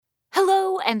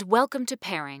and welcome to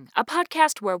Pairing, a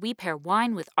podcast where we pair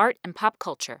wine with art and pop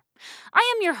culture.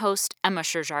 I am your host, Emma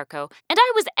Sherjarko, and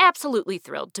I was absolutely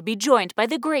thrilled to be joined by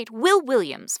the great Will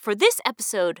Williams for this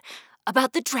episode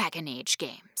about the Dragon Age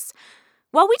games.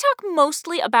 While we talk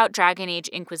mostly about Dragon Age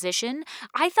Inquisition,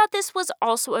 I thought this was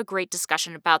also a great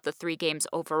discussion about the three games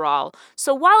overall,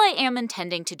 so while I am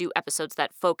intending to do episodes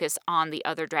that focus on the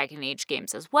other Dragon Age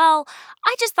games as well,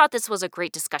 I just thought this was a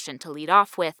great discussion to lead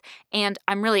off with, and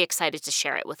I'm really excited to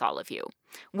share it with all of you.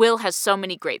 Will has so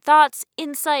many great thoughts,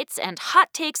 insights, and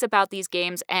hot takes about these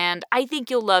games, and I think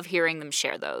you'll love hearing them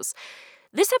share those.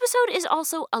 This episode is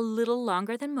also a little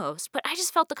longer than most, but I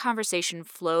just felt the conversation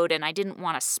flowed and I didn't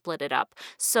want to split it up.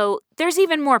 So there's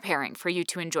even more pairing for you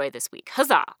to enjoy this week.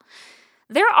 Huzzah!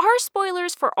 There are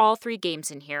spoilers for all three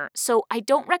games in here, so I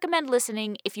don't recommend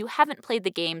listening if you haven't played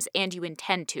the games and you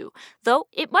intend to, though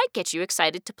it might get you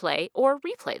excited to play or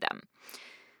replay them.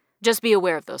 Just be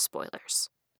aware of those spoilers.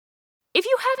 If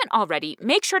you haven't already,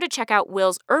 make sure to check out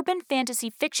Will's urban fantasy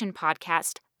fiction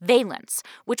podcast, Valence,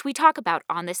 which we talk about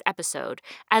on this episode,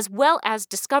 as well as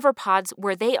Discover Pods,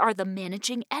 where they are the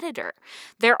managing editor.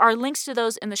 There are links to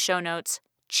those in the show notes.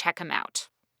 Check them out.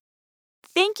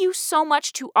 Thank you so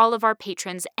much to all of our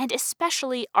patrons, and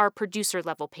especially our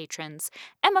producer-level patrons,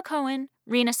 Emma Cohen,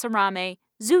 Rena Sarame,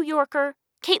 Zoo Yorker,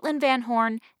 Caitlin Van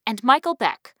Horn, and Michael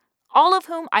Beck, all of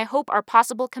whom I hope are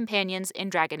possible companions in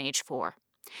Dragon Age 4.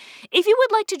 If you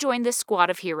would like to join this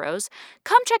squad of heroes,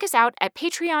 come check us out at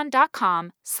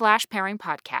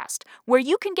patreon.com/pairingpodcast, where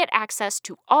you can get access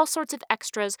to all sorts of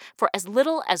extras for as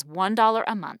little as $1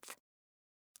 a month.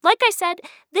 Like I said,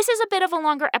 this is a bit of a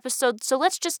longer episode, so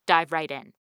let's just dive right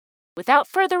in. Without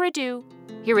further ado,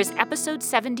 here is episode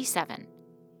 77,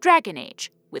 Dragon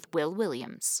Age with Will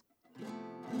Williams.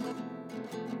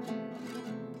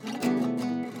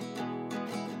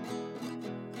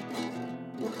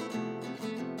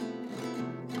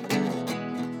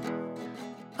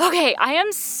 Okay, I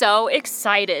am so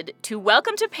excited to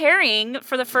welcome to Pairing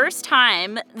for the first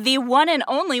time the one and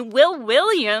only Will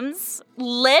Williams,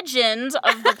 legend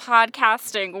of the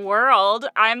podcasting world.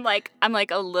 I'm like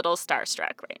a little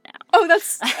starstruck right now. Oh,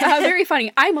 that's very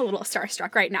funny. I'm a little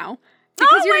starstruck right now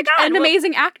because you're an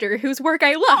amazing actor whose work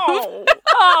I love.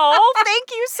 Oh,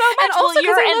 thank you so much. And also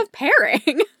because I love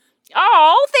Pairing.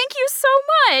 Oh, thank you so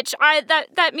much.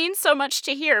 That means so much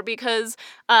to hear because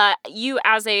you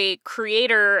as a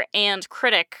creator and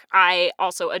critic, I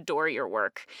also adore your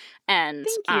work. And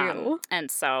thank you. And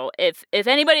so if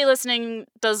anybody listening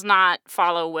does not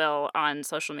follow Will on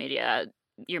social media,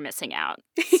 you're missing out.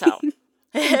 So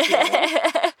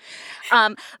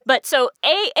but so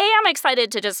I'm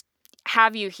excited to just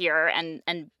have you here and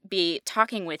be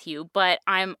talking with you, but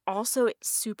I'm also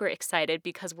super excited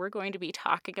because we're going to be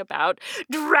talking about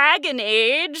Dragon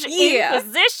Age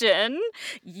Inquisition.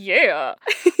 Yeah.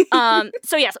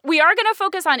 So yes, we are going to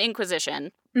focus on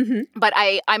Inquisition, but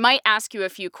I might ask you a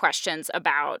few questions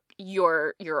about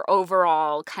your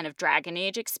overall kind of Dragon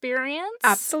Age experience.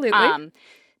 Absolutely.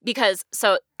 Because,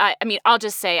 so, I mean, I'll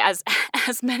just say, as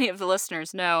many of the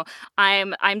listeners know,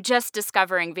 I'm just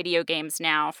discovering video games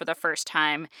now for the first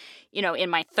time,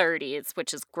 in my 30s,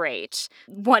 which is great.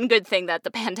 One good thing that the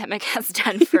pandemic has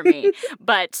done for me.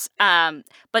 But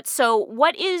so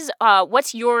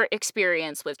what's your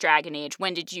experience with Dragon Age?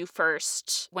 When did you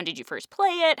first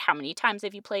play it? How many times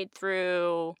have you played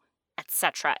through? Et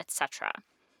cetera, et cetera.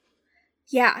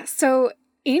 Yeah, so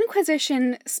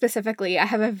Inquisition specifically, I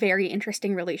have a very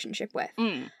interesting relationship with.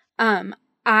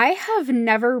 I have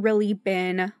never really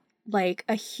been like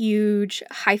a huge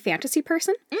high fantasy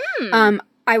person.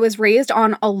 I was raised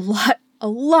on a lot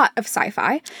of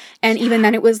sci-fi, and even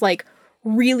then it was like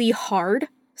really hard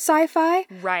sci-fi.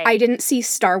 Right. I didn't see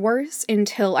Star Wars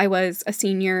until I was a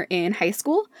senior in high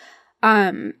school.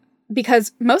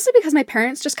 Because my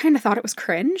parents just kind of thought it was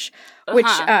cringe, which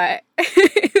yeah,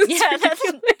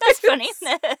 that's funny.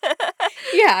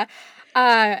 Yeah,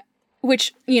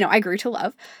 which I grew to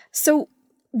love. So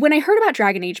when I heard about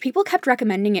Dragon Age, people kept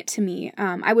recommending it to me.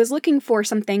 I was looking for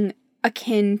something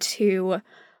akin to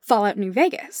Fallout New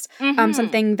Vegas,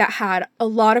 something that had a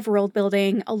lot of world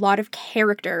building, a lot of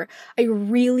character. I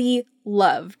really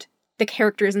loved the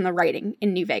characters and the writing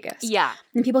in New Vegas. Yeah.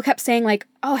 And people kept saying like,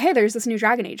 oh, hey, there's this new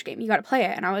Dragon Age game. You got to play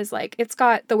it. And I was like, it's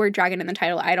got the word dragon in the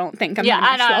title. I don't think I'm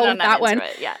going to roll with that one.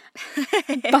 Yeah.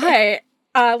 But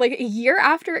like a year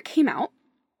after it came out,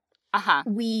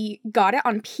 we got it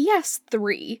on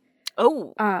PS3.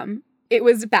 Oh. It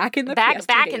was back in the back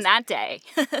days. in that day.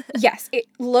 Yes. It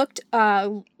looked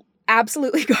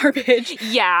absolutely garbage.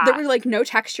 Yeah. There were like no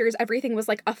textures. Everything was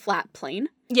like a flat plane.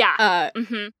 Yeah.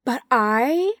 But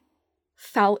I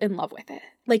fell in love with it.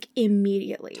 like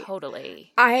immediately.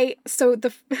 Totally. So the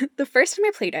first time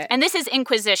I played it, and this is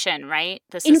Inquisition, right?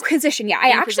 This Inquisition. Yeah, I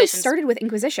actually started with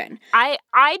Inquisition.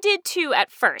 I did too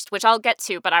at first, which I'll get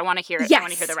to, but I want to hear it. Yes. I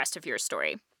want to hear the rest of your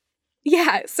story.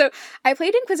 Yeah, so I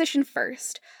played Inquisition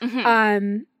first.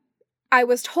 Mm-hmm. I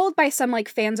was told by some like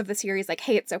fans of the series, like,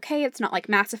 hey, it's okay. It's not like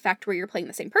Mass Effect where you're playing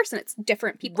the same person. It's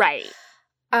different people. Right.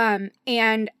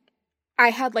 And I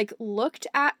had like looked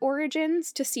at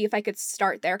Origins to see if I could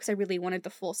start there because I really wanted the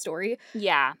full story.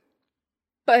 Yeah.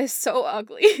 But it's so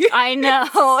ugly. I know.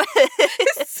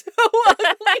 It's so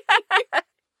ugly.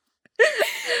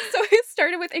 So I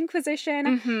started with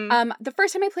Inquisition. Mm-hmm. The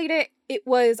first time I played it,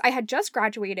 I had just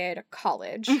graduated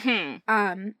college.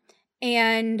 Mm-hmm.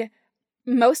 And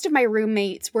most of my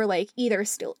roommates were like either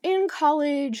still in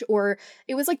college, or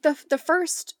it was like the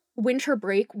first winter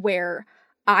break where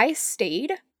I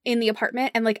stayed in the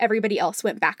apartment and like everybody else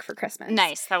went back for Christmas.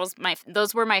 Nice.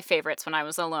 Those were my favorites when I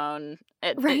was alone.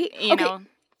 Right? You know.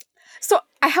 So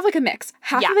I have like a mix.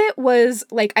 Half of it was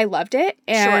like I loved it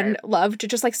and loved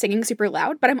just like singing super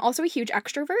loud, but I'm also a huge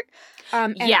extrovert.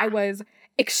 And I was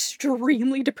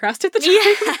extremely depressed at the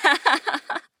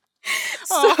time.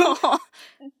 So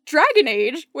Dragon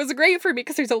Age was great for me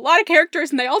because there's a lot of characters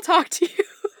and they all talk to you.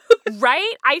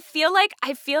 Right? I feel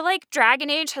like Dragon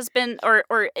Age has been, or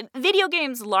video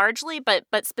games largely, but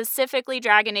specifically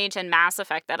Dragon Age and Mass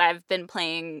Effect that I've been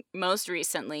playing most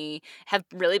recently have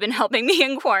really been helping me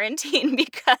in quarantine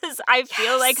because I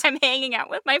feel like I'm hanging out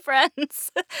with my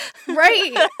friends.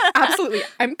 Right. Absolutely.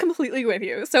 I'm completely with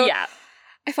you. So yeah.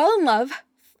 I fell in love.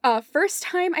 First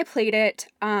time I played it,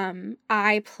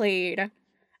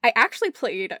 I actually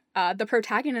played the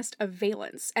protagonist of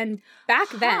Valence, and back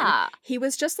then he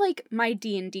was just like my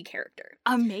D&D character.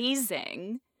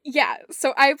 Amazing. Yeah,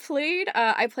 so I played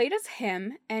as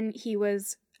him, and he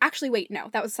was actually wait,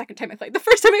 no, that was the second time I played. The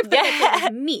first time I played it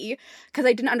was me because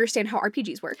I didn't understand how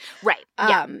RPGs work. Right.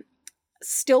 Yeah.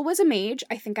 Still was a mage.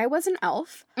 I think I was an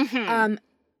elf. Mm-hmm.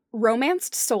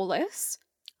 Romanced Solus.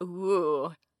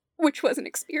 Ooh. Which was an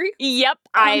experience. Yep,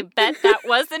 I bet that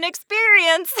was an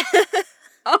experience.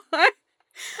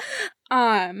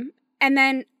 And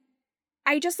then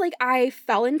I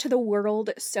fell into the world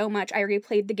so much. I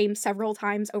replayed the game several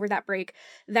times over that break.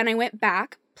 Then I went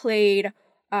back, played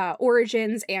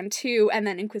Origins and 2, and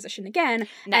then Inquisition again.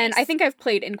 Nice. And I think I've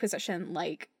played Inquisition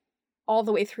like all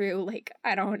the way through, like,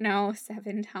 I don't know,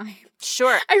 7 times.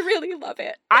 Sure. I really love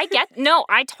it. I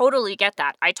totally get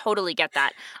that.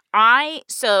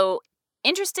 So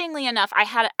interestingly enough, I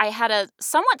had a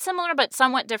somewhat similar but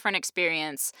somewhat different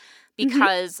experience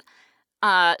because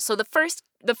so the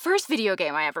first video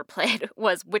game I ever played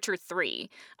was Witcher 3.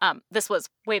 This was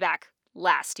way back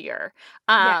last year.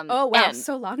 Oh wow,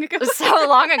 so long ago. So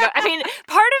long ago. I mean,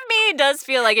 part of me does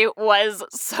feel like it was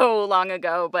so long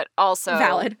ago, but also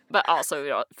valid. But also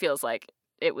it feels like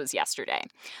it was yesterday.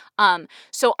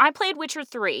 So I played Witcher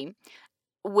 3,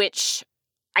 which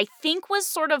I think was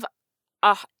sort of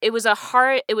it was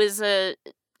a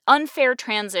unfair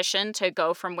transition to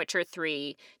go from Witcher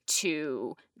 3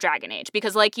 to Dragon Age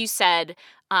because, like you said,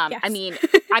 yes. I mean,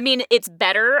 it's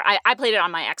better. I played it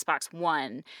on my Xbox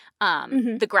One.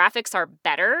 The graphics are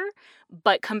better,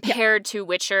 but compared to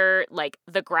Witcher, like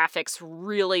the graphics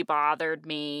really bothered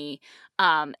me,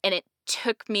 and it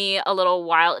took me a little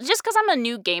while just because I'm a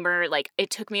new gamer. Like it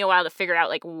took me a while to figure out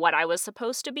like what I was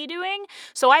supposed to be doing.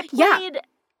 So I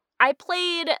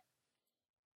played.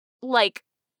 Like,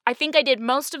 I think I did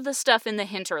most of the stuff in the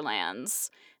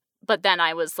hinterlands, but then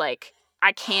I was like,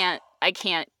 I can't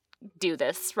do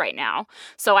this right now.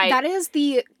 So that is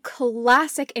the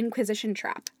classic Inquisition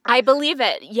trap. I believe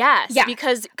it. Yes. Yeah.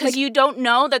 Because like, you don't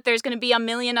know that there's going to be a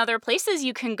million other places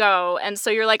you can go. And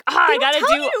so you're like, I got to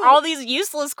do all these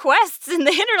useless quests in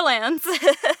the hinterlands.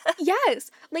 Yes.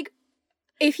 Like,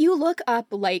 if you look up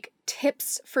like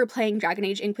tips for playing Dragon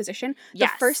Age Inquisition,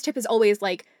 the first tip is always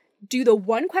like, do the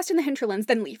one quest in the hinterlands,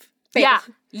 then leave. Fail.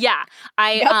 Yeah.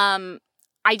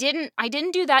 I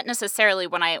didn't do that necessarily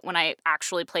when I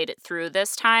actually played it through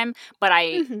this time, but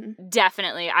I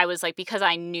definitely, I was like, because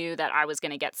I knew that I was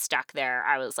going to get stuck there,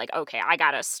 I was like, okay, I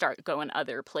got to start going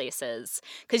other places.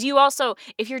 Because you also,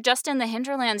 if you're just in the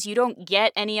hinterlands, you don't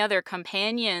get any other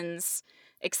companions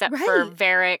except for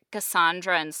Varric,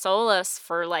 Cassandra, and Solus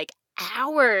for like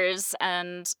hours,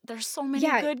 and there's so many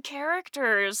good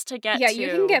characers to get to. Yeah, you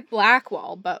can get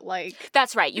Blackwall, but like...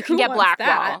 That's right, you can get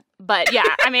Blackwall. But yeah,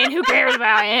 I mean, who cares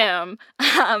about him?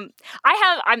 I'm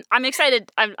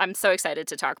excited, I'm so excited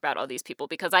to talk about all these people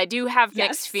because I do have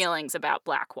mixed feelings about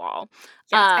Blackwall.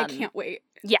 Yes, I can't wait.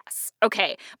 Yes,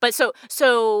 okay. But so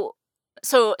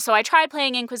I tried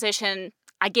playing Inquisition.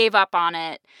 I gave up on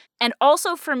it. And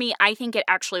also for me, I think it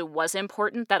actually was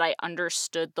important that I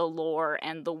understood the lore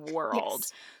and the world.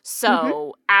 Yes.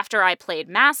 So after I played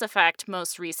Mass Effect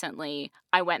most recently,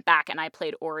 I went back and I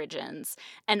played Origins.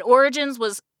 And Origins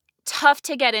was tough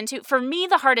to get into. For me,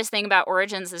 the hardest thing about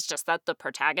Origins is just that the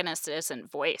protagonist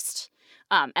isn't voiced.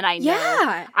 And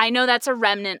I know that's a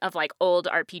remnant of like old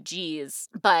RPGs,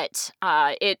 but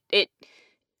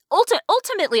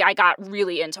ultimately I got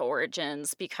really into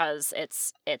Origins because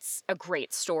it's a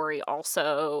great story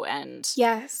also, and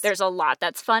there's a lot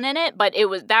that's fun in it. But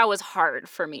that was hard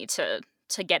for me to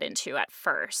get into at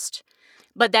first.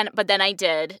 But then I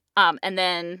did,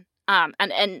 and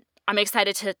I'm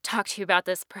excited to talk to you about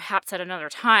this perhaps at another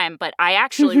time, but I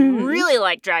actually really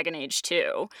like Dragon Age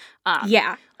 2.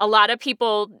 A lot of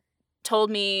people told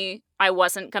me I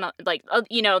wasn't gonna, like,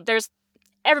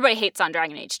 everybody hates on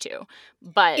Dragon Age 2,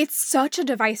 but it's such a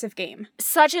divisive game.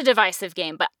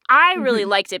 But I really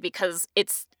liked it because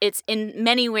it's in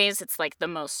many ways, it's, like, the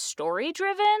most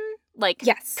story-driven, like,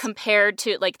 compared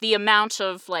to, like, the amount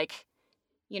of, like,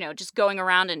 just going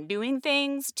around and doing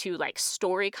things to, like,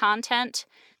 story content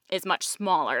is much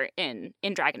smaller in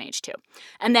Dragon Age 2.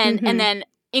 And then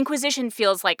Inquisition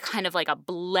feels like kind of like a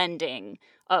blending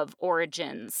of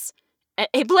Origins,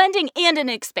 a blending and an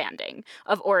expanding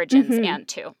of Origins and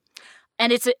 2.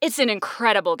 And it's an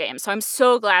incredible game. So I'm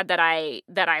so glad that I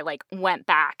like went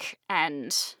back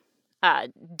and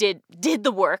did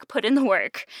the work, put in the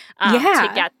work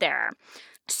to get there.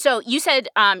 So you said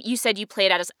you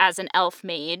played as an elf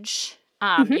mage.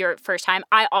 Your first time.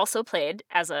 I also played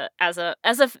as a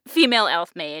female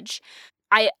elf mage.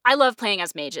 I love playing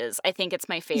as mages. I think it's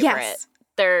my favorite. Yes.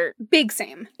 They're big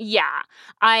same. Yeah.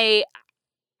 I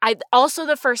also,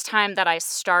 the first time that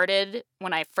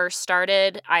when I first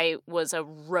started, I was a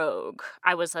rogue.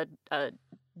 I was a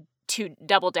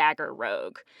double dagger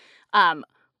rogue.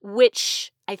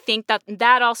 Which I think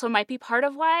that also might be part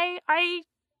of why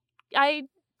I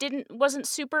wasn't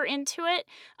super into it,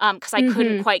 because I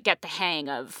couldn't quite get the hang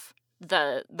of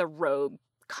the rogue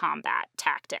combat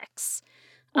tactics.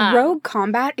 Rogue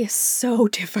combat is so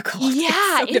difficult.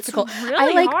 Yeah, it's difficult. Really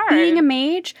I like hard. being a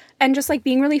mage and just like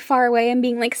being really far away and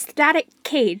being like static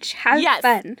cage. Have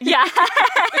fun. Yeah.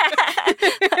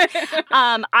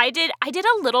 I did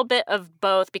a little bit of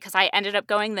both because I ended up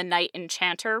going the Knight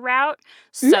Enchanter route.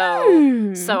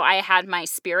 So I had my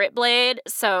Spirit Blade.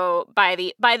 So by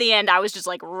the end, I was just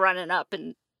like running up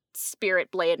and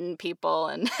spirit blading people,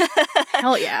 and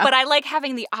hell yeah. But I like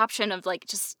having the option of like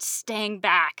just staying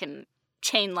back and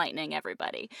chain lightning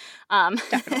everybody.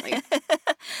 Definitely.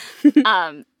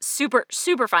 Super,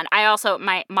 super fun. I also,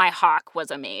 my hawk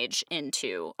was a mage in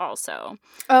 2 also.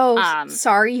 Oh,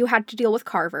 sorry you had to deal with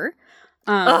Carver.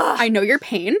 I know your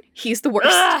pain. He's the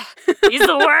worst. He's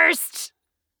the worst.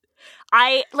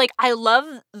 I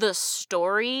love the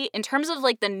story. In terms of,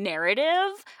 like, the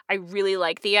narrative, I really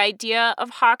like the idea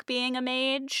of Hawk being a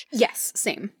mage. Yes,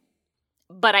 same.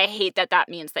 But I hate that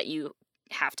means that you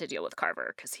have to deal with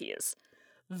Carver, because he is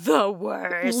the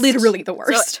worst. Literally the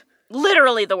worst. So,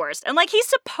 literally the worst. And, like, he's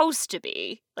supposed to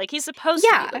be. Like, he's supposed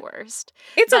to be the worst.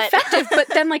 It's effective, but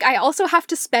then, like, I also have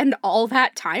to spend all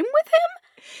that time with him?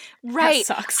 Right.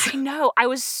 That sucks. I know. I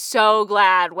was so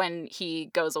glad when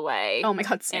he goes away. Oh my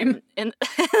god, same. In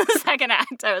the second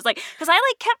act, I was like, because I,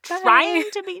 like, kept trying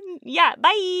to be,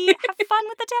 bye, have fun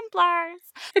with the Templars.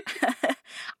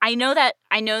 I know that,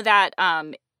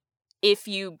 if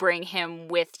you bring him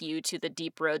with you to the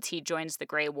Deep Roads, he joins the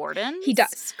Grey Wardens. He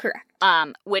does, correct.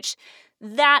 Which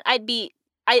that I'd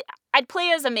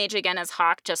play as a mage again as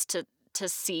Hawk just to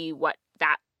see what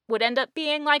that would end up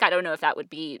being like. I don't know if that would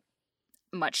be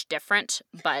much different,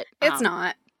 but it's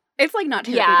not. It's like not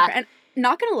terribly different. And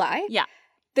not gonna lie. Yeah.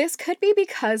 This could be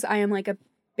because I am like a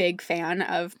big fan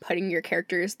of putting your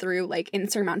characters through like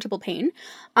insurmountable pain.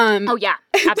 Oh yeah,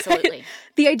 absolutely.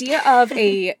 The idea of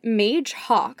a mage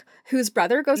Hawk whose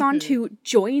brother goes on to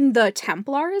join the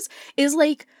Templars is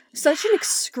like such an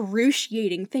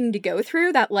excruciating thing to go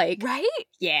through that like right?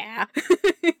 Yeah.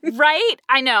 Right?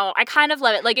 I know. I kind of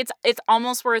love it. Like it's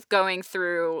almost worth going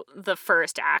through the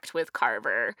first act with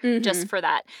Carver just for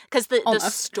that, cuz the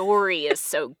story is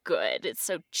so good. It's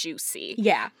so juicy.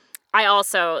 Yeah. I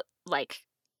also like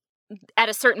at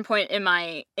a certain point in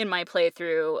my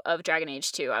playthrough of Dragon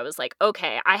Age 2, I was like,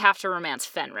 okay, I have to romance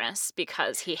Fenris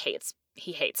because he hates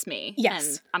me. Yes.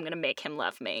 And I'm going to make him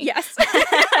love me. Yes.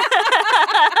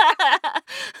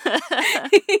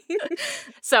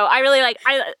 So I really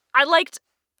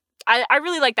I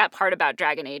really like that part about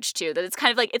Dragon Age 2, that it's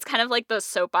kind of like the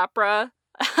soap opera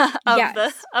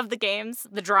of the games.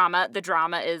 The drama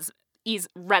is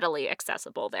readily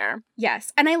accessible there.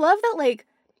 Yes. And I love that like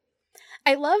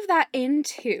I love that in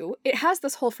 2, it has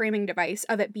this whole framing device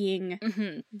of it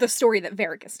being the story that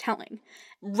Varric is telling.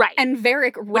 Right. And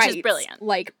Varric writes, which is brilliant.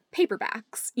 like,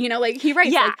 paperbacks. You know, like, he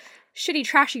writes, like, shitty,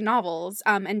 trashy novels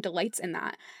and delights in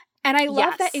that. And I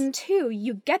love that in 2,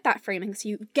 you get that framing, so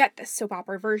you get this soap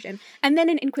opera version. And then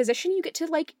in Inquisition, you get to,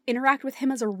 like, interact with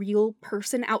him as a real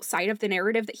person outside of the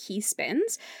narrative that he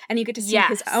spins. And you get to see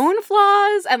his own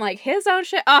flaws and, like, his own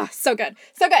shit. Oh, so good.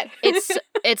 So good.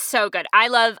 It's so good. I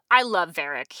love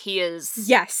Varric. He is...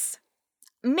 Yes.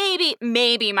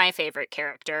 Maybe my favorite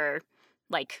character,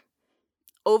 like,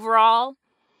 overall.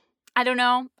 I don't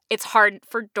know. It's hard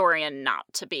for Dorian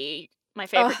not to be my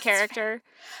favorite character.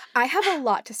 I have a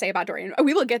lot to say about Dorian.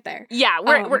 We will get there. Yeah,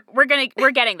 we're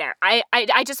getting there.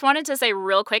 I just wanted to say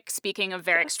real quick, speaking of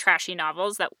Varric's trashy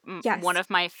novels, that one of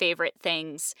my favorite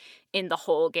things in the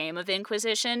whole game of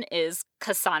Inquisition is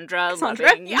Cassandra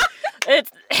loving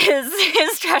it's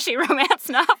his trashy romance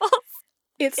novels.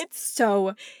 It's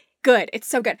so good. It's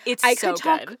so good. I could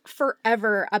talk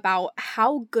forever about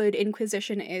how good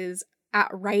Inquisition is at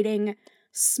writing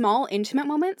small, intimate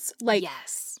moments. Like,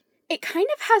 yes. It kind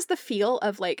of has the feel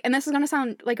of, like, and this is going to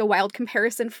sound like a wild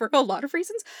comparison for a lot of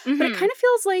reasons, but it kind of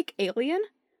feels like Alien.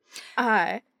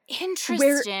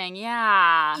 Interesting,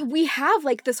 yeah. We have,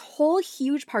 like, this whole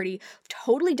huge party,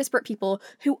 totally disparate people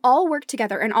who all work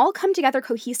together and all come together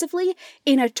cohesively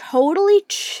in a totally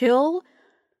chill,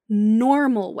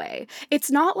 normal way.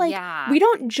 It's not like, we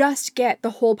don't just get the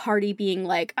whole party being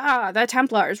like, the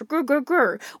Templars, grr, grr,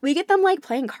 grr. We get them, like,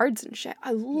 playing cards and shit.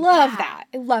 I love that.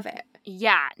 I love it.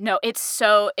 Yeah, no, it's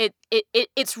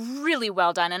it's really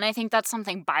well done, and I think that's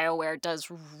something BioWare does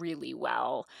really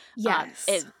well. Yes.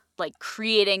 Like,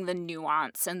 creating the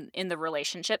nuance in the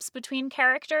relationships between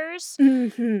characters.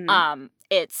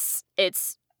 It's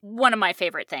one of my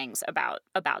favorite things about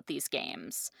these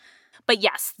games. But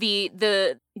yes,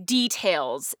 the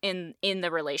details in the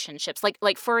relationships,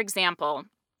 like for example,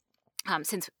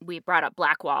 since we brought up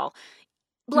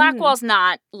Blackwall's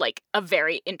not, like, a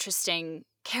very interesting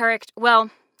character. Well,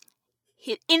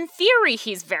 in theory,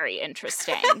 he's very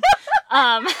interesting.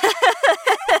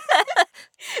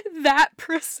 That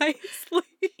precisely.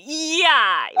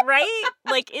 Yeah, right?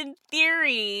 Like, in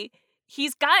theory,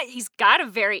 he's got a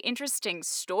very interesting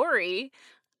story,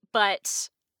 but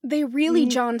they really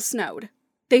Jon Snowed.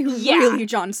 They really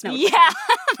Jon Snowed. Yeah.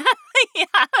 Yeah,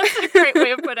 that's a great way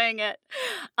of putting it.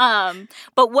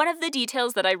 But one of the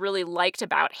details that I really liked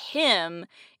about him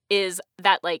is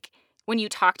that, like, when you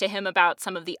talk to him about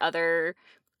some of the other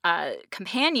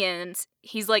companions,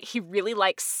 he's like, he really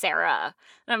likes Sarah.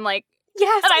 And I'm like,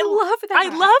 yes, I love that.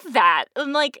 I love that.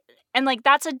 And like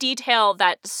that's a detail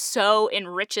that so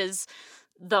enriches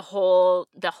the whole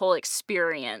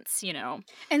experience, you know.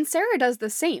 And Sarah does the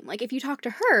same. Like, if you talk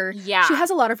to her, she has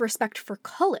a lot of respect for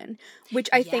Cullen, which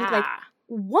I think, like,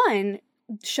 one,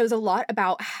 shows a lot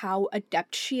about how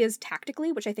adept she is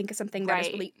tactically, which I think is something that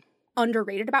is really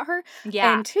underrated about her.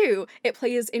 Yeah. And two, it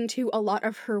plays into a lot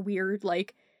of her weird,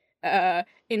 like,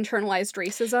 internalized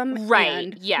racism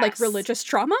and, like, religious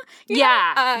trauma.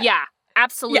 Yeah.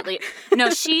 Absolutely. Yeah. No,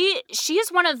 she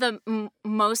is one of the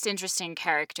most interesting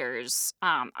characters,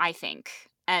 I think.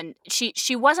 And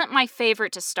she wasn't my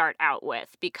favorite to start out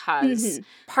with because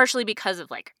partially because of,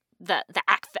 like, the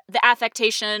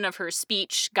affectation of her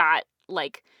speech got,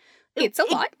 like, it's a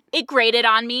lot. It grated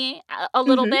on me a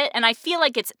little bit, and I feel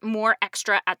like it's more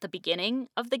extra at the beginning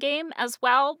of the game as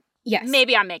well. Yes.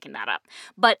 Maybe I'm making that up.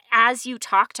 But as you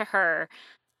talk to her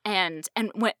and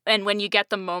when you get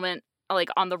the moment, like,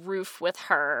 on the roof with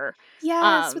her.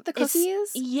 Yes, with the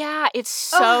cookies. Yeah, it's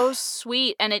so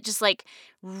sweet, and it just, like,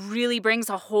 really brings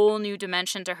a whole new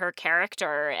dimension to her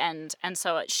character, and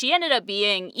so she ended up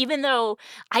being, even though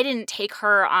I didn't take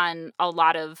her on a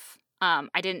lot of,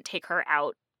 I didn't take her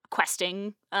out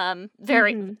questing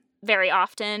very, very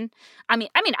often. I mean,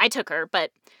 I took her,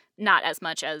 but not as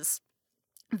much as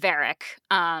Varric.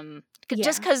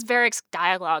 Just because Varric's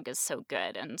dialogue is so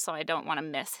good, and so I don't want to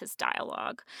miss his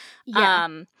dialogue.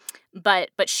 Yeah. But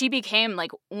she became,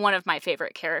 like, one of my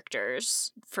favorite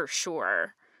characters for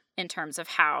sure in terms of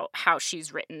how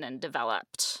she's written and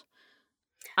developed.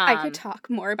 I could talk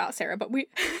more about Sarah, but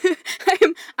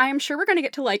I am sure we're going to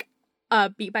get to, like,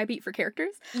 beat by beat for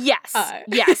characters. Yes.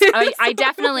 Yes. I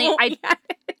definitely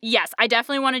I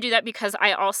definitely want to do that because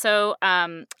I also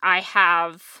I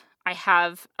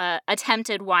have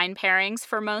attempted wine pairings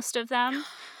for most of them.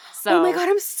 So, oh my God,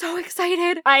 I'm so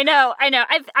excited. I know.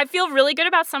 I feel really good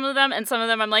about some of them, and some of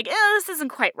them I'm like, this isn't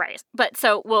quite right. But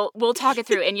so we'll talk it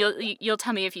through, and you'll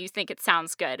tell me if you think it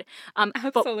sounds good.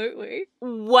 Absolutely. But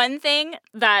one thing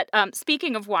that,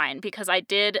 speaking of wine, because I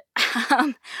did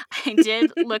I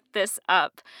did look this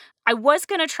up. I was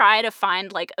gonna try to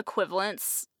find like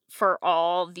equivalents for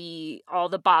all the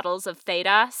bottles of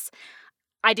Thedas.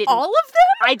 I didn't. All of them?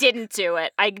 I didn't do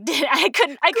it. I couldn't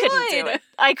do it.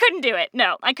 I couldn't do it.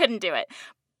 No, I couldn't do it.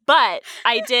 But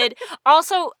I did.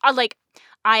 Also,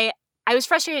 I was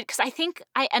frustrated because I think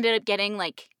I ended up getting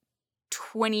like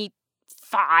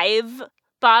 25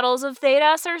 bottles of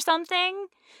Thedas or something.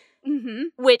 Mm-hmm.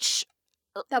 Which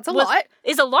that's a lot.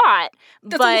 Is a lot.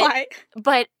 That's a lot.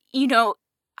 But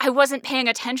I wasn't paying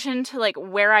attention to like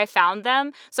where I found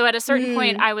them. So at a certain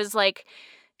point, I was like,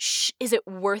 is it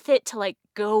worth it to like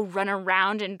go run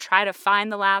around and try to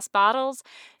find the last bottles?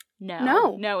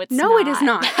 No, it's not. No, it is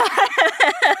not.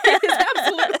 It is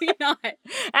absolutely not.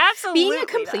 Absolutely being a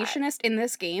completionist in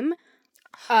this game,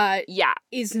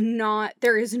 is not.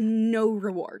 There is no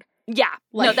reward. Yeah,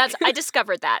 no, I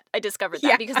discovered that. Because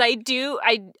I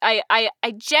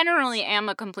generally am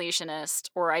a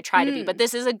completionist, or I try to be, but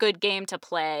this is a good game to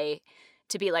play.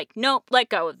 To be like, nope, let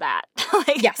go of that.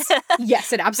 Yes,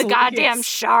 it absolutely the goddamn is.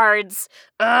 Shards.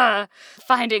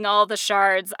 Finding all the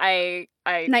shards. I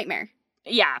nightmare.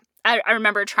 Yeah, I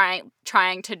remember trying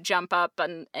to jump up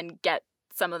and get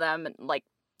some of them like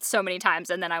so many times,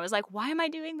 and then I was like, why am I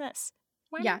doing this?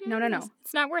 No.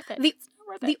 It's not worth it.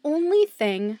 The only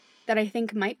thing that I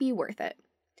think might be worth it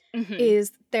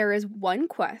is there is one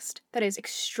quest that is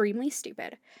extremely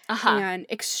stupid and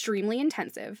extremely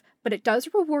intensive, but it does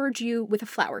reward you with a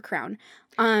flower crown.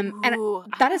 And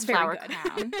that is very good.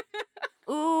 Crown.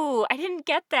 Ooh, I didn't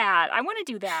get that. I want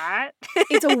to do that.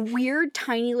 It's a weird,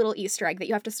 tiny little Easter egg that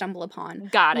you have to stumble upon.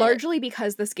 Got it. Largely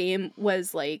because this game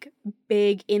was like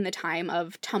big in the time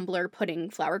of Tumblr putting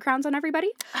flower crowns on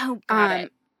everybody. Oh, got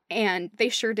it. And they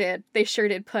sure did. They sure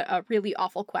did put a really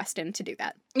awful quest in to do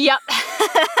that. Yep.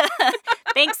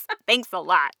 Thanks a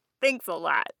lot.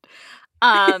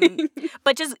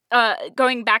 But just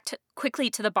going back quickly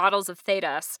to the bottles of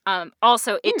Thedas.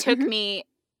 Also, it took me.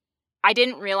 I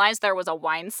didn't realize there was a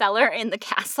wine cellar in the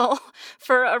castle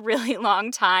for a really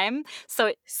long time.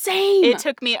 So it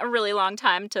took me a really long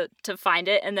time to find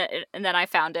it, and then I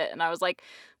found it, and I was like,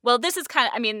 well, this is kind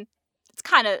of. I mean, it's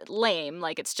kind of lame,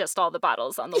 like it's just all the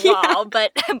bottles on the wall,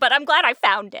 but I'm glad I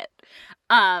found it.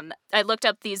 I looked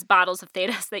up these bottles of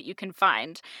Thedas that you can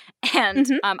find,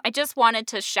 and I just wanted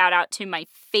to shout out to my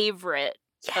favorite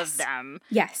of them,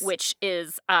 which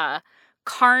is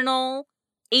Carnal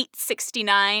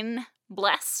 869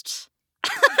 Blessed.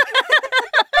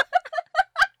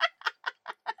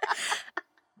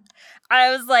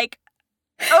 I was like,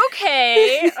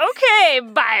 okay,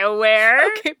 BioWare.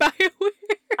 Okay,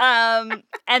 BioWare.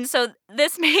 And so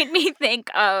this made me think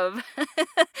of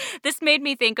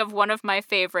one of my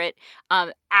favorite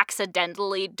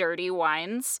accidentally dirty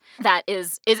wines. That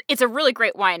is it's a really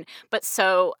great wine. But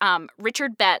so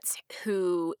Richard Betts,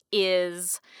 he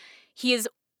is,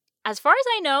 as far as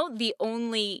I know, the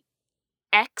only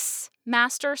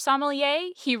ex-master sommelier.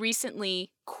 He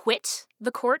recently quit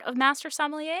the court of master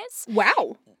sommeliers.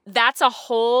 Wow. That's a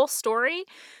whole story.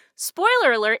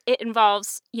 Spoiler alert, it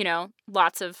involves,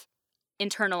 lots of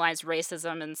internalized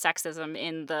racism and sexism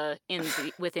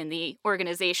within the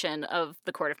organization of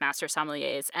the Court of Master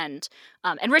Sommeliers, and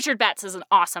Richard Betts is an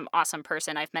awesome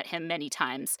person. I've met him many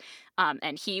times,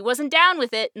 and he wasn't down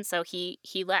with it, and so he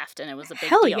left, and it was a big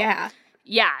deal.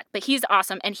 Yeah, but he's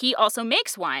awesome, and he also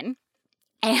makes wine,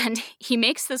 and he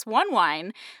makes this one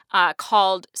wine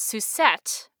called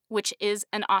Suzette, which is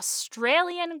an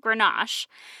Australian Grenache.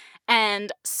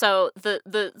 And so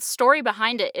the story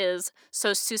behind it is,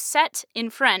 so Suzette in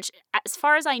French, as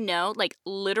far as I know, like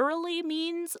literally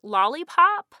means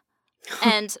lollipop.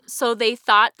 And so they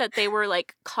thought that they were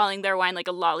like calling their wine like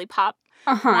a lollipop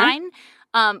wine.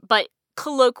 But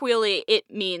colloquially it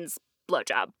means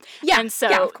blowjob. Yeah. And so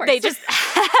of course. they just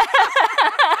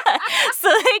so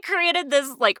they created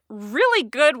this like really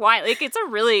good wine. Like it's a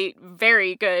really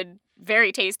very good,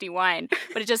 very tasty wine,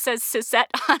 but it just says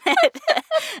Suzette on it.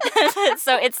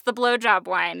 So it's the blowjob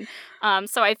wine.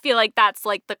 So I feel like that's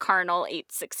like the Carnal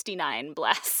 869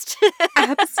 Blessed.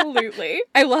 Absolutely.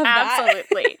 I love that.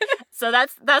 Absolutely. So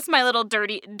that's my little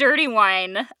dirty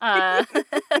wine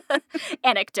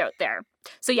anecdote there.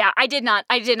 So yeah, I did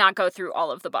not go through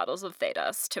all of the bottles of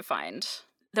Thedas to find.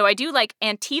 Though I do like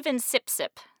Antivan Sip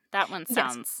Sip. That one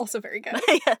sounds also very good.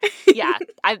 Yeah,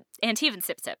 Antivan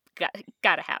Sip Sip.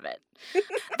 Gotta have it.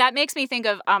 That makes me think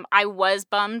of I was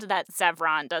bummed that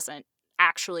Zevran doesn't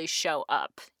actually show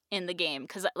up in the game?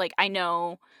 Because, like, I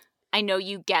know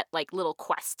you get, like, little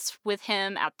quests with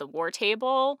him at the war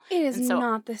table. It is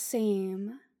not the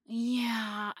same.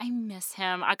 Yeah, I miss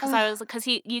him. Because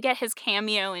you get his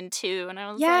cameo in 2, and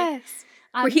I was like...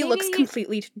 Where he looks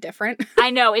completely different. I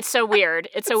know, it's so weird.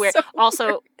 It's so weird.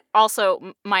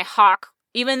 Also, my Hawk,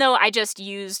 even though I just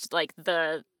used, like,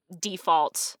 the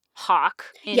default Hawk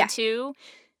in 2,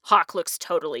 Hawk looks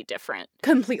totally different.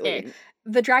 Completely.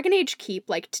 The Dragon Age Keep,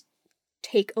 like,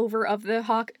 takeover of the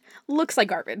Hawk looks like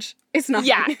garbage. It's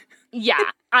nothing. Yeah.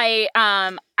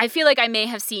 I feel like I may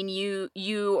have seen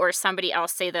you or somebody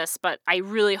else say this, but I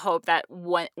really hope that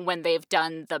when they've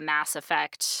done the Mass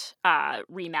Effect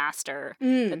remaster,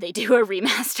 that they do a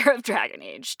remaster of Dragon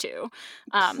Age 2.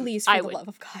 Please, for the love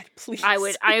of God, please. I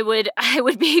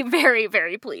would be very,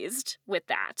 very pleased with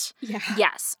that. Yeah.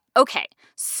 Yes. Okay.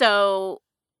 So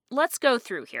let's go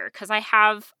through here, because I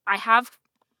have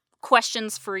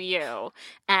questions for you,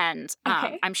 and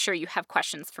I'm sure you have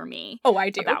questions for me. Oh, I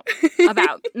do.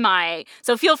 About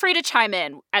so feel free to chime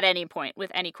in at any point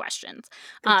with any questions.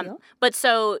 Good deal. But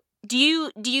so do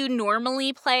you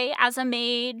normally play as a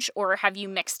mage, or have you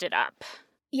mixed it up?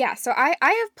 Yeah, so I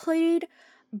have played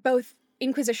both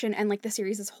Inquisition and, like, the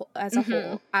series as a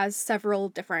whole as several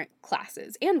different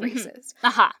classes and races.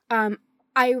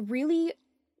 I really,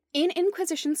 in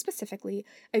Inquisition specifically,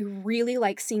 I really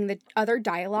like seeing the other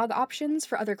dialogue options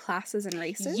for other classes and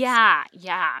races. Yeah.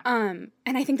 And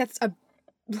I think that's a,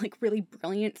 like, really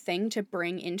brilliant thing to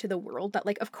bring into the world, that,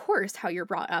 like, of course, how you're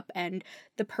brought up and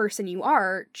the person you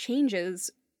are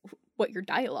changes what your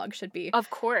dialogue should be. Of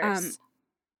course.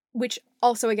 Which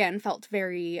also, again, felt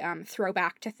very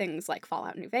throwback to things like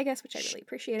Fallout New Vegas, which I really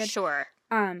appreciated. Sure.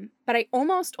 But I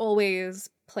almost always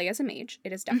play as a mage.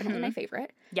 It is definitely my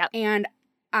favorite. Yep. And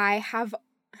I have,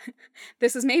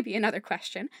 this is maybe another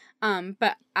question,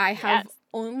 but I have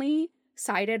only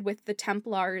sided with the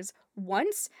Templars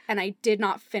once, and I did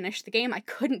not finish the game. I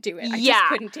couldn't do it. I just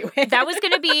couldn't do it. that was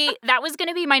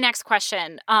gonna be my next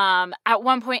question. At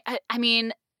one point, I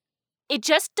mean, it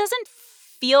just doesn't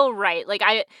feel right. Like,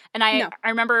 I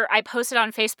remember I posted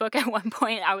on Facebook at one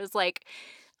point, I was like,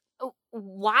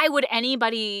 why would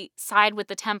anybody side with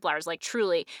the Templars? Like,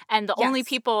 truly. And the only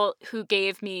people who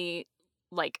gave me,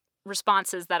 like,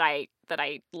 responses that I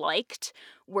liked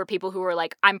were people who were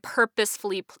like, I'm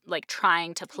purposefully like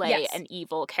trying to play an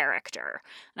evil character.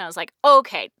 And I was like,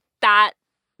 okay, that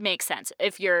makes sense.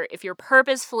 If you're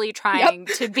purposefully trying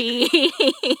to be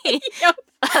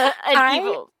an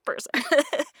evil person.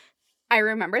 I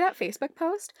remember that Facebook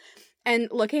post, and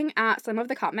looking at some of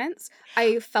the comments,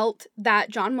 I felt that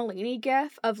John Mulaney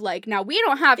gif of, like, now we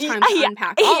don't have time to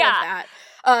unpack all of that.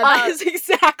 That is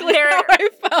exactly how I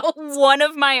felt. One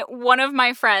of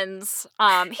my friends,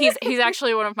 he's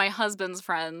actually one of my husband's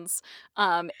friends.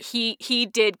 He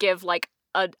did give, like,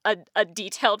 a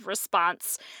detailed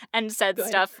response and said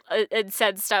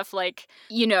stuff like,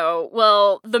 you know,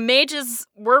 well, the mages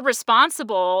were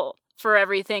responsible for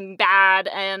everything bad,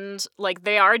 and, like,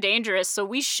 they are dangerous, so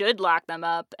we should lock them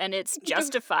up, and it's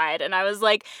justified. And I was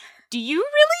like, do you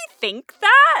really think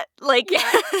that? Like,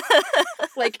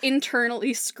 like,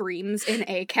 internally screams in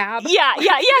a cab. Yeah.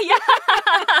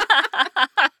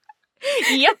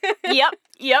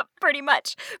 Yep, pretty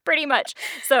much.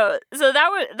 So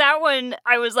that one,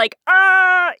 I was like,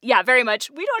 yeah, very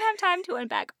much. We don't have time to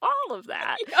unpack all of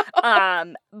that.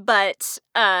 But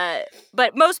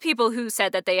most people who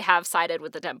said that they have sided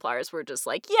with the Templars were just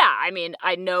like, yeah, I mean,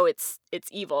 I know it's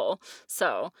evil,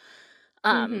 so,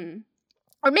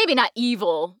 or maybe not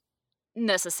evil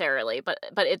necessarily, but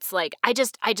it's like, I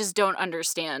just don't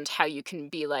understand how you can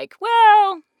be like,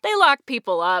 well, they lock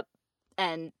people up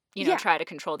and, you know, try to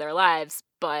control their lives,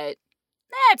 but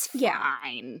that's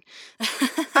fine.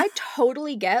 I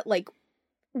totally get, like,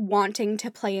 wanting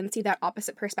to play and see that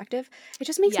opposite perspective. It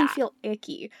just makes me feel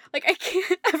icky. Like, I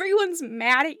can't, everyone's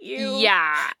mad at you.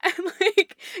 Yeah. And,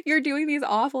 like, you're doing these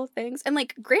awful things. And,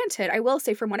 like, granted, I will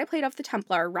say, from what I played of the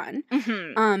Templar run,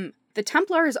 the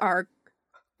Templars are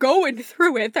going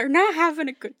through it. They're not having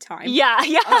a good time. Yeah.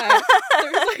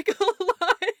 There's, like, a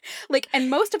lot. Like, and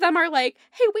most of them are like,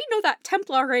 hey, we know that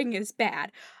Templar ring is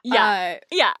bad. Yeah.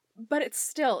 But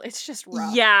it's just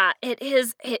rough. Yeah, it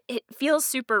is. It feels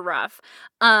super rough.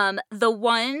 One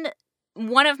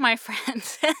of my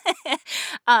friends,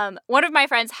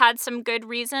 had some good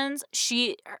reasons.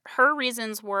 Her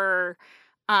reasons were,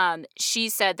 she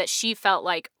said that she felt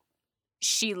like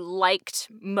she liked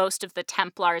most of the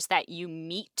Templars that you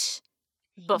meet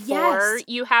before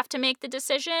you have to make the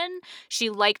decision. She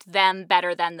liked them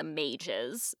better than the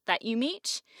mages that you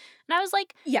meet. And I was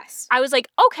like, yes.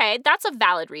 Okay, that's a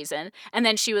valid reason. And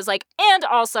then she was like, and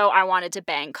also I wanted to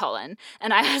bang Cullen.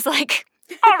 And I was like,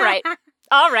 all right.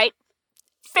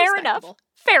 Fair enough.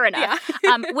 Yeah.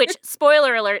 Which,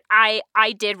 spoiler alert,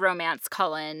 I did romance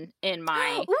Cullen in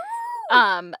my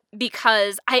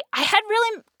because I had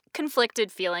really conflicted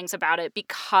feelings about it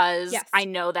because I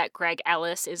know that Greg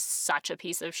Ellis is such a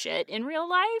piece of shit in real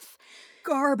life.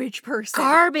 Garbage person.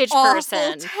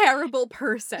 Awful, terrible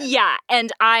person. Yeah,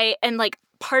 and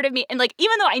part of me, and like,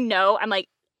 even though I know, I'm like,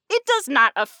 it does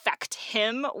not affect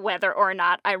him whether or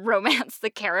not I romance the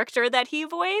character that he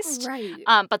voiced. Right.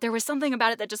 But there was something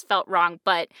about it that just felt wrong.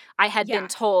 But I had been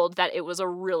told that it was a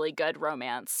really good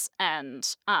romance, and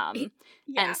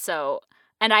so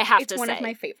I have to say, it's one of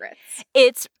my favorites.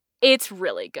 It's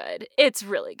really good. It's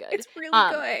really good. It's really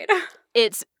good.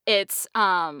 It's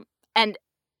and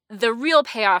the real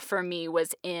payoff for me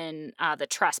was in the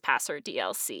Trespasser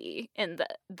DLC. In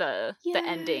the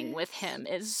ending with him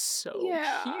is so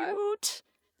cute.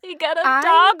 They get a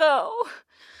doggo.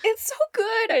 It's so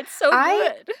good. It's so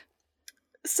good.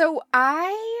 So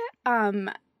I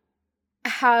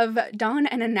have done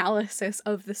an analysis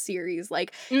of the series,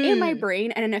 like, in my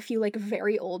brain and in a few, like,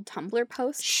 very old Tumblr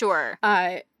posts. Sure.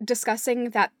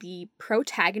 Discussing that the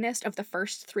protagonist of the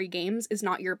first 3 games is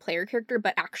not your player character,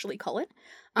 but actually Cullen.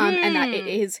 And that it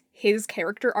is his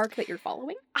character arc that you're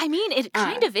following. I mean, it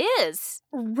kind of is.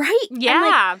 Right.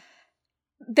 Yeah. And,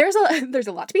 like, there's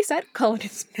a lot to be said. Cullen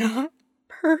is not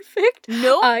perfect.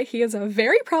 Nope. He is a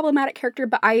very problematic character,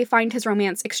 but I find his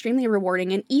romance extremely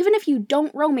rewarding. And even if you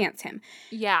don't romance him,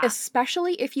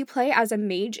 especially if you play as a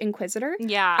mage inquisitor,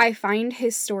 I find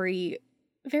his story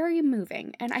very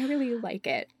moving, and I really like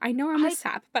it. I know I'm a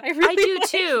sap, but I really do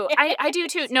too. I do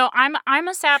too. No, I'm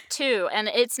a sap too, and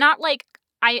it's not like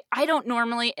I don't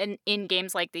normally in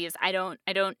games like these. I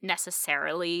don't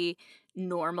necessarily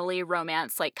normally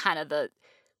romance like kind of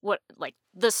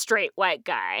the straight white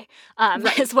guy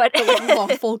is what the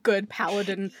lawful good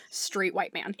paladin straight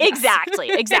white man. Yes.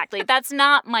 Exactly. That's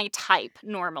not my type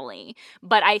normally,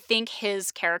 but I think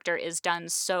his character is done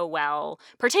so well,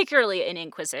 particularly in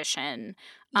Inquisition,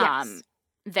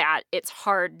 that it's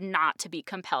hard not to be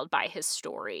compelled by his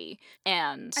story.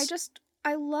 And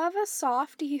I love a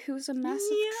softie who's a mess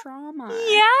of trauma.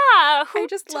 Yeah, I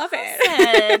just love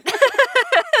it.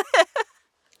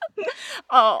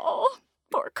 Oh,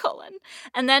 poor Cullen.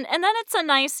 And then it's a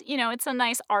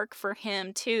nice arc for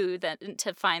him too, that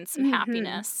to find some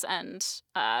happiness and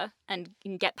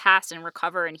get past and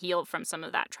recover and heal from some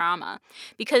of that trauma.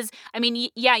 Because I mean,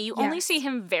 you only see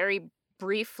him very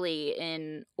briefly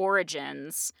in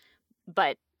Origins,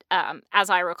 but as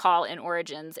I recall in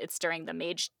Origins, it's during the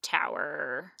Mage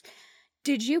Tower.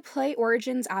 Did you play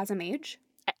Origins as a mage?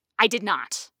 I did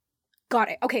not. Got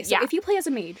it. Okay, so if you play as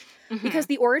a mage, because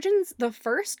the Origins, the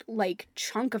first, like,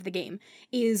 chunk of the game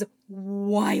is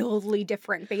wildly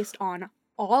different based on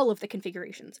all of the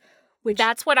configurations. Which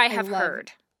that's what I have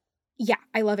heard. Yeah,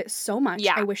 I love it so much.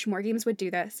 Yeah. I wish more games would do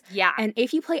this. Yeah. And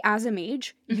if you play as a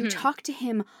mage, you talk to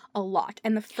him a lot.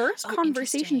 And the first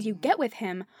conversations you get with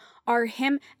him are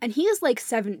him, and he is like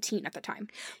 17 at the time.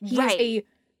 He is a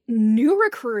new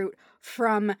recruit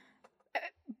from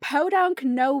Podunk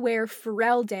nowhere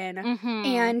Ferelden,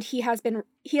 and he has been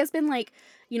like,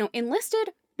 enlisted.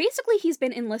 Basically, he's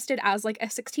been enlisted as like a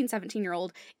 16,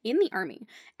 17-year-old in the army,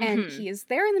 and he is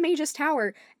there in the Mage's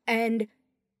Tower, and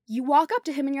you walk up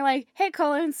to him and you're like, "Hey,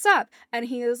 Cullen, what's up?" And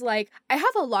he is like, "I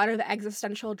have a lot of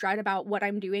existential dread about what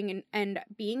I'm doing and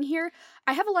being here.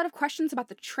 I have a lot of questions about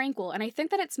the Tranquil, and I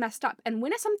think that it's messed up. And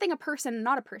when is something a person,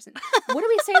 not a person? What do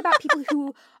we say about people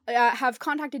who have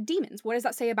contacted demons? What does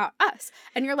that say about us?"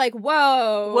 And you're like,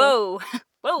 whoa,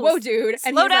 dude.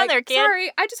 And slow down there, kid.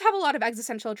 "Sorry, I just have a lot of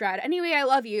existential dread. Anyway, I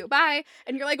love you. Bye."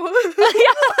 And you're like, what? Like,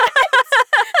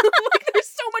 there's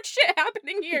so much shit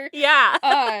happening here.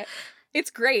 Yeah. It's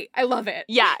great. I love it.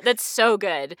 Yeah, that's so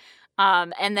good.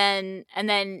 And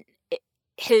then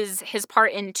his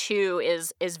part in 2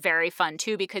 is very fun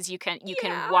too, because you can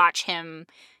watch him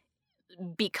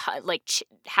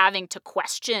having to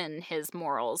question his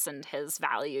morals and his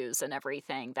values and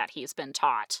everything that he's been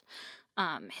taught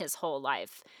his whole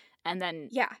life. And then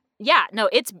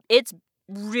it's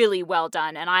really well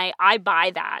done, and I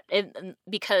buy that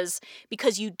because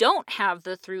you don't have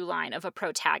the through line of a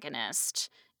protagonist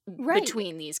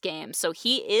between these games. So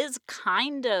he is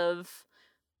kind of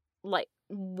like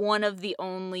one of the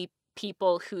only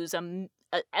people who's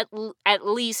at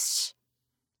least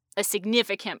a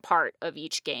significant part of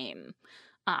each game.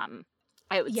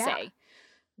 I would say.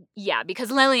 Yeah, because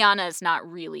Leliana is not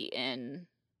really in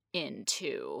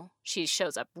 2. She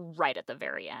shows up right at the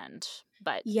very end.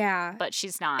 but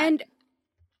she's not. And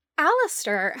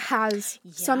Alistair has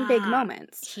some big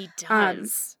moments. He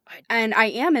does. And I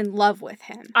am in love with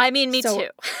him. I mean, me too.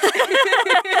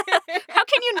 How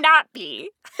can you not be?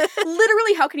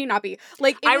 Literally, how can you not be?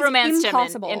 Like, I romanced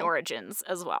him in Origins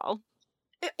as well.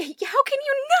 How can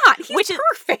you not? He's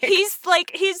perfect.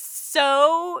 He's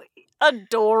so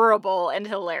adorable and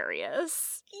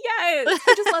hilarious. Yes,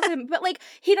 I just love him. But, like,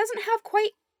 he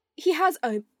has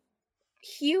a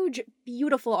huge,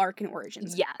 beautiful arc in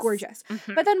Origins. Yes. Gorgeous.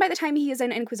 Mm-hmm. But then by the time he is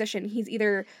in Inquisition, he's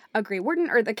either a Grey Warden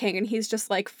or the King, and he's just,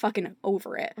 like, fucking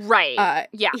over it. Right.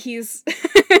 Yeah. He's...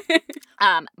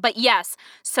 But yes,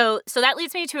 so that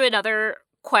leads me to another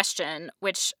question,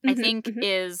 which I think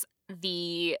is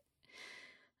the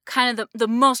kind of the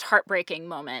most heartbreaking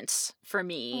moment for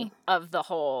me of the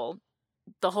whole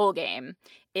game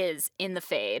is in the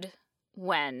Fade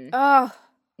when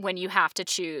you have to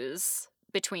choose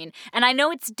between, and I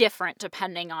know it's different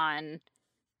depending on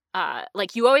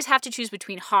like you always have to choose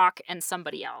between Hawke and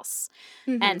somebody else.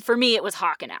 Mm-hmm. And for me it was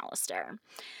Hawke and Alistair.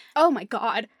 Oh my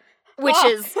god.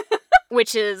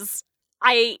 Which is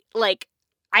I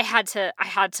had to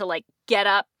like get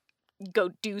up, go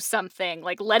do something,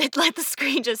 like let the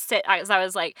screen just sit, as I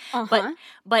was like,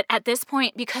 but at this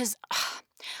point, because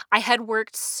I had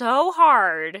worked so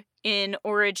hard in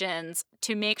Origins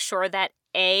to make sure that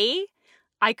I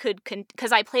could,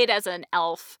 because I played as an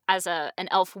elf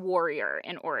warrior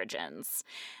in Origins,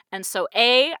 and so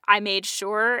I made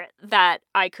sure that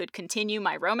I could continue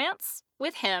my romance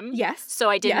with him. Yes. So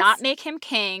I did not make him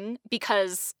king,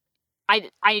 because I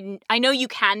know you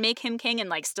can make him king and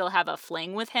like still have a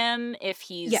fling with him if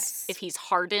he's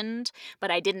hardened, but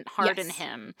I didn't harden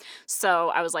him. So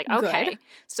I was like, okay,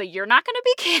 so you're not going to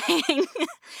be king.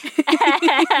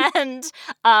 And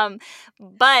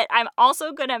but I'm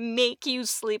also going to make you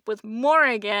sleep with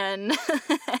Morrigan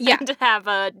and have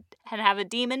a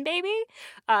demon baby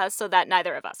so that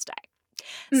neither of us die.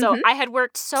 So I had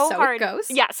worked so hard. It goes.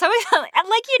 Yeah, so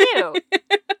like you do,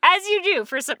 as you do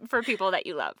for people that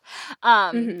you love.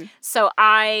 So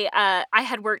I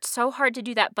had worked so hard to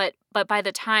do that, but by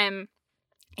the time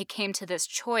it came to this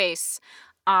choice,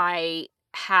 I'd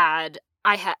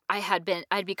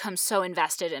become so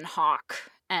invested in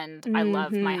Hawke, and I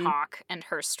love my Hawke and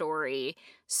her story.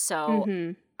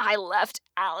 So I left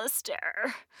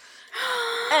Alistair,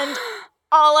 and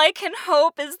all I can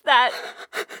hope is that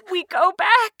we go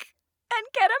back and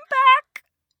get him back.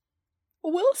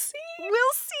 We'll see.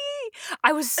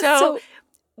 I was so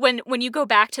when you go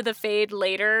back to the Fade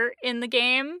later in the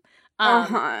game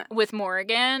with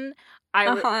Morrigan,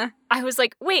 I was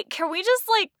like, wait, can we just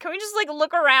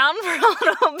look around for a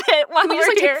little bit while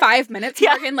we're here? Take 5 minutes,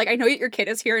 Morgan? Like, I know your kid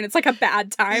is here and it's like a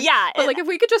bad time. Yeah. But like, if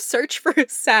we could just search for a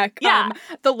sec. Yeah.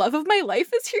 The love of my life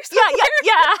is here somewhere.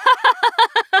 Yeah.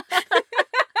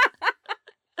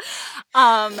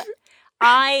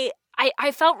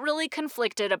 I felt really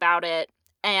conflicted about it,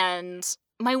 and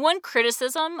my one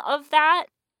criticism of that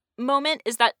moment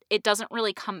is that it doesn't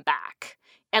really come back.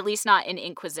 At least not in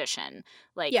Inquisition.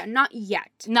 Like, yeah, not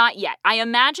yet. Not yet. I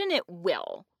imagine it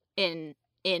will in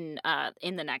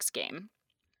the next game.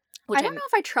 I don't know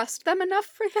if I trust them enough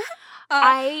for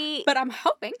that. But I'm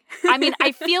hoping. I mean,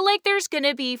 I feel like there's going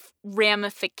to be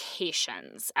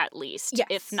ramifications, at least,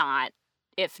 if not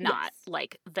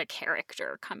like the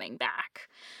character coming back.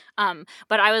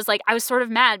 But I was sort of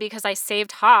mad because I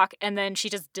saved Hawke and then she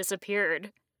just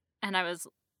disappeared, and I was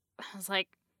like,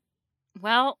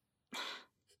 well,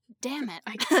 damn it.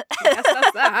 I guess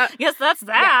that's that. Guess that's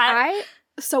that.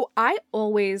 Yeah, I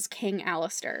always king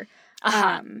Alistair.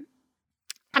 I'm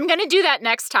gonna do that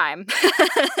next time.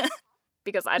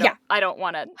 Because I don't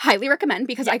want to. Highly recommend,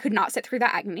 because I could not sit through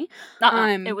that agony.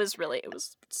 It was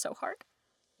so hard.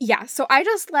 Yeah, so I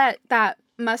just let that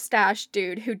mustache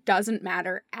dude who doesn't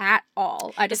matter at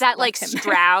all. Is that like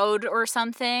Stroud or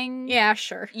something? Yeah,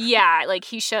 sure. Yeah, like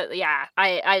he should. Yeah,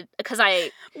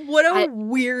 What a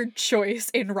weird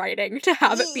choice in writing to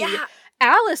have it be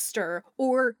Alistair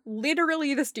or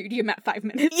literally this dude you met 5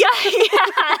 minutes. Yeah.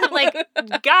 Like,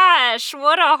 gosh,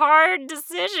 what a hard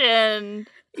decision.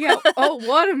 Yeah. Oh,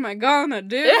 what am I gonna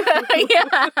do?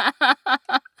 Yeah.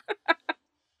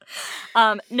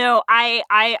 No,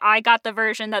 I got the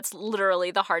version that's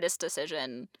literally the hardest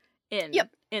decision in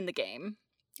the game.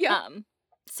 Yeah.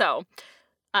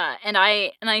 And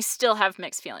I still have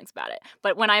mixed feelings about it.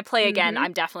 But when I play again,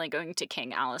 I'm definitely going to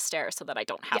king Alistair so that I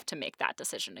don't have to make that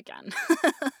decision again.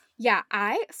 Yeah,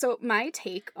 so my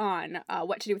take on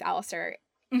what to do with Alistair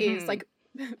is like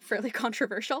fairly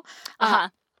controversial.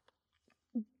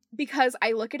 Because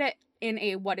I look at it in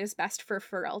a what is best for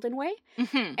Ferelden way.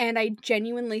 Mm-hmm. And I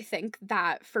genuinely think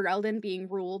that Ferelden being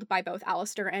ruled by both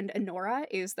Alistair and Anora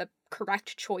is the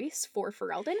correct choice for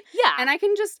Ferelden. Yeah. And I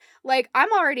can just, like,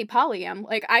 I'm already polyam.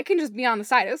 Like, I can just be on the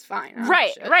side. It's fine.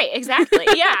 Right, exactly.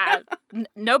 Yeah.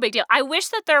 No big deal. I wish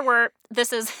that there were,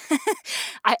 this is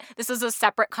a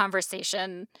separate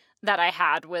conversation that I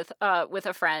had with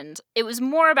a friend. It was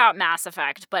more about Mass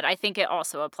Effect, but I think it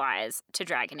also applies to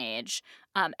Dragon Age.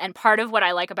 And part of what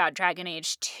I like about Dragon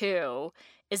Age 2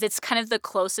 is it's kind of the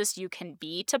closest you can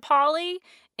be to Poly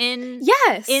in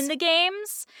the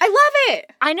games. I love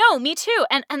it. I know, me too.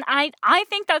 And I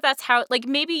think that's how, like,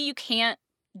 maybe you can't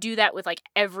do that with like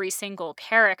every single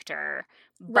character,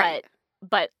 but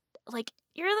like,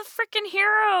 you're the freaking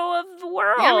hero of the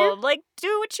world. Yeah, like,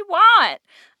 do what you want.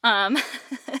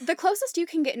 The closest you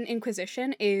can get in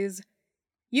Inquisition is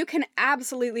you can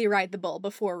absolutely ride the bull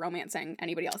before romancing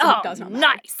anybody else. Oh, it does not matter.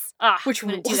 Nice. Which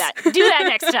rules. Do that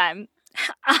next time.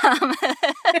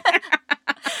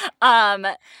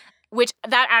 Which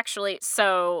that actually,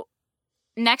 so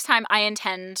next time I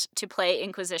intend to play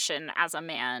Inquisition as a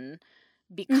man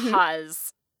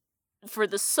because for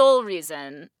the sole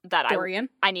reason that Dorian.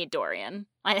 I need Dorian.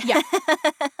 Yeah.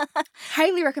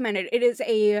 Highly recommended. It is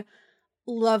a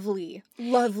lovely,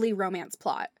 lovely romance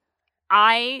plot.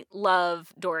 I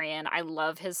love Dorian. I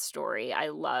love his story. I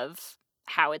love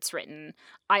how it's written.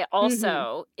 I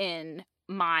also, in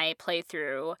my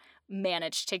playthrough,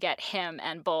 managed to get him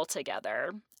and Bull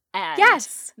together. And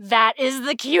yes, that is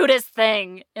the cutest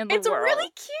thing in the world. It's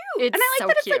really cute. It's and I like so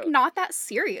that cute. It's like not that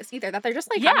serious either, that they're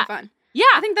just like having fun. Yeah.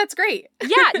 I think that's great.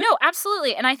 Yeah, no,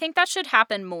 absolutely. And I think that should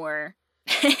happen more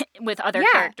with other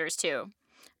characters too.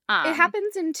 It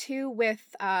happens in 2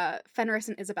 with Fenris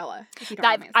and Isabella. If you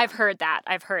don't I've heard that.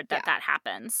 I've heard that that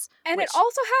happens. And it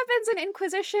also happens in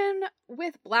Inquisition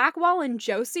with Blackwall and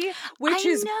Josie, which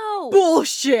is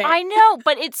bullshit. I know,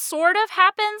 but it sort of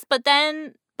happens, but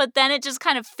then it just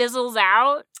kind of fizzles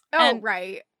out. Oh,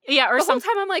 right. Yeah, or the whole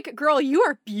time I'm like, girl, you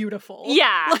are beautiful.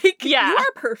 Yeah. Like, you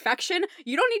are perfection.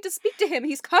 You don't need to speak to him.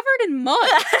 He's covered in mud.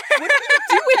 What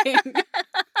are you doing?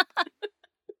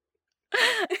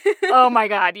 Oh my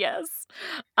god, yes.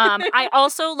 I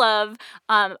also love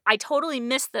I totally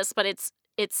missed this, but it's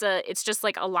just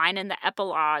like a line in the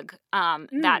epilogue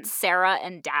that Sarah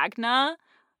and Dagna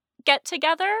get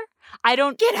together. I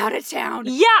don't get out of town.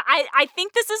 Yeah, I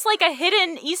think this is like a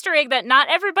hidden Easter egg that not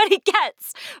everybody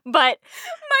gets, but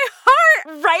my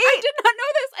heart, right? I did not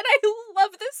know this, and I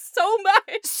love this so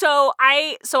much. So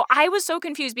I was so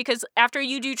confused because after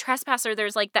you do Trespasser,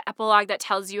 there's like the epilogue that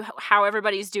tells you how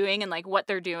everybody's doing and like what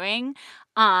they're doing.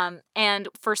 And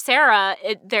for Sarah,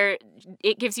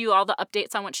 it gives you all the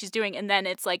updates on what she's doing, and then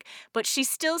it's like, but she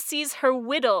still sees her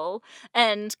Whittle,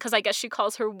 and because I guess she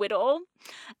calls her Whittle.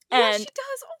 Yeah, she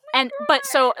does. Oh my God. But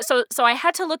so I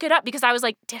had to look it up because I was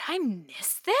like, did I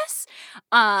miss this?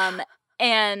 And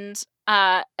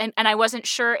I wasn't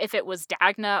sure if it was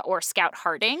Dagna or Scout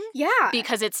Harding. Yeah.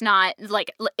 Because it's not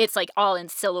like, it's like all in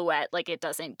silhouette. Like it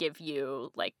doesn't give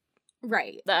you like,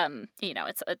 right.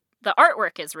 It's the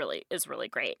artwork is really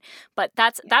great. But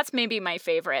that's maybe my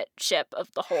favorite ship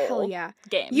of the whole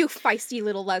game. You feisty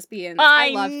little lesbians. I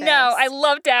love know. this. I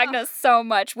love Dagna so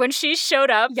much. When she showed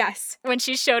up. Yes. When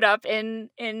she showed up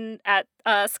at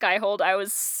Skyhold, I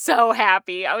was so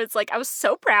happy. I was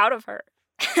so proud of her.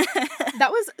 that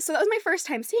was my first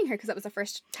time seeing her because that was the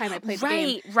first time I played the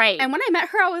game. Right. And when I met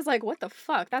her, I was like, "What the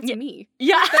fuck? That's me."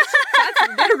 Yeah,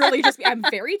 that's literally just me. I'm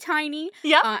very tiny.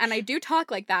 Yeah, and I do talk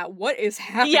like that. What is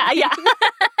happening? Yeah.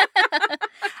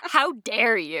 How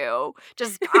dare you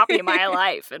just copy my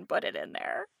life and put it in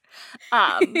there?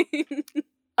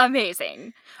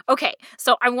 Amazing. Okay,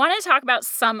 so I want to talk about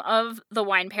some of the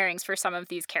wine pairings for some of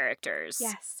these characters.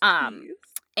 Yes. Please.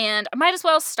 And I might as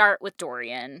well start with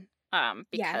Dorian.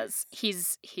 Because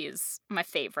he's my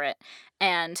favorite,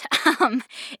 and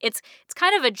it's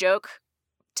kind of a joke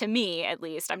to me, at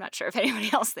least. I'm not sure if anybody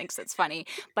else thinks it's funny,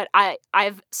 but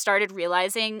I've started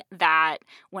realizing that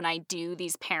when I do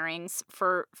these pairings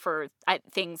for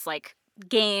things like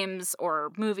games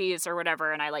or movies or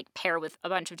whatever, and I like pair with a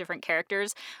bunch of different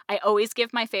characters, I always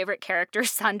give my favorite character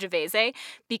Sangiovese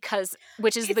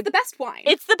which is the best wine.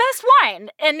 It's the best wine.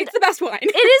 And it's the best wine.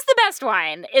 It is the best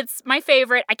wine. It's my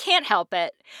favorite. I can't help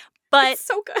it. But it's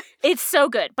so good. It's so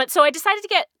good. But so I decided to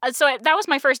get that was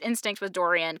my first instinct with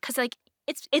Dorian, because like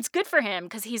it's good for him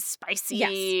because he's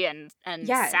spicy and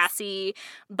sassy.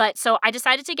 But so I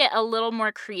decided to get a little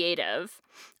more creative.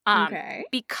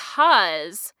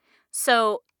 Because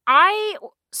so I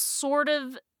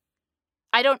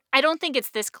don't think it's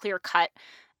this clear cut,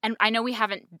 and I know we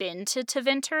haven't been to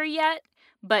Tevinter yet,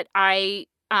 but I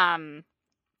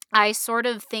I sort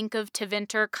of think of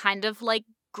Tevinter kind of like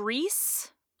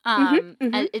Greece.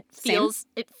 Mm-hmm. And it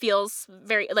feels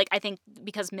very, like, I think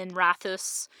because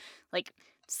Minrathous, like,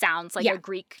 sounds like a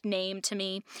Greek name to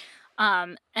me.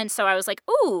 And so I was like,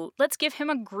 ooh, let's give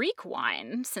him a Greek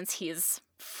wine since he's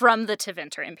from the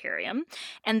Tevinter Imperium.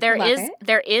 And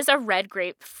there is a red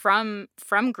grape from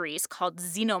Greece called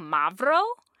Xinomavro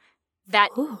that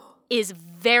is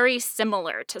very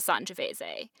similar to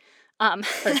Sangiovese.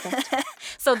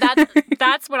 So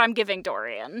that's what I'm giving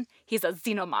Dorian. He's a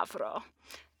Xinomavro.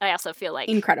 I also feel like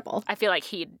incredible. I feel like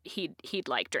he'd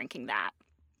like drinking that.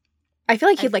 I feel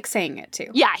like he'd like saying it too.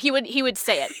 Yeah, he would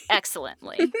say it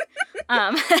excellently.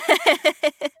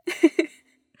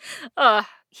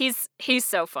 He's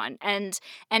so fun, and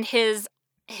his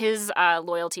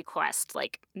loyalty quest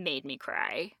like made me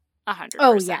cry 100%.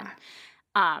 Oh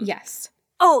yeah. Yes.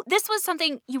 Oh, this was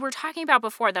something you were talking about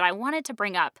before that I wanted to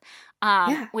bring up.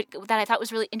 That I thought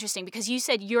was really interesting because you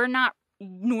said you're not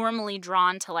normally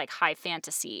drawn to like high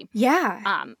fantasy.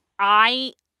 Yeah.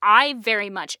 I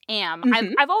very much am.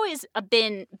 Mm-hmm. I've always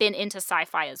been into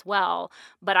sci-fi as well,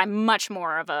 but I'm much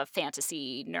more of a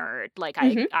fantasy nerd. Like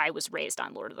I was raised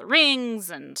on Lord of the Rings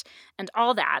and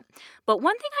all that. But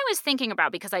one thing I was thinking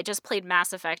about, because I just played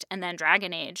Mass Effect and then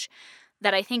Dragon Age,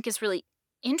 that I think is really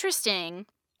interesting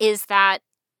is that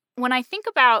when I think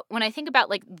about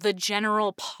like the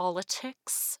general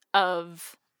politics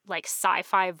of like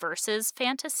sci-fi versus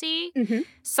fantasy,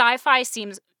 sci-fi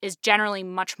is generally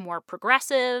much more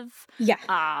progressive. Yeah.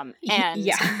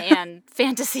 And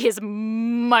fantasy is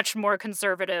much more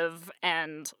conservative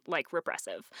and like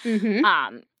repressive.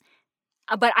 But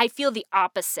I feel the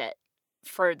opposite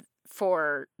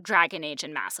for Dragon Age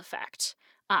and Mass Effect.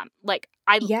 I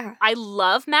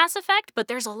love Mass Effect, but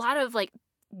there's a lot of like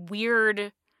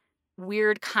weird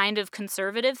kind of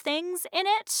conservative things in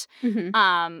it.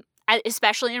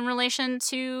 Especially in relation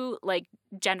to like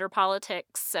gender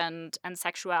politics and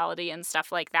sexuality and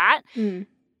stuff like that.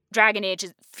 Dragon Age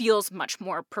feels much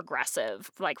more progressive,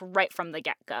 like right from the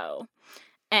get-go.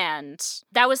 And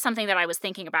that was something that I was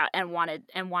thinking about and wanted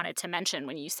to mention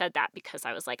when you said that, because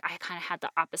I was like, I kind of had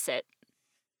the opposite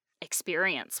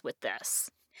experience with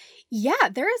this. Yeah,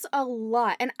 there is a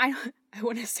lot. And I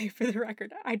want to say for the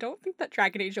record, I don't think that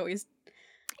Dragon Age always...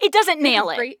 It doesn't nail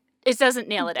it. It doesn't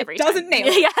nail it every time. It doesn't nail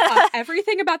it. Yeah.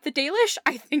 Everything about the Dalish,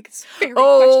 I think, is very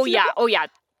questionable. Oh, yeah.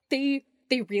 They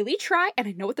really try, and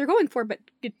I know what they're going for, but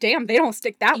damn, they don't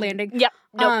stick that landing. Yep.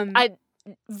 Nope.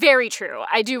 Very true.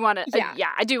 I do want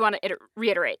to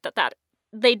reiterate that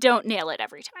they don't nail it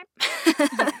every time.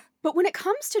 But when it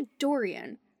comes to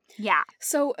Dorian... Yeah.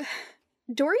 So,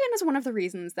 Dorian is one of the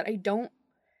reasons that I don't...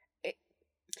 It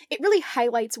really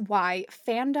highlights why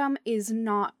fandom is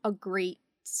not a great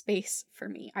space for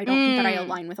me. I don't think that I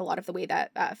align with a lot of the way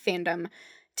that fandom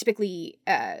typically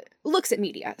looks at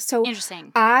media. So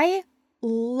interesting. I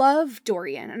love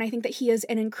Dorian, and I think that he is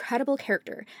an incredible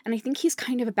character, and I think he's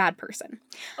kind of a bad person.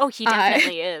 Oh, he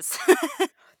definitely is.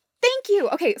 Thank you.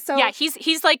 Okay, so yeah,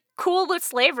 he's like cool with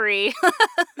slavery.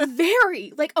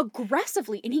 Very, like,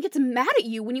 aggressively, and he gets mad at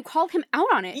you when you call him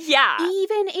out on it. Yeah.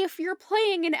 Even if you're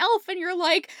playing an elf and you're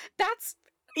like, that's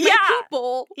my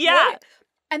people. Yeah. What?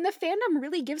 And the fandom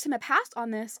really gives him a pass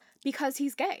on this because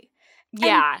he's gay.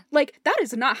 Yeah. And, like, that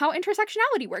is not how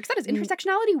intersectionality works. That is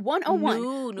intersectionality 101.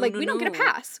 No, like, we don't get a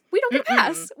pass. We don't get a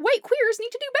pass. White queers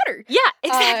need to do better. Yeah,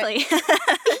 exactly.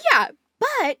 Yeah,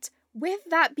 but with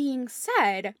that being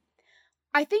said,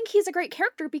 I think he's a great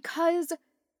character because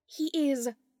he is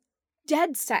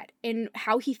dead set in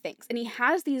how he thinks, and he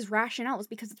has these rationales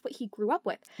because it's what he grew up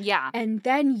with. Yeah. And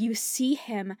then you see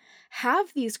him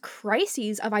have these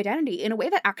crises of identity in a way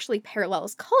that actually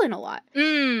parallels Cullen a lot.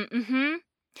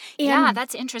 Yeah,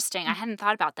 that's interesting. I hadn't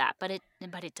thought about that, but it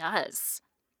does.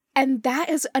 And that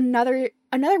is another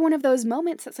one of those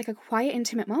moments that's like a quiet,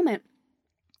 intimate moment,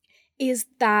 is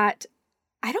that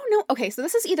I don't know. Okay, so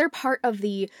this is either part of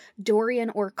the Dorian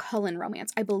or Cullen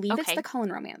romance. I believe it's the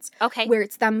Cullen romance. Okay. Where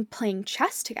it's them playing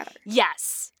chess together.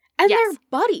 Yes. And they're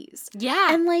buddies.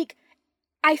 Yeah. And, like,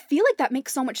 I feel like that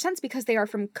makes so much sense because they are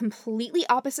from completely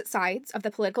opposite sides of the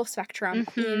political spectrum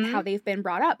in how they've been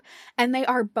brought up. And they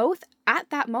are both, at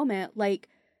that moment, like,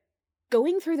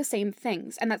 going through the same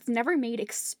things. And that's never made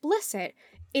explicit.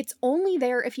 It's only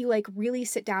there if you, like, really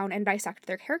sit down and dissect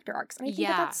their character arcs. And I think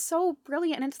that that's so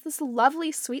brilliant. And it's this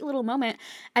lovely, sweet little moment.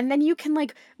 And then you can,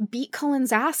 like, beat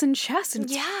Cullen's ass in chess. And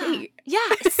it's great. Yeah,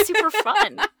 it's super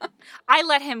fun. I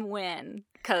let him win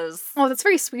because... Oh, that's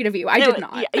very sweet of you. I did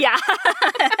not. Yeah.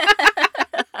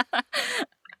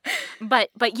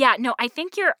 But yeah, no, I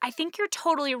think you're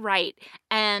totally right.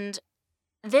 And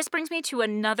this brings me to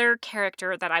another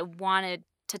character that I wanted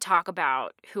to talk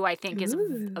about, who I think is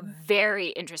a very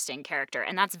interesting character,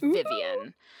 and that's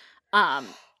Vivian. And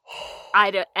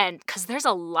because there's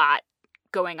a lot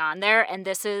going on there, and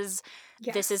this is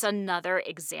another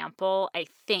example, I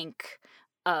think,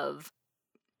 of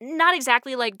not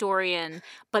exactly like Dorian,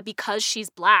 but because she's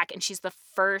Black and she's the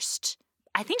first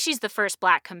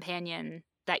Black companion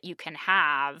that you can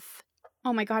have.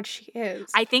 Oh my God, she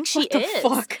is. I think she is.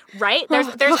 Fuck? Right?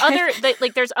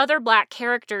 There's other Black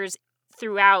characters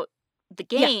throughout the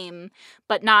game,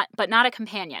 but not a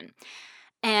companion.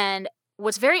 And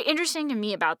what's very interesting to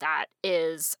me about that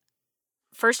is,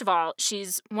 first of all,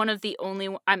 she's one of the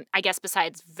only, I guess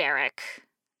besides Varric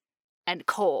and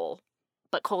Cole,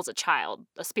 but Cole's a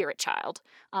spirit child.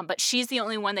 But she's the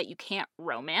only one that you can't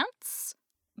romance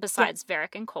besides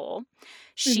Varric and Cole.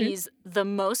 She's the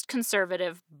most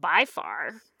conservative by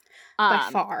far.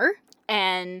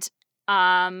 And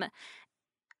I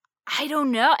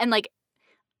don't know. And like,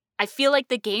 I feel like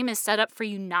the game is set up for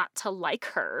you not to like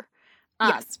her.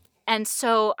 Yes. And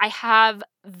so I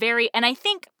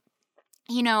think,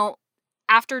 you know,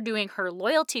 after doing her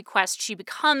loyalty quest, she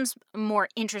becomes a more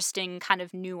interesting, kind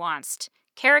of nuanced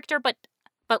character, but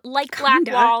like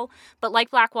Blackwall,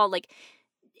 like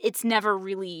it's never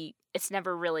really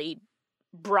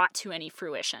brought to any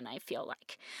fruition, I feel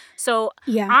like. So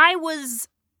I was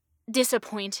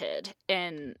disappointed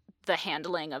in the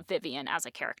handling of Vivian as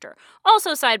a character.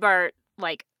 Also, sidebar,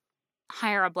 like,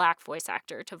 hire a Black voice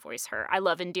actor to voice her. I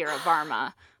love Indira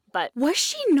Varma, but was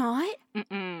she not?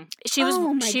 She was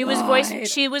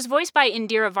voiced by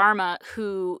Indira Varma,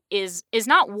 who is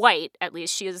not white. At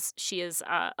least she is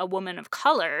a woman of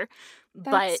color.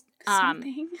 That's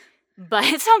something. But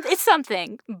it's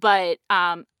something. But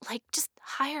like, just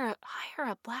hire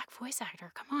a Black voice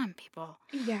actor. Come on, people.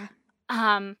 Yeah.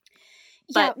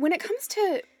 But when it comes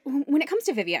to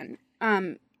Vivian,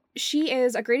 she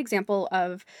is a great example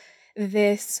of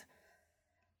this.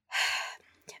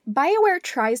 BioWare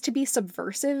tries to be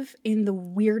subversive in the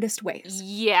weirdest ways.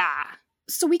 Yeah.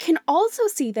 So we can also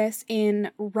see this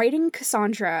in writing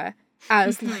Cassandra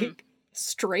as like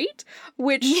straight,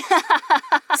 which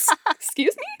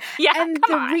excuse me? Yeah. And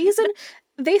reason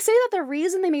they say that the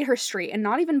reason they made her straight and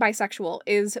not even bisexual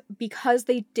is because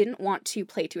they didn't want to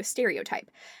play to a stereotype.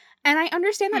 And I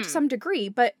understand that to some degree,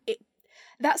 but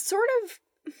that suggests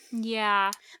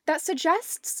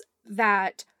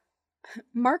that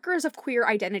markers of queer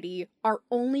identity are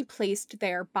only placed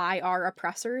there by our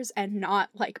oppressors and not,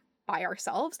 like, by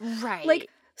ourselves. Right. Like,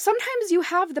 sometimes you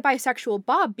have the bisexual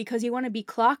Bob because you want to be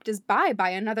clocked as bi by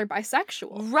another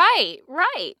bisexual. Right.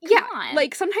 Come on.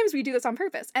 Like, sometimes we do this on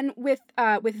purpose. And with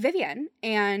Vivian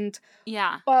and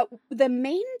the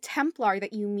main Templar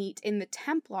that you meet in the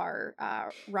Templar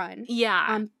run,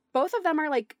 both of them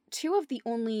are, like, two of the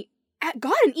only...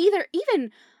 God, and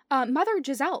even Mother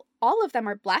Giselle, all of them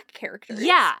are Black characters.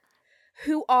 Yeah.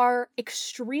 Who are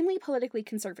extremely politically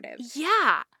conservative.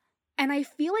 Yeah. And I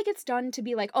feel like it's done to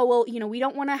be like, oh, well, you know, we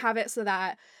don't want to have it so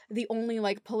that the only,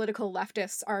 like, political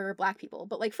leftists are Black people.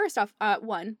 But, like, first off,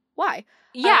 one, why?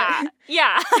 Yeah.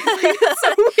 It's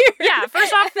so weird. Yeah,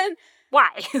 first off, then, why?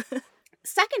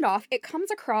 Second off, it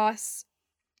comes across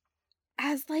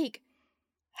as, like,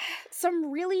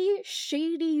 some really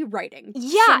shady writing.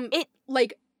 Yeah,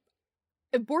 like,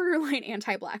 borderline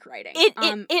anti-Black writing.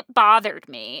 It bothered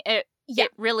me. It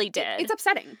really did. It's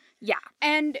upsetting. Yeah.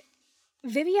 And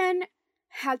Vivian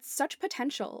had such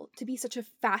potential to be such a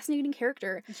fascinating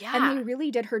character. Yeah. And they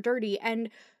really did her dirty. And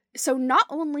so not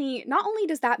only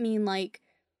does that mean, like,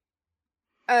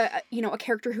 a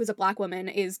character who's a Black woman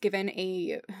is given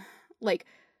a, like,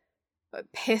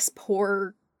 piss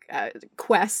poor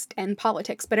quest and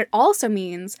politics, but it also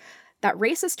means that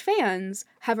racist fans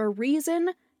have a reason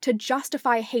to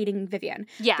justify hating Vivian.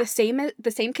 Yeah. The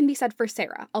same can be said for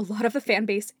Sarah. A lot of the fan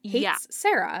base hates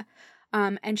Sarah.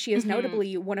 And she is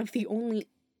notably one of the only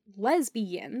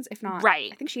lesbians, if not,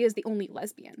 I think she is the only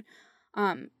lesbian.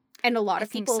 And a lot of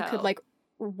people could, like,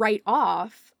 write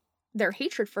off their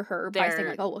hatred for her by saying,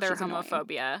 like, oh, well, their she's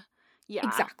homophobia. Annoying. Yeah.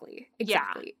 Exactly.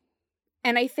 Yeah.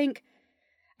 And I think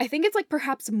it's, like,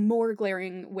 perhaps more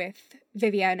glaring with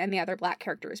Vivian and the other Black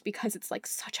characters because it's, like,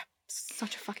 such a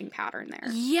fucking pattern there.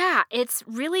 Yeah, it's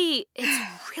really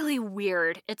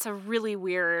weird. It's a really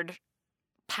weird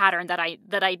pattern that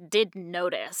I did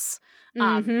notice.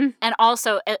 And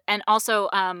also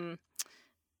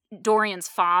Dorian's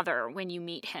father, when you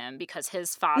meet him, because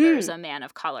his father is a man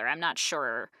of color. I'm not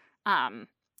sure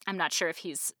if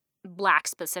he's Black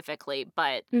specifically,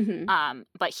 but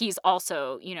he's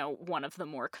also, you know, one of the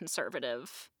more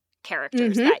conservative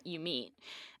characters that you meet.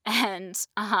 And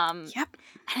Yep.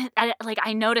 and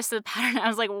I noticed the pattern. I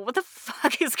was like, well, what the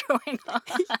fuck is going on?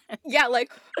 Yeah,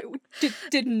 like,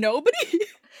 did nobody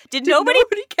Did nobody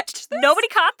catch this? Nobody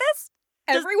caught this?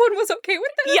 Everyone was okay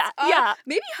with this? Yeah.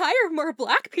 Maybe hire more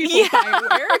Black people,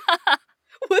 BioWare.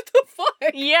 What the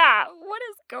fuck? Yeah, what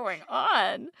is going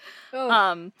on?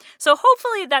 Oh. So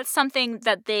hopefully that's something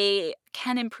that they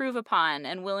can improve upon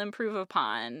and will improve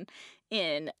upon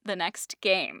in the next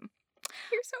game.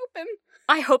 Here's hoping.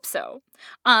 I hope so.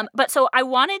 But so I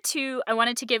wanted to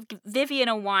give Vivian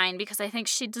a wine because I think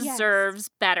she deserves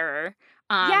better.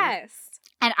 Yes.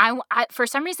 And I for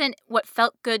some reason what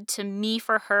felt good to me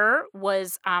for her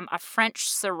was a French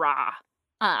Syrah.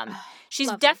 She's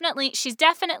lovely.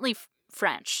 definitely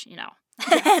French, you know.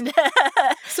 Yes. And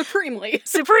Supremely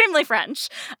French.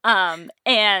 And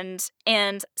French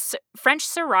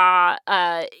Syrah,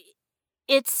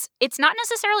 it's not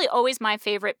necessarily always my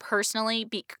favorite personally,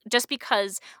 just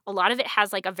because a lot of it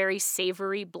has like a very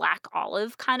savory black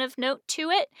olive kind of note to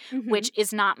it, which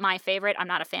is not my favorite. I'm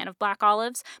not a fan of black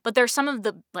olives, but they're some of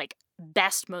the like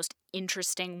best, most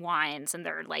interesting wines, and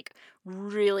they're like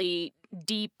really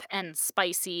deep and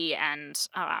spicy and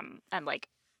like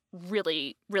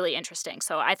really, really interesting.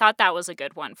 So I thought that was a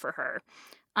good one for her.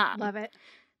 Love it.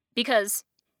 Because,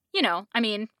 you know, I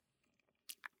mean,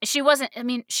 she wasn't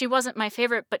my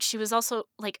favorite, but she was also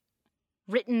like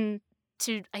written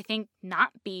to, I think,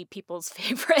 not be people's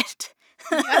favorite.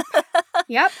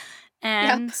 Yep.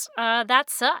 And that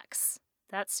sucks.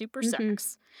 That super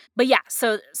sucks. But yeah,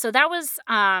 so that was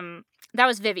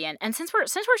Vivian. And since we're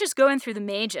just going through the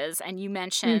mages, and you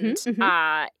mentioned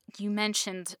that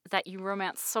you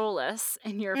romanced Solas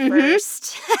in your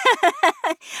first.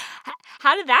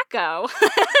 How did that go?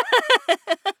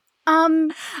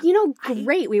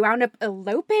 Great. We wound up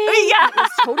eloping. Yeah. It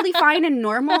was totally fine and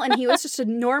normal, and he was just a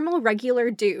normal, regular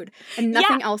dude, and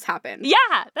nothing else happened.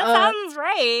 Yeah, that sounds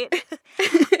right.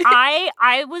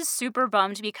 I was super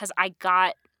bummed because I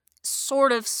got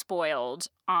sort of spoiled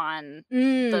on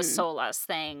the Solas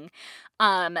thing.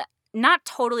 Not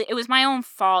totally. It was my own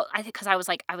fault. I think because I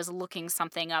was looking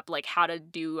something up, like how to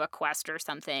do a quest or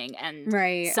something, and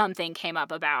something came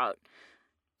up about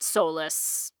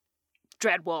Solas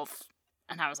Dreadwolf,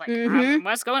 and I was like,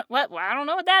 what's going? What? Well, I don't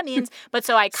know what that means. But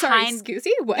so I excuse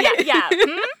me, what? Yeah.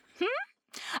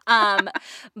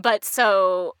 But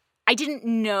so I didn't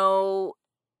know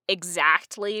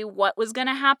exactly what was going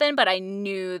to happen, but I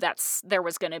knew there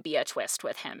was going to be a twist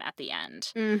with him at the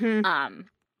end.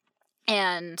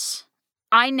 And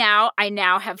I now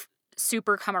have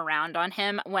super come around on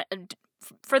him.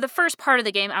 For the first part of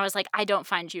the game, I was like, I don't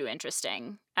find you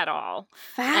interesting at all.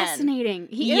 Fascinating.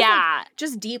 He is like,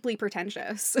 just deeply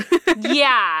pretentious.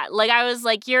 Yeah, like I was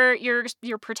like, you're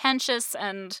pretentious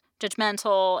and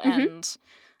judgmental, and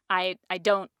I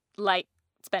don't like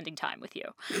spending time with you.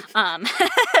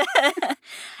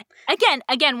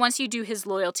 Again, once you do his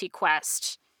loyalty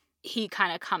quest, he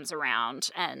kind of comes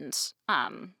around and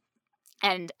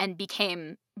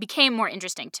became more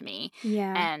interesting to me.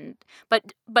 Yeah. And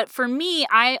but for me,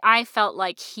 I felt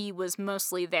like he was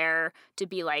mostly there to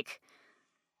be like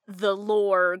the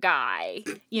lore guy,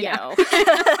 you know.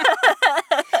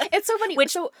 It's so funny.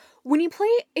 So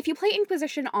if you play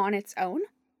Inquisition on its own,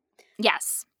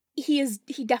 yes, he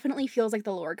definitely feels like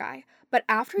the lore guy. But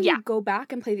after you go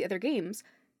back and play the other games,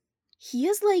 he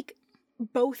is like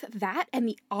both that and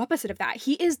the opposite of that.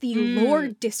 He is the lore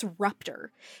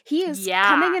disruptor. He is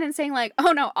coming in and saying like,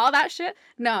 oh no, all that shit,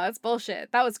 no, it's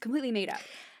bullshit. That was completely made up.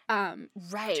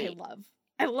 Right. Which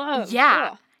I love.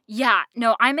 Yeah. Ugh. Yeah.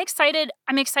 No, I'm excited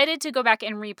to go back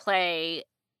and replay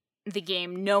the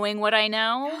game knowing what I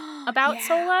know about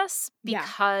Solas,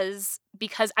 because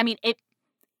I mean, it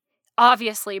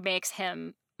obviously makes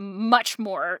him much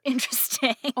more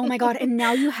interesting. Oh my god, and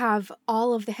now you have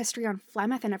all of the history on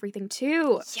Flemeth and everything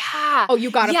too. Yeah. Oh,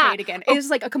 you gotta play it again. It is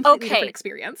like a completely different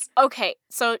experience. Okay,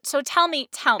 so tell me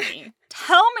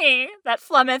that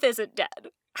Flemeth isn't dead.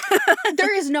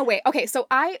 There is no way. Okay, so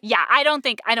I don't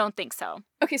think so.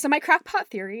 Okay, so my crackpot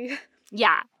theory.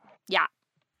 Yeah.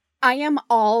 I am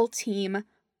all team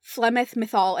Flemeth,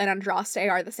 Mythal, and Andraste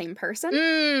are the same person.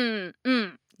 Yep, I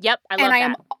love that. And I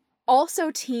am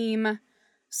also team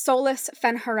Solas,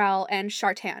 Fen'Harel, and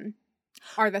Shartan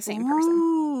are the same person.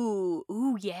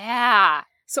 Ooh, yeah.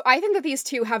 So I think that these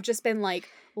two have just been like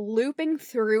looping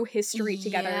through history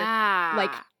together,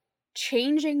 like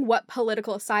changing what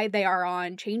political side they are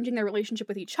on, changing their relationship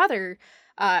with each other,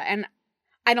 and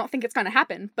I don't think it's gonna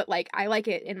happen, but like I like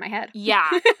it in my head. Yeah.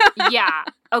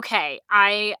 Okay,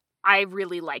 I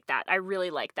really like that.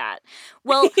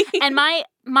 Well, and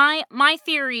my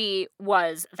theory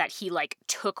was that he like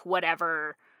took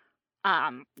whatever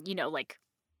like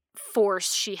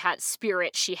force she had,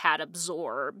 spirit she had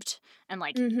absorbed, and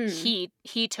like he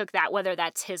took that, whether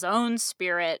that's his own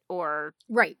spirit or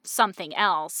something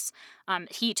else,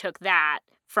 he took that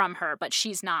from her, but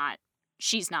she's not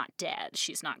dead,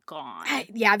 she's not gone.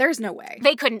 There's no way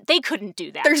they couldn't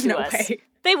do that. There's to no us. way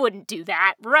they wouldn't do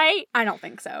that, right? I don't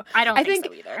think so. I don't think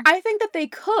so either. I think that they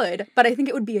could, but I think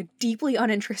it would be a deeply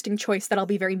uninteresting choice that I'll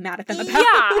be very mad at them about. Yeah,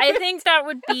 I think that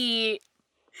would be...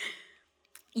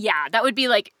 Yeah, that would be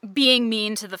like being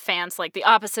mean to the fans, like the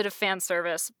opposite of fan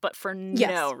service, but for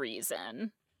no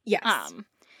reason. Yes. I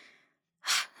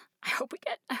hope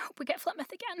we get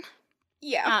Flemeth again.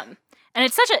 Yeah. And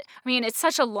it's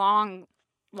such a long,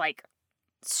 like,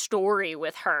 story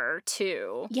with her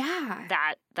too. Yeah.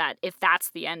 That if that's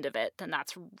the end of it, then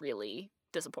that's really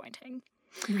disappointing.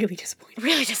 Really disappointing.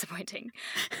 Really disappointing.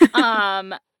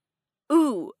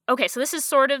 Ooh, okay, so this is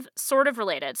sort of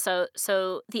related. So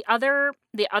the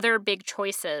other big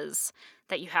choices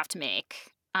that you have to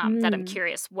make, that I'm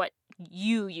curious what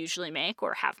you usually make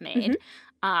or have made.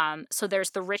 So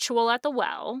there's the ritual at the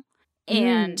well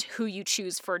and who you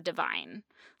choose for divine.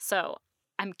 So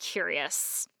I'm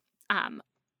curious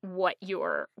what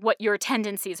your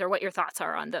tendencies or what your thoughts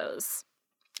are on those.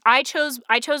 I chose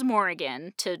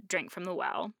Morrigan to drink from the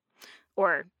well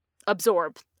or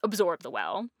absorb the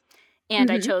well. And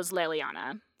I chose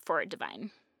Leliana for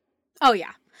divine. Oh,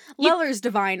 yeah. Leller's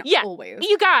divine always.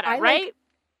 You gotta, right?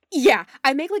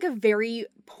 I make, like, a very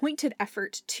pointed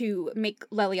effort to make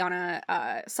Leliana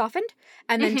softened,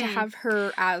 and then to have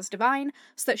her as divine,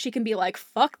 so that she can be like,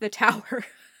 fuck the tower.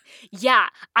 Yeah,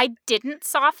 I didn't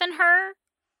soften her,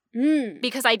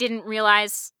 because I didn't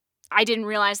realize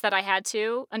that I had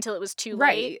to until it was too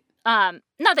late.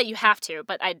 Not that you have to,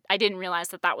 but I didn't realize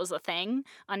that was a thing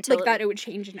until that it would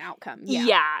change an outcome.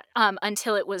 Yeah.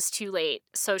 Until it was too late.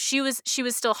 So she was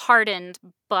still hardened,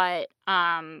 but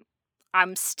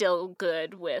I'm still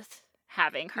good with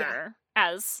having her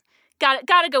as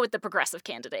gotta go with the progressive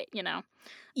candidate, you know.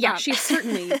 Yeah, she's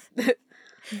certainly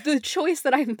the choice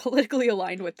that I'm politically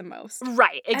aligned with the most.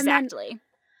 Right, exactly.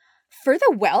 For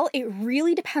the well, it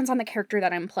really depends on the character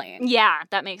that I'm playing. Yeah,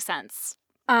 that makes sense.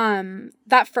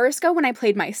 That first go when I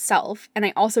played myself, and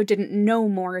I also didn't know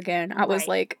Morrigan, I was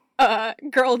like,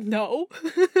 girl, no.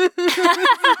 This is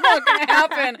not gonna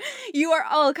happen. You are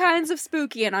all kinds of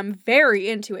spooky, and I'm very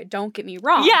into it, don't get me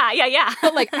wrong. Yeah.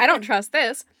 But, like, I don't trust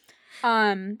this.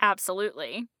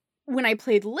 Absolutely. When I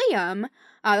played Liam,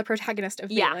 the protagonist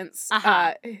of Valence,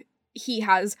 he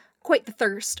has quite the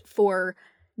thirst for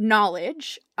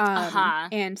knowledge,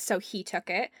 and so he took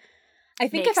it. I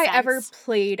think if I ever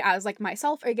played as, like,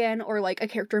 myself again, or, like, a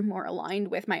character more aligned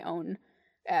with my own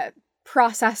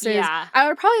processes, I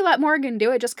would probably let Morrigan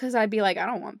do it just because I'd be like, I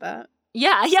don't want that.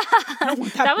 Yeah. I don't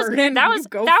want that burden. That was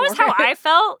how I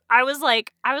felt. I was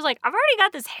like, I've already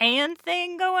got this hand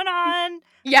thing going on.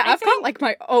 Yeah, I've got, like,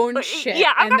 my own shit.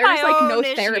 Yeah, and there's, like, no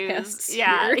issues. therapists.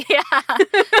 Yeah.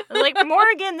 Like,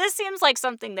 Morrigan, this seems like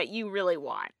something that you really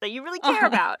want, that you really care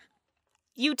about.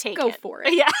 You take it. Go for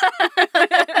it.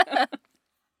 Yeah.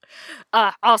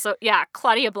 Also,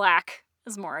 Claudia Black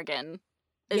as Morrigan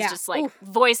is just like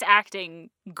voice acting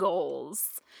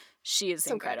goals. She is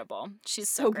so incredible. Good. She's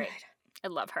so great. I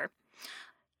love her.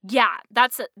 Yeah,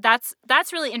 that's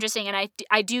really interesting, and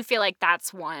I do feel like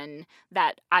that's one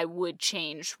that I would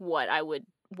change what I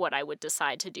would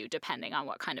decide to do depending on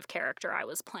what kind of character I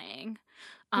was playing.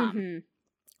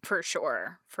 For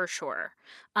sure.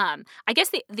 I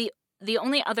guess the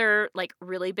only other, like,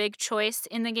 really big choice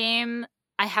in the game,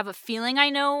 I have a feeling I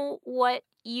know what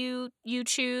you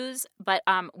choose, but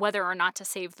whether or not to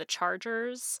save the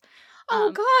Chargers.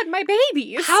 Oh God, my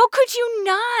babies! How could you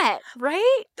not?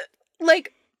 Right?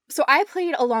 So I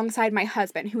played alongside my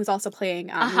husband, who was also playing.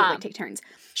 We would, like, take turns.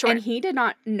 Sure. And he did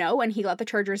not know, and he let the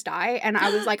Chargers die. And I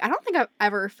was like, I don't think I've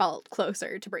ever felt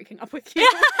closer to breaking up with you.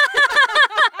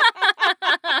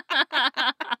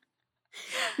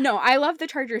 No, I love the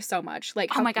Chargers so much.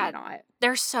 Like, how can I not?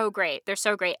 They're so great.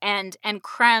 And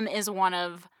Krem is one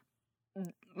of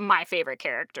my favorite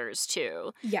characters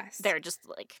too. Yes. They're just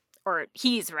like, or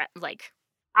he's like,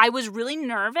 I was really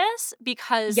nervous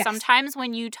because sometimes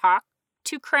when you talk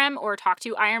to Krem or talk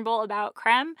to Iron Bull about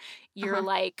Krem, you're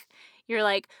like,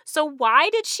 so why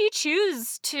did she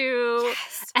choose to?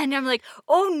 Yes. And I'm like,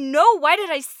 oh no, why did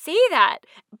I say that?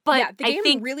 But the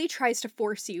game really tries to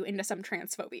force you into some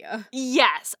transphobia.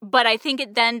 Yes, but I think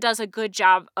it then does a good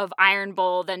job of Iron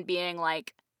Bull then being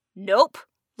like, nope.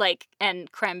 Like,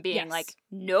 and Krem being like,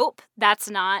 nope, that's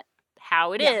not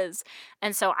how it is.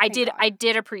 And so I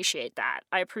did appreciate that.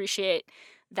 I appreciate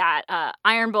that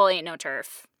Iron Bull ain't no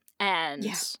turf. And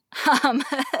Yeah. um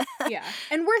Yeah.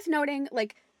 And worth noting,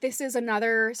 like, this is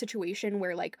another situation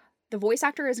where, like, the voice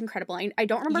actor is incredible. I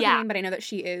don't remember her name, but I know that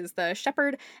she is the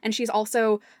shepherd, and she's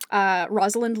also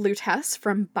Rosalind Lutece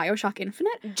from BioShock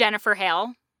Infinite. Jennifer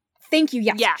Hale. Thank you.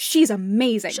 Yes. Yeah. She's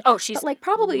amazing. She's but, like,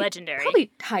 probably legendary.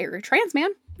 Probably hire a trans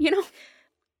man, you know?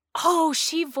 Oh,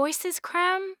 she voices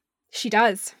Creme? She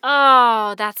does.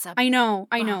 Oh, that's a I know.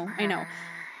 bummer.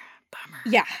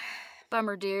 Yeah.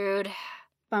 Bummer, dude.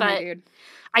 Bummer, dude.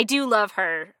 I do love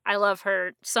her. I love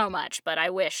her so much, but I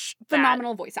wish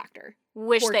phenomenal voice actor.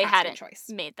 Wish they hadn't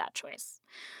made that choice.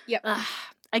 Yep.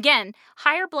 Again,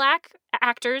 hire Black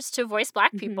actors to voice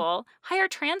Black people. Hire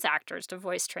trans actors to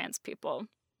voice trans people.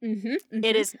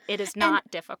 It is not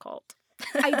difficult.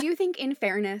 I do think, in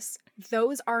fairness,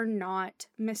 those are not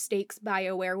mistakes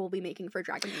BioWare will be making for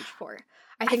Dragon Age 4.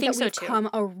 I think that we've come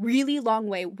a really long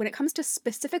way when it comes to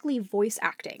specifically voice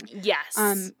acting.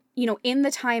 Yes. You know, in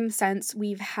the time since,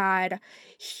 we've had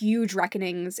huge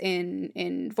reckonings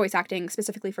in voice acting,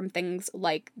 specifically from things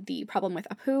like the problem with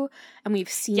Apu, and we've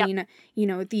seen, you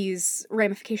know, these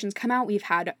ramifications come out. We've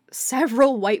had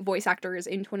several white voice actors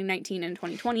in 2019 and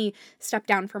 2020 step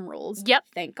down from roles. Yep.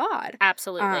 Thank God.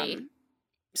 Absolutely.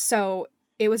 So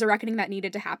it was a reckoning that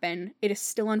needed to happen. It is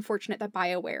still unfortunate that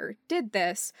BioWare did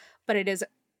this, but it is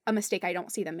a mistake I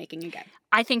don't see them making again.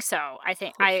 I think so. I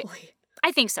think Hopefully.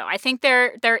 I think so. I think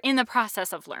they're in the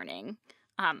process of learning.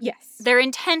 Yes. Their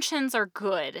intentions are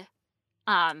good.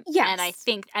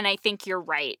 Yes. And I think you're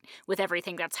right with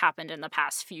everything that's happened in the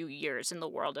past few years in the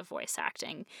world of voice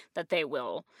acting, that they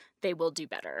will do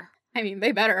better. I mean,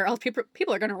 they better, else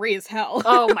people are going to raise hell.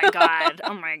 Oh my god.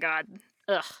 Oh my god.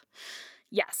 Ugh.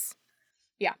 Yes.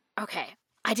 Yeah. Okay.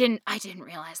 I didn't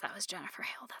realize that was Jennifer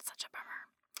Hale. That's such a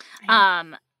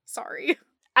bummer. Sorry.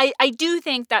 I do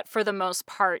think that for the most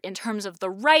part, in terms of the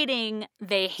writing,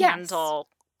 they handle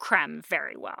Creme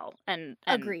very well. And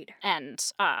agreed. And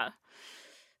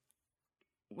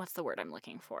what's the word I'm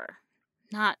looking for?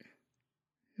 Not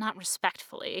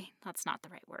respectfully. That's not the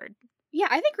right word. Yeah,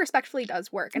 I think respectfully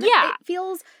does work. And it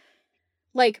feels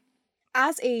like,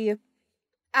 as a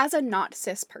not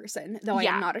cis person, though I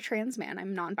am not a trans man,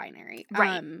 I'm non-binary.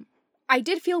 Right. I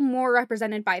did feel more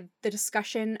represented by the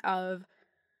discussion of,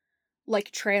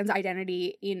 like, trans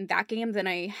identity in that game than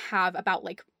I have about,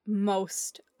 like,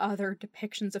 most other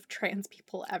depictions of trans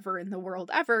people ever in the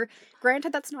world ever.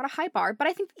 Granted, that's not a high bar, but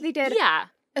I think they did. Yeah.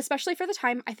 Especially for the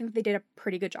time, I think they did a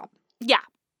pretty good job. Yeah.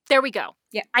 There we go.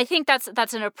 Yeah. I think that's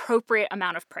an appropriate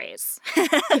amount of praise.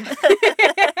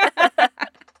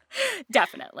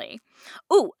 Definitely.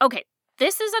 Ooh, okay.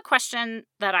 This is a question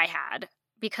that I had,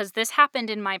 because this happened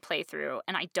in my playthrough,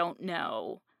 and I don't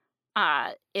know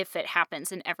if it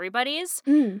happens in everybody's.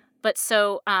 But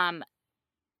so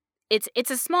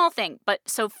it's a small thing, but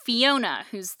so Fiona,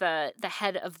 who's the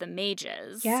head of the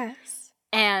mages. Yes.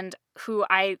 And who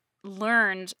I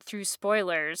learned through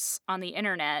spoilers on the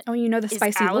internet. Oh, you know the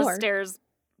spicy lore.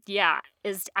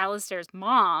 Is Alistair's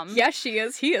mom. Yes, she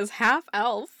is. He is half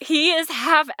elf. He is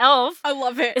half elf. I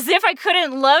love it. As if I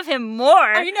couldn't love him more.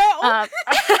 I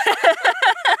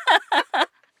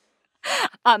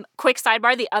know. Quick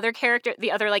sidebar, the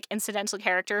other like incidental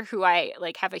character who I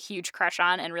like have a huge crush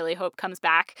on and really hope comes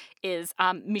back is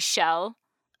Michelle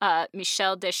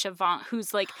de Chavant,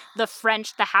 who's like the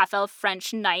half-elf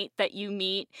French knight that you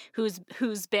meet, who's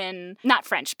been not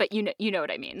French, but you know what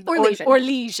I mean, or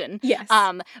Legion. Yes.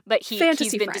 But he's been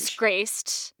French.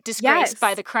 disgraced Yes.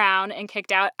 by the crown and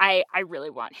kicked out. I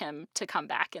really want him to come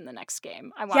back in the next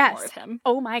game. I want more of him.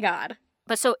 Oh my god.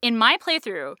 But so in my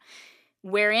playthrough,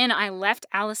 wherein I left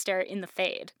Alistair in the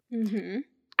Fade,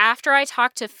 after I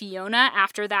talked to Fiona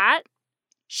after that,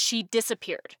 she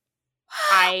disappeared.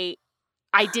 I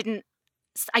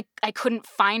couldn't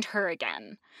find her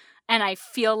again. And I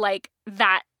feel like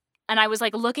that, and I was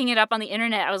like looking it up on the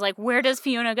internet. I was like, where does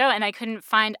Fiona go? And I couldn't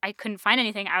find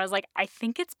anything. I was like, I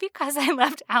think it's because I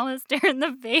left Alistair in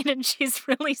the Fade and she's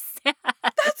really sad.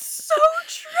 That's so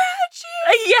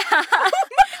tragic. Yeah. Oh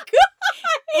my god.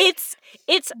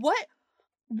 It's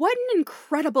what an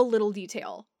incredible little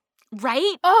detail.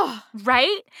 Right? Oh.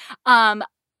 Right?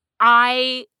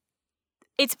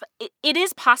 It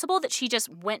is possible that she just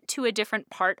went to a different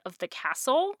part of the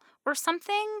castle or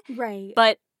something. Right.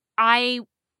 But I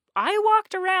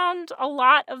walked around a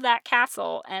lot of that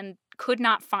castle and could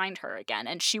not find her again.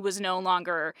 And she was no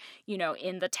longer,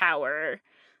 in the tower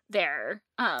there,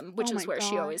 which is where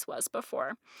she always was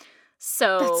before.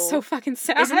 So that's so fucking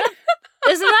sad. Isn't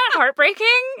that heartbreaking?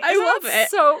 I love it.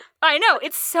 So I know,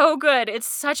 it's so good. It's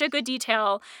such a good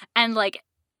detail. And like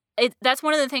that's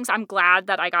one of the things I'm glad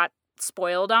that I got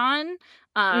spoiled on,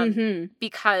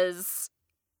 because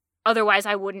otherwise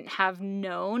I wouldn't have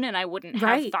known, and I wouldn't have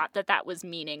Right. thought that that was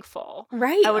meaningful.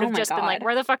 Right. I would Oh have my just been like, God.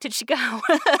 where the fuck did she go?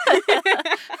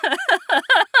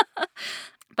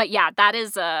 But yeah, that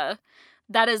is a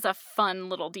fun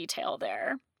little detail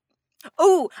there.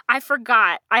 Oh, I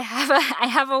forgot. I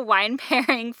have a wine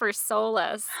pairing for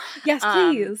Solus. Yes,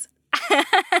 please.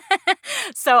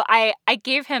 So I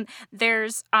gave him,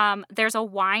 there's a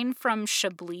wine from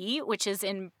Chablis, which is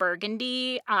in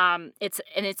Burgundy.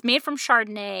 It's made from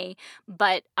Chardonnay,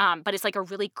 but it's like a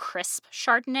really crisp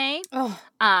Chardonnay. Oh,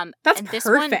 That's that's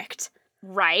perfect.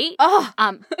 Right? Oh,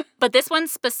 But this one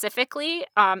specifically,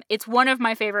 it's one of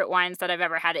my favorite wines that I've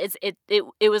ever had.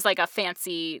 It was like a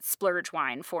fancy splurge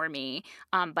wine for me.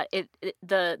 But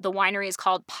the winery is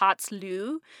called Pots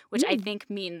Loup, which I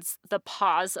think means the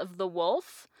paws of the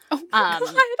wolf. oh my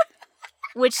God.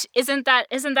 Which isn't that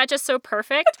just so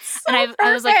perfect? So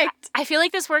I was like, perfect. I feel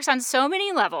like this works on so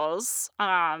many levels.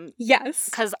 Yes.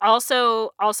 Because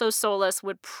also Solus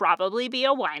would probably be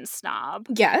a wine snob.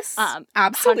 Yes.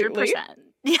 Absolutely.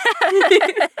 100%.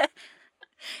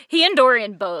 He and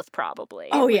Dorian both probably.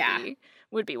 Oh, yeah.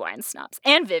 Would be wine snobs.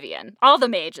 And Vivian. All the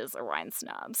mages are wine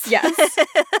snobs. Yes.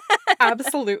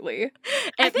 Absolutely.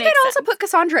 I think I'd also put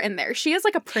Cassandra in there. She is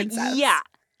like a princess. Yeah.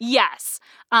 Yes.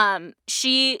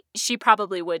 She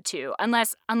probably would too.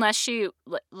 Unless she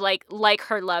like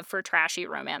her love for trashy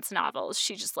romance novels,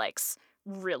 she just likes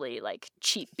really like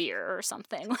cheap beer or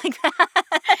something like that.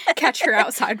 Catch her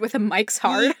outside with a Mike's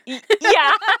Hard.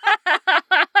 Yeah.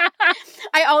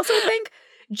 I also think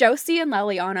Josie and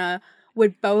Leliana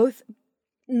would both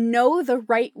know the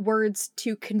right words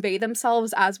to convey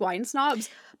themselves as wine snobs,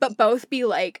 but both be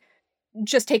like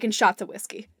just taking shots of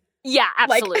whiskey. Yeah,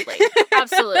 absolutely.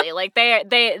 Absolutely. Like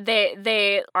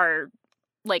they are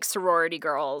like sorority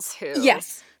girls who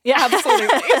Yes. Yeah,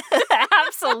 absolutely.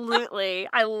 Absolutely.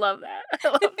 I love that. I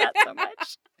love that so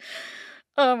much.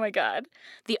 Oh my God.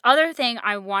 The other thing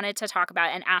I wanted to talk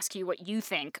about and ask you what you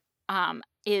think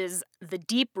is the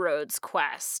Deep Roads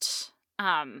quest.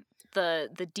 The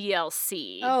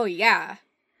DLC. Oh yeah.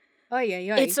 Oh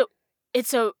yeah.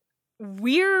 It's a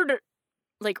weird,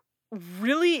 like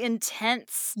really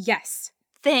intense yes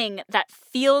thing that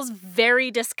feels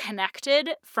very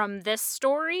disconnected from this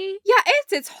story. Yeah,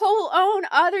 it's its whole own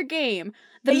other game.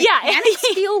 The mechanics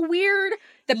feel weird.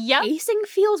 The pacing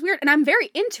feels weird, and I'm very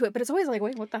into it. But it's always like,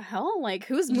 wait, what the hell? Like,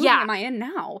 whose movie am I in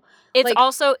now? It's like,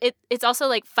 also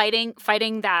like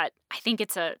fighting that. I think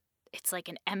it's like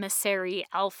an emissary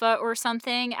alpha or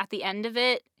something at the end of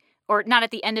it, or not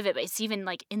at the end of it, but it's even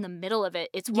like in the middle of it.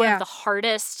 It's one of the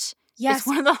hardest. Yes, it's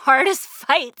one of the hardest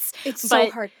fights. It's so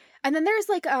hard. And then there's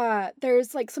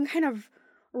like some kind of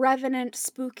revenant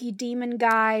spooky demon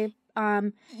guy.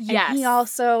 And he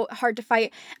also hard to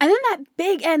fight. And then that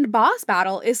big end boss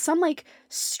battle is some like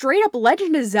straight up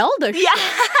Legend of Zelda shit.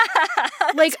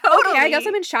 Like, totally. Okay, I guess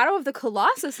I'm in Shadow of the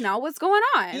Colossus now. What's going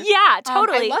on? Yeah,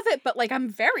 totally. I love it, but like I'm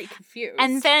very confused.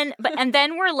 And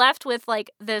then we're left with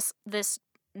like this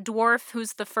dwarf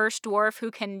who's the first dwarf who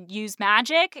can use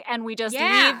magic, and we just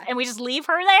leave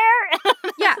her there.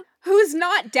 Yeah, who's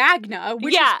not Dagna,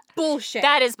 which is bullshit.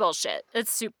 That is bullshit.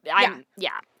 It's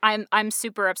I'm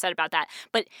super upset about that.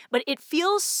 But it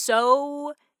feels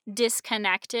so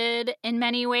disconnected in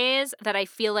many ways that I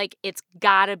feel like it's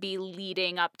gotta be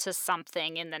leading up to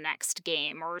something in the next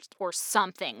game or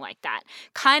something like that.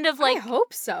 Kind of like, I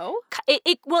hope so.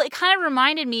 It kind of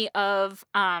reminded me of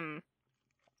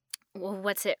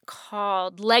what's it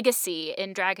called? Legacy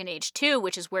in Dragon Age 2,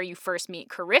 which is where you first meet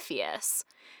Corypheus.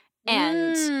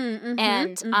 And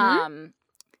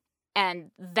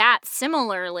that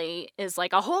similarly is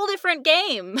like a whole different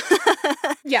game.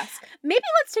 Yes. Maybe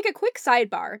let's take a quick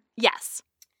sidebar. Yes.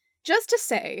 Just to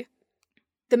say,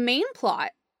 the main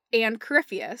plot and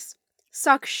Corypheus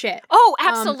suck shit. Oh,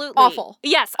 absolutely. Awful.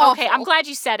 Yes. Awful. Okay, I'm glad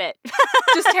you said it.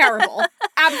 Just terrible.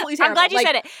 Absolutely terrible. I'm glad you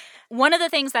said it. One of the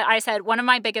things that I said, one of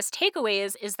my biggest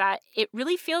takeaways is that it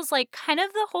really feels like kind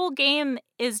of the whole game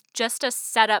is just a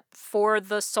setup for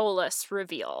the Solus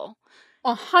reveal.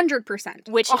 100%.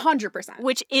 100%.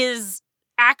 Which is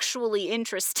actually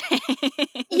interesting.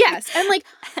 Yes. And like,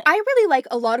 I really like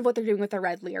a lot of what they're doing with the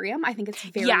Red Lyrium. I think it's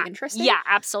very interesting. Yeah,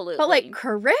 absolutely. But like,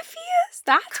 Corypheus?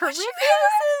 That's Corypheus is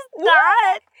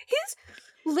that? He's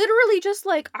literally just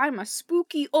like, I'm a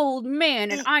spooky old man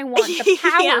and I want the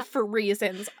power for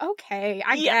reasons. Okay,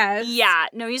 I guess. Yeah,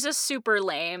 no, he's a super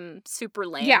lame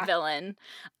villain.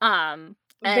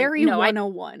 Very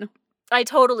 101. I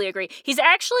totally agree. He's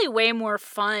actually way more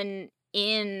fun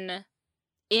in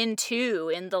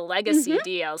the Legacy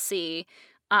DLC.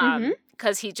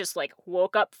 Because he just like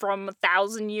woke up from a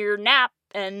 1,000-year nap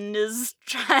and is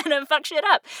trying to fuck shit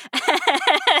up.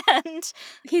 And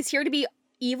he's here to be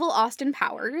evil Austin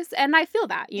Powers, and I feel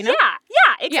that, you know?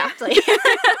 Yeah, exactly. Yeah.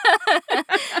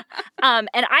 And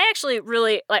I actually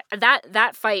really like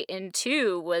that fight in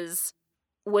 2 was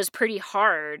pretty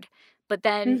hard, but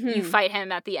then you fight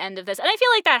him at the end of this. And I feel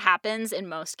like that happens in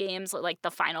most games. Like,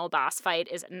 the final boss fight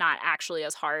is not actually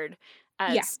as hard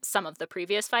as some of the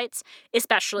previous fights,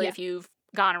 especially if you've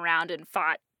gone around and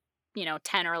fought,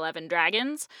 10 or 11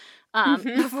 dragons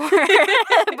before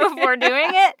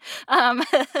doing it.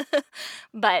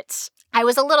 But I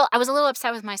was a little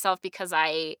upset with myself because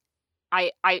I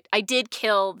did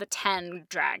kill the 10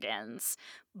 dragons,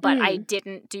 but I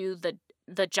didn't do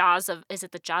the Jaws of, is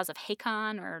it the Jaws of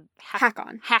Hakon or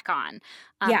Hakon? Hakon.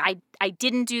 I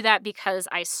didn't do that because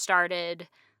I started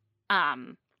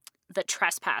the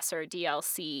Trespasser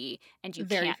DLC, and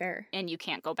you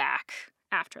can't go back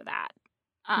after that.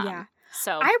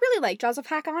 So I really like Jaws of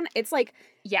Hakon. It's like,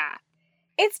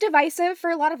 it's divisive for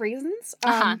a lot of reasons,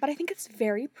 but I think it's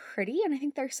very pretty, and I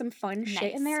think there's some fun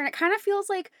shit in there, and it kind of feels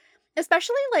like,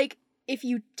 especially like if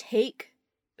you take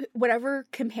whatever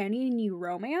companion you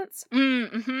romance, it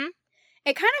kind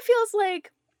of feels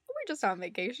like we're just on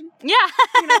vacation. Yeah,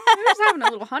 we're just having a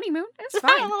little honeymoon. It's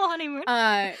fine. A little honeymoon.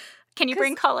 Can you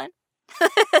bring Cullen?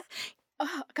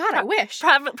 Oh, God, I wish.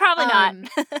 Probably not.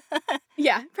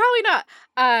 Yeah, probably not.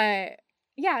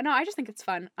 No, I just think it's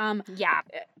fun.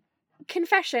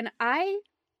 Confession, I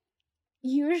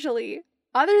usually,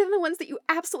 other than the ones that you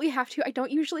absolutely have to, I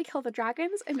don't usually kill the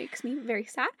dragons. It makes me very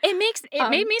sad. It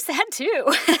made me sad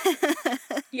too.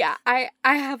 Yeah, I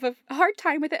have a hard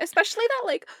time with it, especially that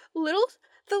like the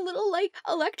little like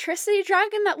electricity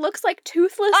dragon that looks like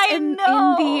Toothless in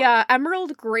the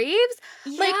Emerald Graves.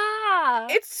 Like,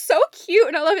 it's so cute,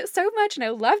 and I love it so much, and I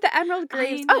love the Emerald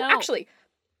Graves. Oh, actually,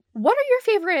 what are your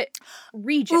favorite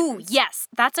regions? Ooh, yes,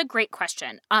 that's a great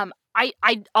question.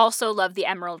 I also love the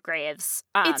Emerald Graves.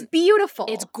 It's beautiful.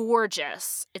 It's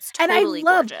gorgeous. It's totally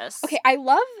gorgeous. Okay, I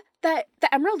love that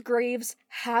the Emerald Graves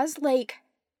has like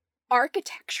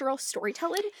architectural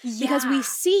storytelling because we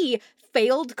see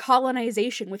failed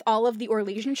colonization with all of the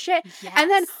Orlesian shit,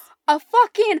 and then a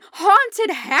fucking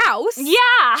haunted house.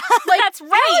 Yeah, like, that's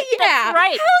right. Hell yeah. That's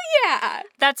right. Hell yeah.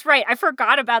 That's right. I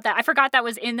forgot about that. I forgot that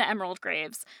was in the Emerald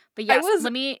Graves. But yes,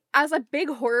 as a big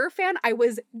horror fan, I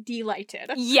was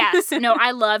delighted. Yes. No,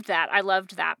 I loved that. I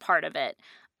loved that part of it.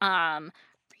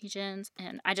 Regions,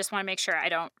 and I just want to make sure I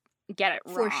don't get it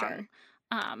wrong. For sure.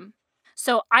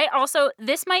 So I also,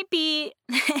 this might be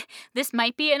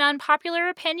an unpopular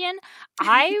opinion.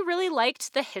 I really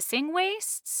liked the Hissing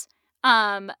Wastes.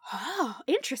 Oh,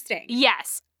 interesting.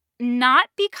 Yes. Not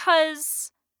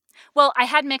because, well, I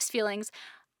had mixed feelings.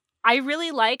 I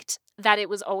really liked that it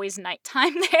was always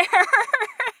nighttime there.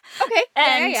 Okay.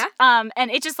 And, yeah. And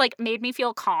it just like made me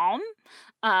feel calm.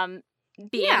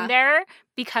 Being there,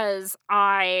 because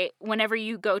whenever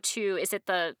you go to, is it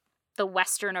the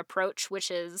western approach, which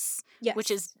is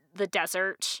the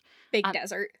desert, big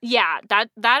desert. Yeah,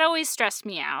 that always stressed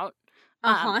me out.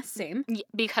 Same.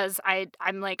 Because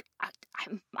I'm like,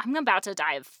 I'm about to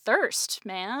die of thirst,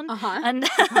 man. And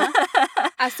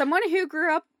as someone who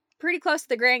grew up pretty close to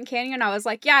the Grand Canyon, I was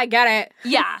like, yeah, I get it.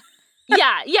 Yeah,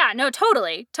 no,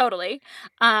 totally.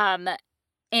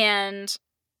 And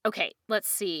okay, let's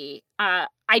see.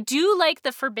 I do like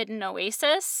the Forbidden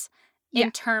Oasis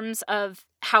in terms of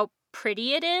how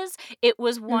pretty it is. It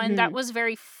was one that was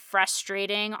very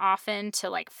frustrating often to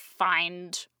like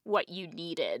find what you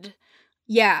needed.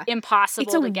 Yeah.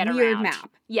 Impossible to get around. It's a weird map.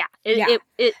 Yeah. It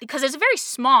because it's very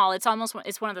small. It's one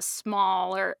of the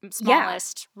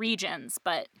smallest regions,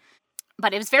 but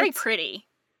it was very pretty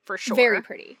for sure. Very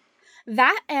pretty.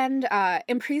 That and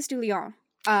Emprise du Lion.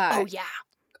 Oh yeah.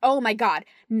 Oh my god.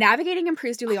 Navigating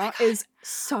Emprise du Lion is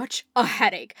such a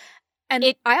headache. And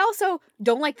I also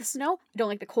don't like the snow. I don't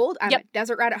like the cold. I'm a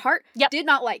desert rat at heart. Did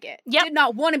not like it. Did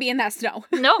not want to be in that snow.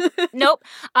 Nope.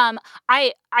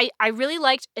 I really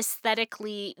liked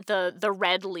aesthetically the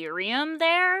red lyrium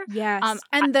there. Yes.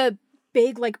 And the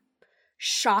big like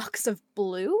shocks of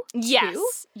blue. Yes. Too.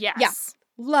 Yes. Yeah.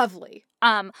 Lovely.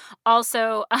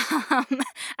 Also,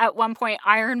 at one point,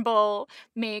 Iron Bull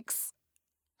makes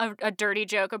a dirty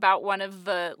joke about one of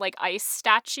the like ice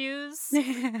statues.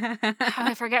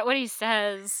 I forget what he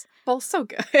says. Bull's so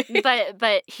good.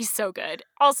 but he's so good.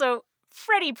 Also,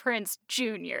 Freddie Prinze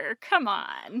Jr. Come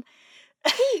on.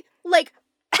 He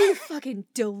fucking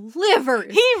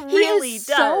delivers. He really does.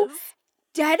 So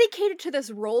dedicated to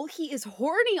this role. He is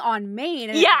horny on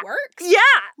main and it works. Yeah.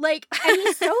 Like, and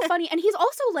he's so funny. And he's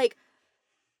also like,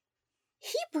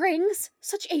 he brings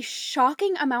such a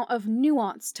shocking amount of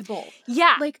nuance to Bull.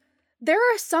 Yeah. Like, there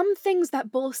are some things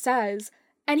that Bull says,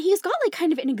 and he's got, like,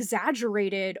 kind of an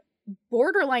exaggerated,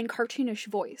 borderline cartoonish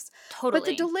voice. Totally. But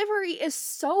the delivery is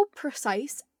so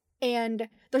precise, and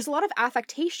there's a lot of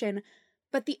affectation,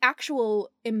 but the actual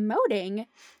emoting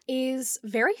is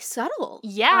very subtle.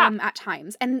 Yeah. At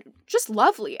times, and just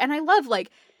lovely. And I love, like,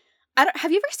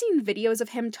 have you ever seen videos of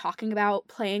him talking about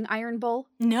playing Iron Bull?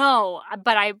 No,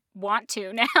 but I want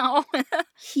to now.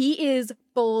 He is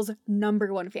Bull's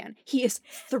 #1 fan. He is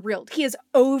thrilled. He is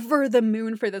over the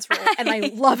moon for this role, and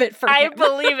I love it for him. I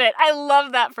believe it. I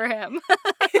love that for him.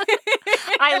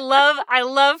 I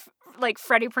love like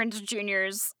Freddie Prinze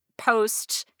Jr.'s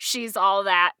post She's All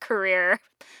That career.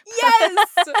 Yes!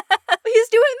 He's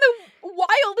doing the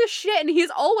wildest shit, and he's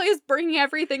always bringing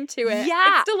everything to it.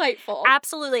 Yeah. It's delightful.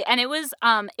 Absolutely. And it was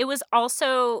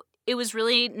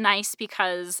really nice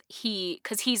because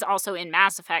he's also in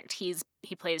Mass Effect. He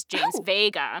plays James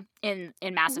Vega in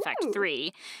Mass Effect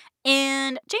 3.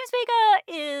 And James Vega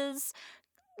is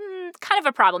kind of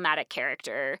a problematic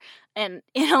character, and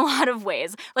in a lot of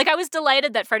ways. Like, I was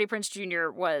delighted that Freddie Prinze Jr.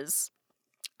 was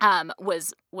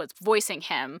voicing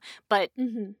him, but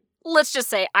let's just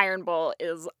say Iron Bull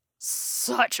is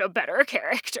such a better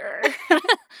character.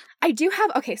 I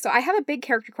have a big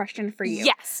character question for you.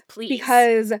 Yes, please.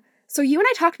 Because, so you and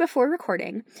I talked before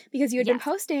recording, because you had been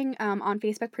posting on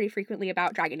Facebook pretty frequently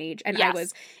about Dragon Age, and I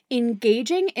was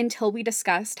engaging until we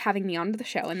discussed having me on the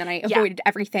show, and then I avoided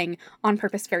everything on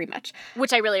purpose very much.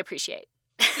 Which I really appreciate.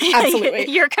 Absolutely.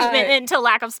 Your commitment to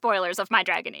lack of spoilers of my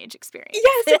Dragon Age experience.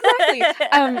 Yes,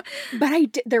 exactly.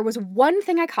 But there was one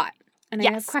thing I caught, and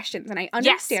I have questions, and I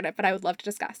understand it, but I would love to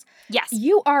discuss. Yes.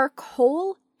 You are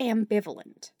Cole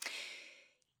ambivalent.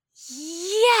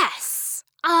 Yes.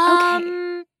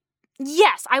 Okay.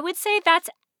 Yes, I would say that's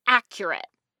accurate.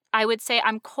 I would say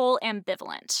I'm Cole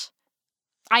ambivalent.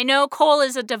 I know Cole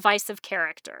is a divisive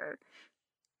character.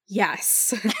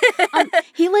 Yes.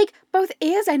 He, like, both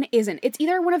is and isn't. It's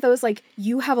either one of those, like,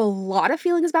 you have a lot of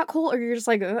feelings about Cole, or you're just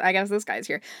like, I guess this guy's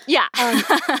here. Yeah.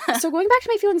 So going back to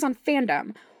my feelings on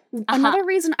fandom, another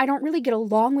reason I don't really get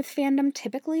along with fandom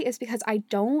typically is because I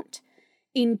don't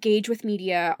engage with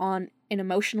media on an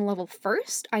emotional level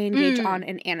first. I engage on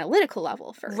an analytical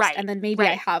level first. Right. And then maybe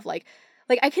I have, like,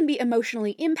 I can be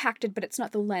emotionally impacted, but it's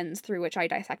not the lens through which I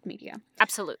dissect media.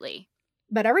 Absolutely.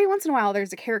 But every once in a while,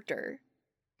 there's a character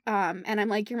and I'm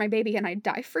like, you're my baby and I'd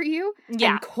die for you.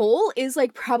 Yeah. And Cole is,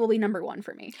 like, probably #1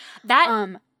 for me.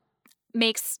 That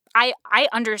makes, I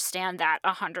understand that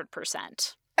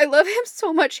 100%. I love him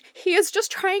so much. He is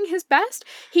just trying his best.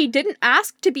 He didn't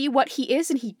ask to be what he is,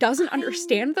 and he doesn't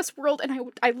understand this world, and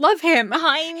I love him.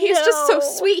 I know. He's just so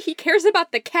sweet. He cares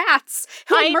about the cats.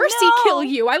 He'll mercy kill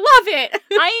you. I love it.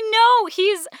 I know.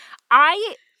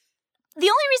 The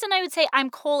only reason I would say I'm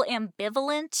Cole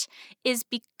ambivalent is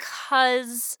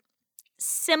because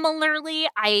similarly,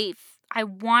 I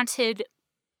wanted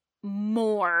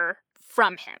more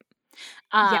from him.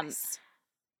 Yes.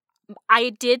 I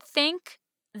did think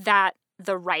that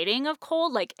the writing of Cole,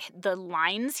 like the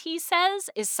lines he says,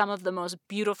 is some of the most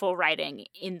beautiful writing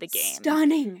in the game.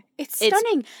 Stunning. It's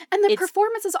stunning. And the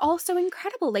performance is also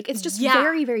incredible. Like, it's just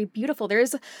very, very beautiful.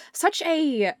 There's such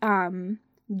a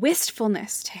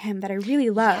wistfulness to him that I really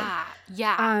love.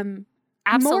 Yeah.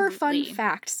 Absolutely. More fun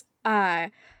facts.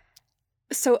 I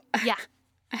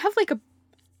have, like,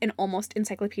 an almost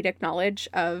encyclopedic knowledge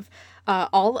of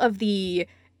all of the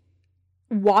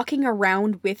walking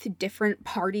around with different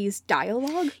parties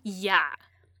dialogue. Yeah.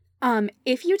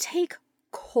 If you take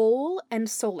Cole and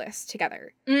Solas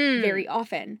together very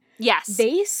often, yes,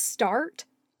 they start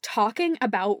talking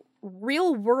about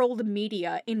real world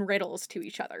media in riddles to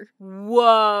each other.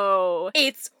 Whoa.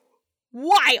 It's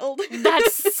wild.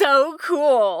 That's so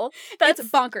cool. It's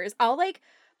bonkers.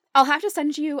 I'll have to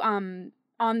send you on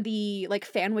the, like,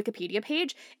 fan Wikipedia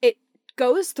page. It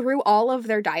goes through all of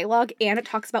their dialogue and it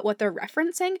talks about what they're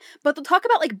referencing, but they'll talk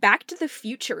about, like, Back to the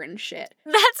Future and shit.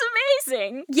 That's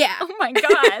amazing. Yeah. Oh my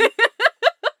god.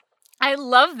 I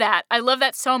love that. I love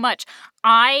that so much.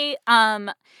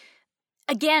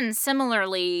 Again,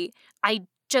 similarly, I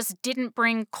just didn't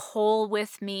bring Cole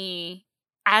with me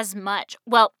as much.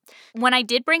 Well, when I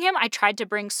did bring him, I tried to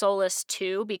bring Solas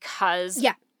too, because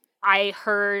I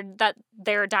heard that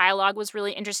their dialogue was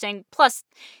really interesting. Plus,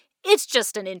 it's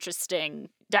just an interesting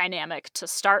dynamic to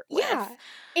start with. Yeah.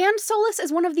 And Solas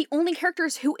is one of the only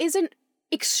characters who isn't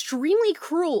extremely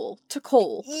cruel to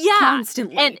Cole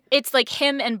constantly. And it's like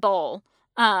him and Bull.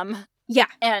 And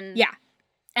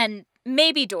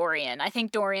maybe Dorian. I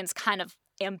think Dorian's kind of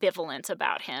ambivalent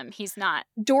about him. He's not.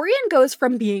 Dorian goes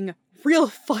from being real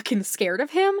fucking scared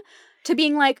of him to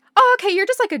being like, oh, okay, you're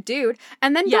just like a dude.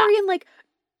 And then Dorian, like,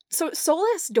 So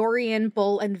Solus, Dorian,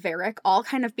 Bull, and Varric all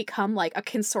kind of become like a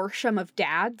consortium of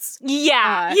dads.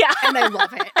 Yeah. And I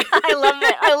love it.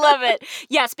 I love it.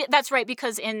 Yes, that's right,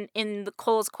 because in the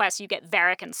Cole's quest, you get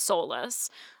Varric and Solus.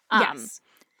 Yes.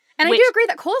 And I do agree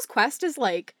that Cole's quest is,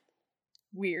 like,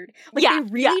 weird. Like,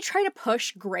 they really try to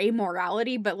push gray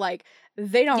morality, but, like,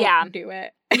 they don't do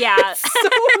it. Yeah. It's so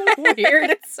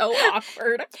weird. It's so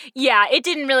awkward. Yeah, it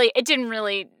didn't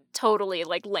really totally,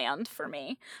 like, land for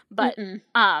me. But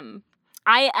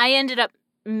I ended up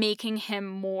making him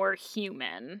more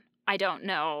human. I don't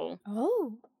know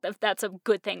if that's a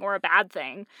good thing or a bad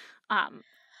thing.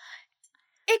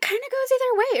 It kind of goes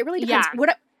either way. It really depends.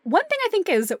 Yeah. One thing I think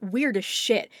is weird as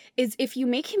shit is if you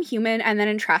make him human and then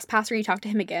in Trespasser you talk to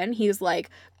him again, he's like,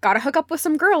 gotta hook up with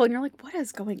some girl, and you're like, what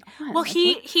is going on? Well, like,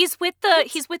 he's with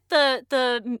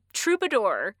the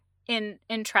troubadour in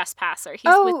Trespasser.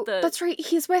 He's that's right.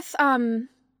 He's with oh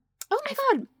my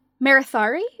god,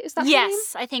 Marithari? Is that her name?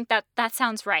 Yes, I think that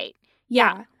sounds right.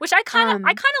 Yeah. Which I kind of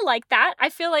like that. I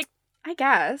feel like, I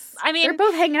guess. I mean, they're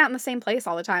both hanging out in the same place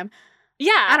all the time.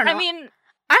 Yeah, I don't know. I mean,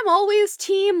 I'm always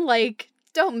team, like,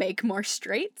 don't make more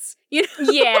straights, you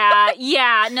know?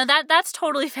 Yeah. No, that's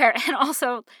totally fair. And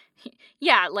also,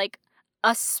 yeah, like,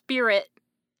 a spirit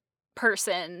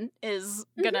person is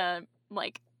gonna,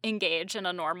 like, engage in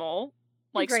a normal,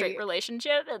 like, straight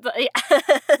relationship.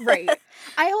 Right.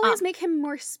 I always make him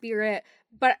more spirit,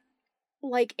 but,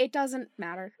 like, it doesn't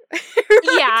matter.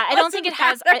 Yeah, I don't think it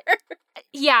has...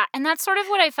 yeah, and that's sort of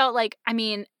what I felt like. I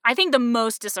mean, I think the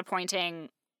most disappointing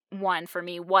one for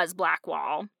me was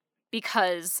Blackwall,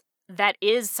 because that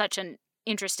is such an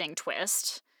interesting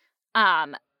twist.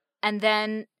 And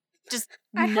then just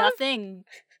nothing.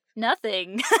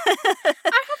 I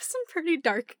have some pretty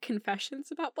dark confessions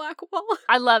about Blackwall.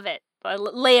 I love it.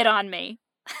 Lay it on me.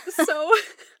 So,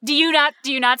 do you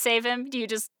not save him? Do you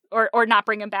just or not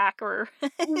bring him back, or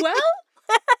well,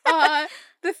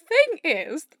 the thing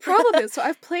is, the problem is, so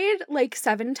I've played like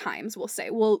 7 times, we'll say.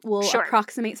 We'll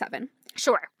approximate 7.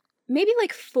 Sure. Maybe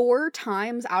like 4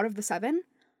 times out of the 7,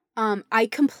 I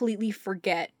completely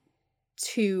forget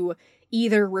to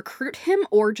either recruit him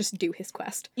or just do his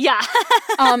quest. Yeah.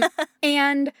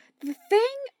 And the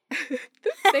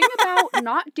thing about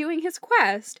not doing his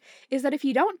quest is that if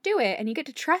you don't do it and you get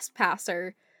to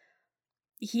Trespasser,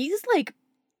 he's like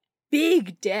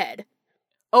big dead.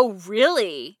 Oh,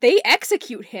 really? They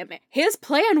execute him. His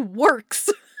plan works.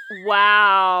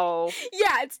 Wow.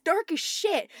 Yeah, it's dark as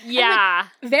shit. Yeah. And,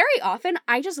 like, very often,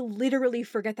 I just literally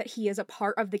forget that he is a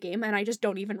part of the game, and I just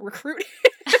don't even recruit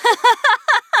him.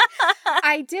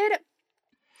 I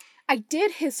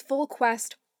did his full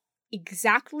quest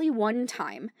exactly 1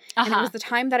 time, and it was the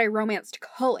time that I romanced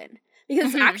Cullen,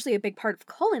 because it's actually a big part of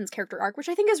Cullen's character arc, which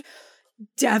I think is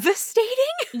devastating.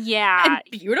 Yeah. And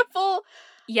beautiful.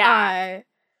 Yeah.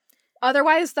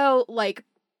 Otherwise, though, like,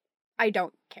 I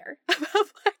don't care about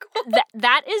Blackwall.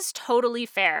 That is totally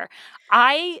fair.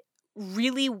 I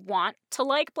really want to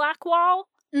like Blackwall,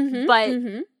 but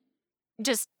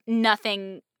just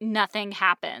nothing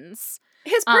happens.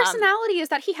 His personality is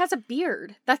that he has a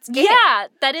beard. That's it. Yeah,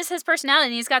 that is his personality.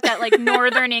 And he's got that, like,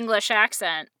 Northern English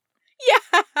accent.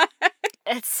 Yeah.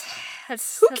 That's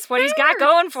what he's got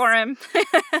going for him.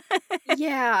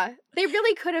 Yeah. They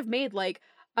really could have made, like,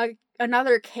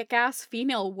 another kick-ass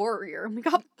female warrior, and we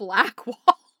got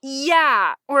Blackwall.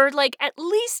 Yeah, or, like, at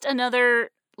least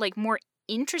another, like, more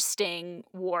interesting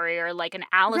warrior, like an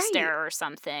Alistair or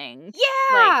something.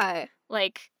 Yeah!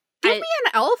 Like give me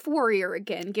an elf warrior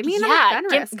again. Give me another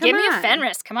Fenris. Give me a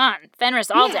Fenris. Come on.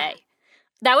 Fenris all day.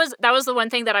 That was the one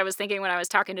thing that I was thinking when I was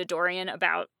talking to Dorian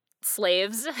about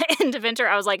slaves in Deventer.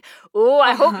 I was like, oh,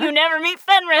 I hope you never meet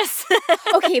Fenris.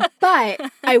 Okay,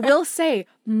 but I will say,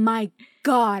 my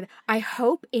God, I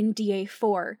hope in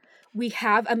DA4 we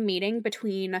have a meeting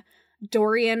between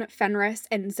Dorian, Fenris,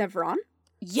 and Zevran.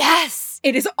 Yes!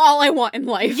 It is all I want in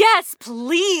life. Yes,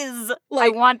 please!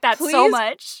 Like, I want that so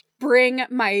much. Bring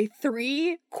my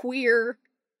 3 queer,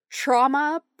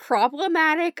 trauma,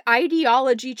 problematic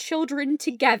ideology children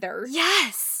together.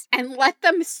 Yes! And let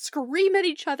them scream at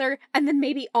each other, and then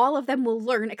maybe all of them will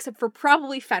learn, except for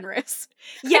probably Fenris.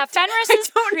 Yeah, Fenris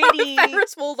is pretty...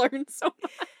 Fenris will learn so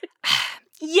much.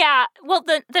 Yeah, well,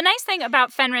 the nice thing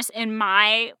about Fenris in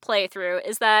my playthrough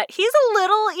is that he's a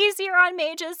little easier on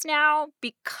mages now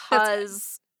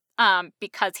because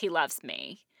he loves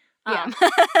me. Yeah,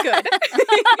 good.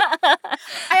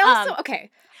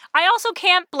 I also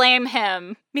can't blame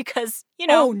him because, you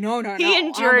know, he endured. I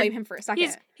don't blame him for a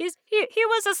second. He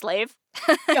was a slave.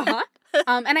 And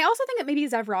I also think that maybe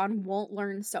Zevran won't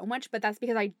learn so much, but that's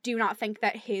because I do not think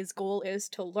that his goal is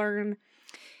to learn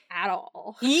at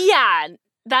all. Yeah.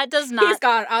 That does not... He's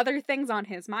got other things on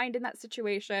his mind in that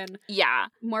situation. Yeah.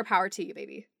 More power to you,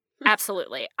 baby.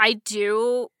 Absolutely. I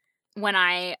do, when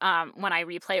I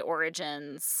replay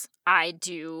Origins, I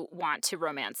do want to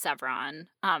romance Sevron,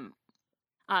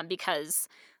 because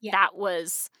that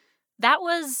was,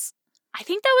 I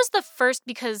think that was the first,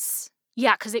 because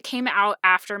it came out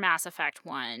after Mass Effect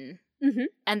 1,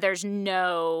 and there's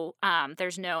no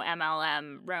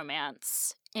MLM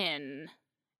romance in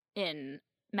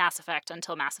Mass Effect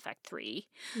until Mass Effect 3.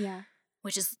 Yeah.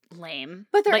 Which is lame.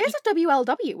 But there is a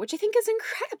WLW, which I think is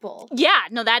incredible. Yeah,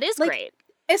 no, that is great.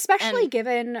 Especially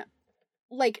given,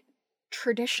 like,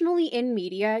 traditionally in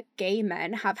media, gay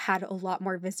men have had a lot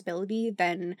more visibility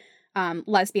than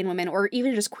lesbian women or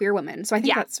even just queer women. So I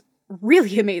think that's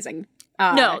really amazing.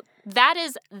 No,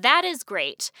 that is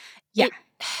great. Yeah.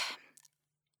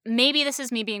 Maybe this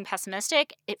is me being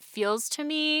pessimistic. It feels to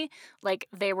me like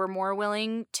they were more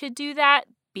willing to do that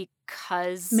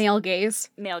because... Male gaze.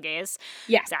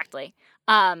 Yeah. Exactly.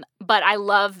 But I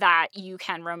love that you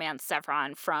can romance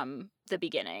Sevron from the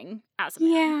beginning as a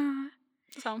man.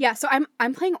 Yeah. So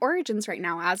I'm playing Origins right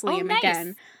now as Liam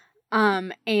again.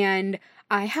 And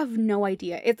I have no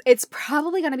idea. It's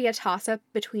probably going to be a toss-up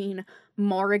between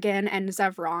Morrigan and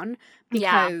Zevron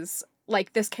because,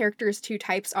 like, this character's two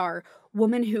types are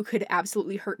woman who could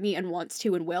absolutely hurt me and wants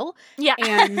to and will. Yeah.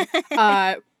 And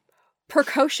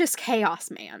precocious chaos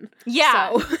man.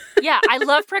 Yeah. So. Yeah, I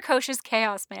love precocious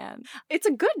chaos man. It's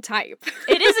a good type.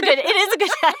 It is a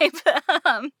good type.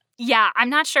 Yeah, I'm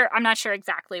not sure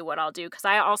exactly what I'll do because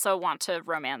I also want to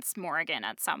romance Morrigan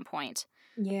at some point.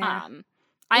 Yeah.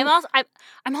 I'm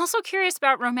also curious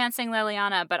about romancing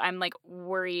Leliana, but I'm like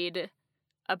worried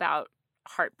about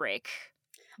heartbreak.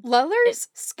 Lullers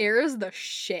scares the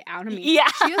shit out of me. Yeah.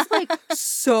 She is, like,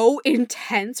 so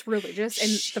intense religious in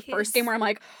the first game where I'm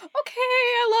like, okay,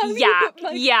 I love you. But,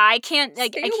 like, I can't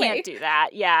do that.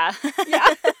 Yeah.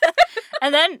 Yeah.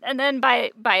 and then by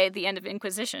the end of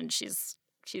Inquisition, she's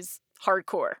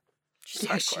hardcore. She's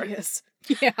hardcore. She is.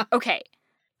 Yeah. Okay.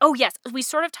 Oh, yes. We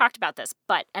sort of talked about this,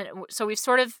 so we've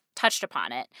sort of touched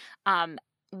upon it.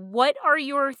 What are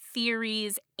your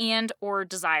theories and or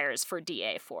desires for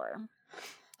DA4?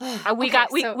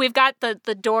 We've got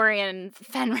the Dorian,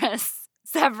 Fenris,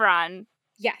 Sevron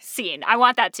scene. I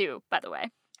want that too, by the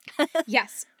way.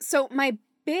 Yes. So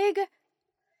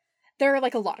there are,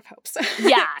 like, a lot of hopes.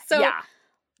 Yeah.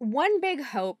 One big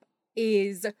hope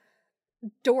is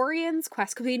Dorian's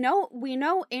quest, because we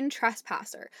know in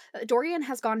Trespasser that Dorian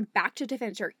has gone back to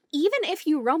Tevinter, even if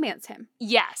you romance him.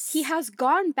 Yes. He has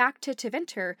gone back to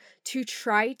Tevinter to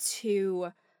try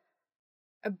to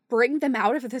bring them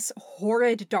out of this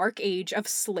horrid dark age of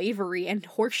slavery and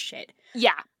horseshit.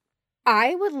 Yeah.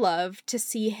 I would love to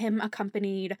see him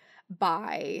accompanied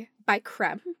by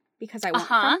Krem, because I want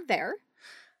Krem there.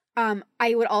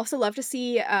 I would also love to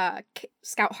see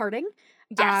Scout Harding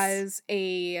as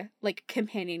a, like,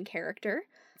 companion character.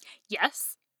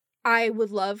 Yes. I would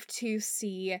love to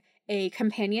see a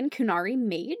companion Kunari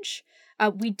mage.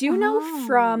 We do know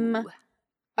from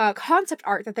concept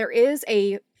art that there is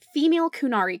a female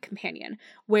Kunari companion,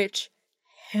 which,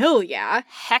 hell yeah.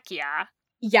 Heck yeah.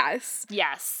 Yes.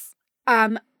 Yes.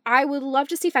 I would love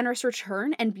to see Fenris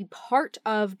return and be part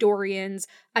of Dorian's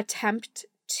attempt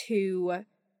to,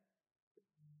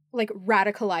 like,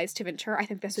 radicalize Tevinter. I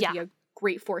think this would be a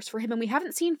great force for him, and we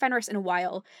haven't seen Fenris in a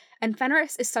while, and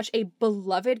Fenris is such a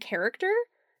beloved character.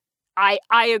 I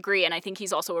agree, and I think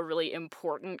he's also a really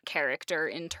important character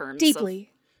in terms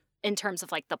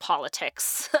of, like, the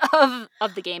politics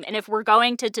of the game. And if we're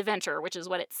going to Tevinter, which is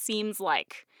what it seems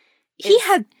like, he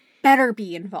had better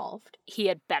be involved. He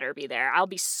had better be there. I'll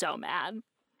be so mad.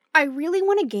 I really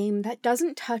want a game that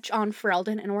doesn't touch on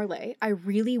Ferelden and Orlais. I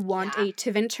really want a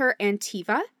Tevinter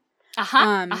Antiva.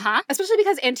 Especially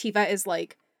because Antiva is,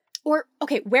 like, where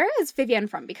is Vivienne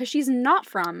from? Because she's not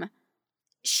from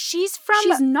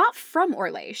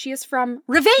Orlais. She is from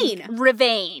Rivain.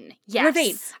 Rivain. Yes.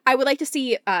 Rivain. I would like to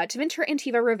see Tevinter,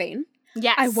 Antiva, Rivain.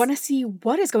 Yes. I want to see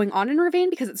what is going on in Rivain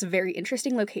because it's a very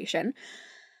interesting location.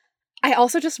 I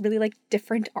also just really like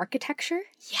different architecture.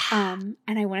 Yeah.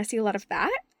 And I want to see a lot of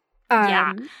that.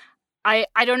 Yeah. I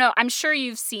don't know. I'm sure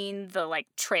you've seen the, like,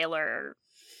 trailer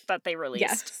that they released.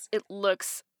 Yes. It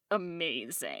looks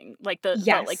amazing. Like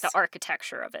the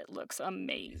architecture of it looks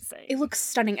amazing. It looks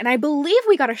stunning. And I believe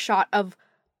we got a shot of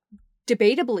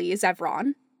debatably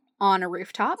Zevron on a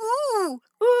rooftop. Ooh,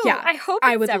 yeah.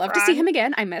 I would Zevron. Love to see him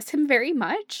again. I miss him very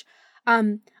much. I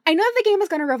know the game is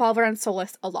going to revolve around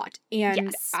Solas a lot.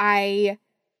 And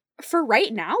for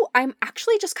right now, I'm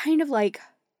actually just kind of, like,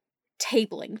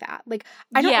 tabling that. Like,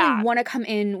 I don't really want to come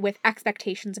in with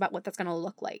expectations about what that's going to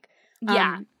look like.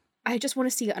 I just want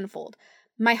to see it unfold.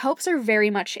 My hopes are very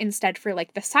much instead for,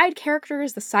 like, the side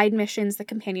characters, the side missions, the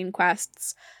companion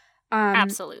quests.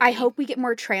 Absolutely. I hope we get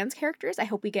more trans characters. I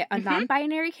hope we get a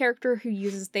non-binary character who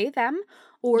uses they, them,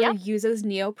 or uses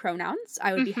neo-pronouns.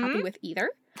 I would be happy with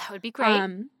either. That would be great.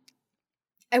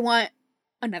 I want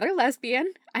another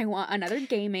lesbian. I want another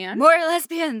gay man. More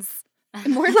lesbians.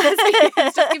 More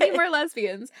lesbians. Just give me more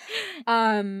lesbians.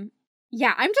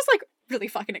 Yeah, I'm just, like, really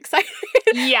fucking excited.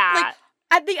 Yeah. Like,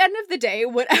 at the end of the day,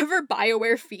 whatever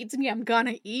BioWare feeds me, I'm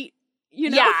gonna eat. You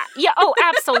know? Yeah. Oh,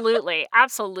 absolutely.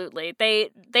 Absolutely.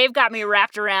 They've got me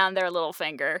wrapped around their little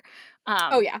finger.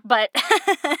 Oh, yeah. But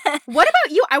what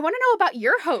about you? I want to know about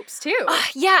your hopes, too.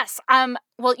 Yes.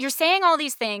 Well, you're saying all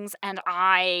these things, and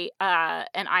I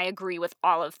agree with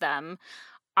all of them.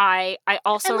 I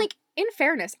also... And, like, in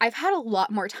fairness, I've had a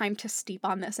lot more time to steep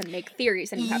on this and make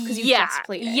theories than you have, because you just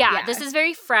played it. Yeah, this is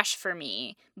very fresh for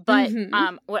me. But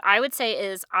what I would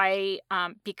say is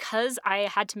because I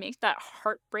had to make that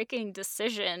heartbreaking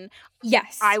decision,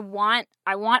 yes, I want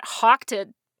Hawk to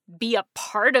be a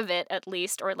part of it at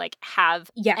least, or, like,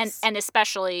 have... Yes. And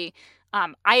especially,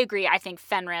 I agree, I think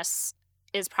Fenris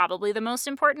is probably the most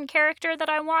important character that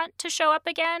I want to show up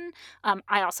again.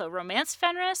 I also romanced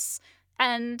Fenris,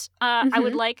 and I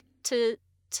would like to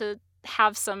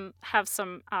have some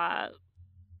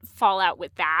fallout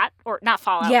with that, or not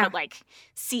fallout, but, like,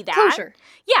 see that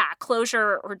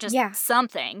closure, or just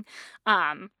something.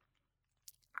 I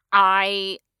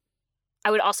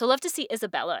would also love to see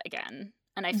Isabella again,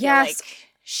 and I feel like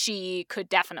she could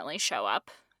definitely show up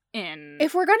in...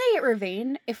 If we're gonna get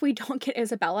Ravane, if we don't get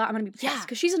Isabella, I'm gonna be pissed,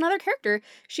 because she's another character.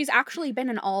 She's actually been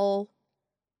in all...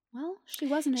 Well, she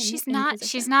wasn't in Inquisition.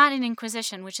 She's not in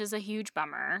Inquisition, which is a huge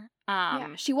bummer.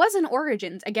 She was in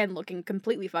Origins, again, looking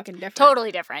completely fucking different.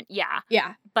 Totally different, yeah.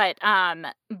 Yeah. But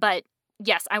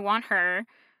yes, I want her.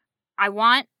 I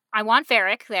want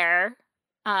Varric there.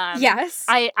 Yes.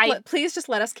 Please just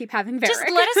let us keep having Varric. Just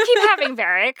let us keep having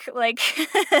Varric. Like,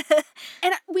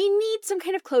 and we need some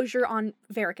kind of closure on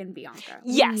Varric and Bianca.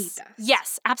 We need this.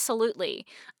 Yes, absolutely.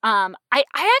 I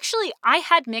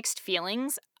had mixed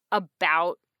feelings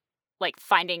about, like,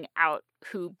 finding out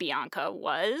who Bianca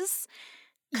was.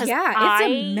 Yeah, it's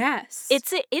a mess.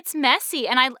 It's messy,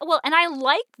 and I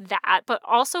like that, but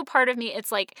also part of me,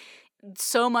 it's like,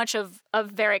 so much of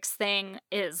Varric's thing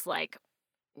is like,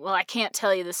 well, I can't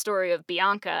tell you the story of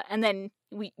Bianca, and then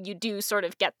you do sort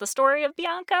of get the story of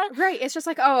Bianca. Right, it's just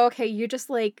like, oh, okay, you just,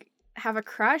 like, have a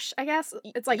crush, I guess.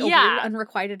 It's like a weird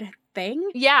unrequited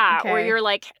thing. Yeah, okay. Or you're,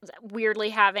 like, weirdly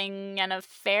having an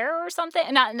affair or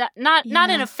something. Not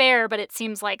an affair, but it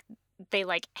seems like they,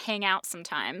 like, hang out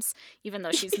sometimes, even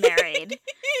though she's married.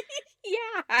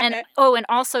 Yeah. And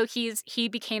also he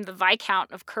became the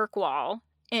Viscount of Kirkwall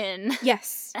in...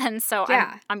 Yes. And so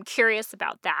I'm curious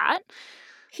about that.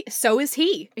 So is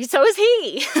he. So is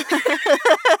he.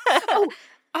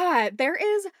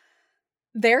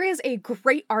 There is a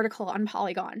great article on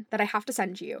Polygon that I have to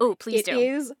send you. Oh, please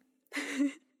do.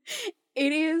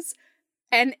 It is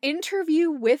an interview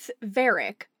with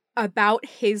Varric about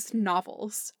his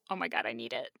novels. Oh my god, I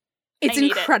need it. It's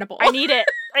incredible. I need it.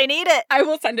 I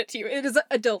will send it to you. It is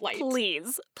a delight.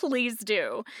 Please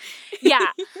do.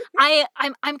 Yeah,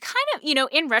 I'm kind of,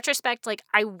 in retrospect, like,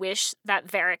 I wish that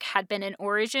Varric had been in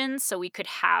Origins so we could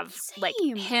have like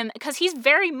him, because he's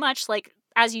very much, like,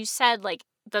 as you said, like,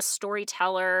 the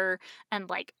storyteller, and,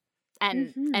 like,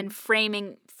 and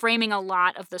framing a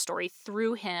lot of the story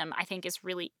through him, I think, is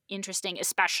really interesting,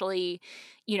 especially,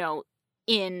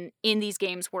 in these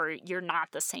games where you're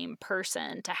not the same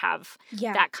person. To have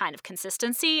that kind of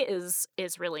consistency is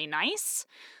really nice.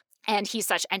 And he's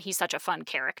such a fun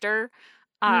character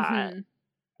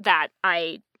that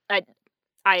I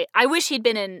wish he'd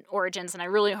been in Origins, and I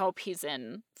really hope he's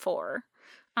in 4.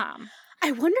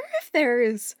 I wonder if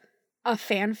there's a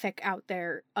fanfic out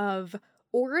there of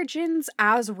Origins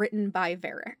as written by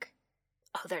Varric.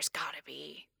 Oh, there's gotta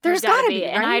be. There's gotta be,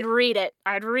 right? And I'd read it.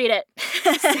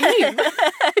 Same.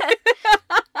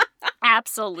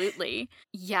 Absolutely.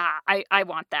 Yeah, I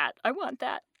want that.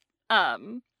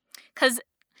 Because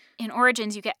in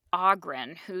Origins you get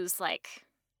Oghren, who's, like,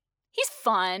 he's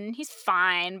fun, he's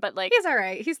fine, but, like, he's all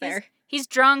right. He's there. He's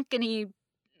drunk and he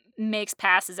makes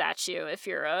passes at you if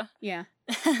you're a... Yeah.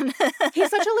 He's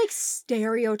such a, like,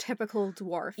 stereotypical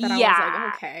dwarf that I was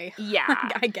like, okay. Yeah.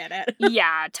 I get it.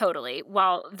 Yeah, totally.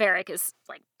 While Varric is,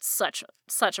 like, such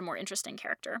a more interesting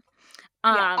character.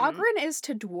 Oghren is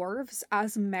to dwarves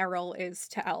as Merrill is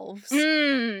to elves.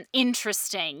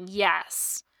 Interesting.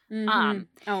 Yes. Mm-hmm.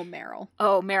 Oh, Meryl.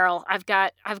 Oh, Meryl. I've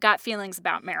got feelings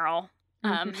about Meryl.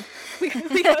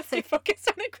 We gotta stay focused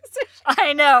on Inquisition.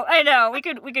 I know. We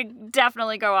could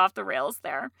definitely go off the rails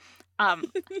there.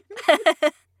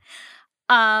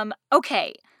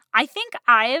 Okay. I think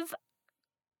I've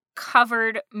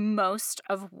covered most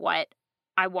of what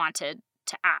I wanted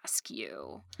to ask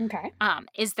you. Okay.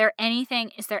 Is there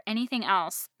anything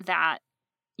else that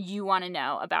you want to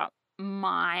know about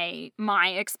my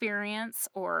experience,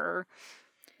 or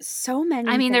so many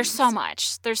I mean, things. there's so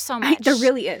much. There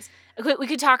really is. We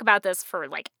could talk about this for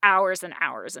like hours and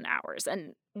hours and hours,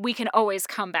 and we can always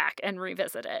come back and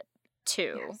revisit it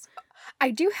too. Yes.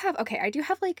 I do have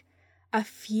like a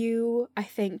few, I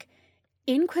think,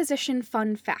 Inquisition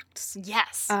fun facts.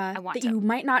 Yes, I want that to. you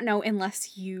might not know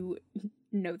unless you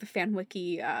know the fan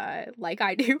wiki like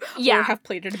I do, Yeah. or have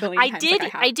played it a billion times.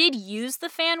 I did use the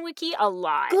fan wiki a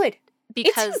lot. Good.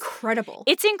 Because it's incredible.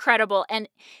 It's incredible, and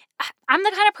I'm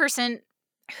the kind of person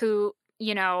who,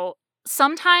 you know,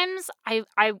 sometimes I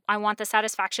want the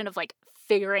satisfaction of like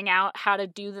figuring out how to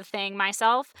do the thing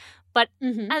myself, but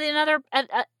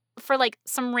for like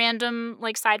some random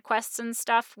like side quests and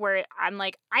stuff where I'm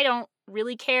like, I don't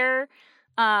really care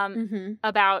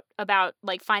about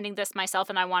like finding this myself,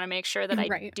 and I want to make sure that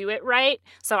I do it right.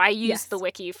 So I use the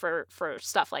wiki for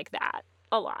stuff like that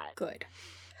a lot. Good.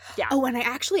 Yeah. Oh, and I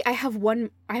have one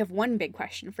big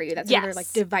question for you. That's another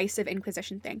like divisive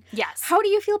Inquisition thing. Yes. How do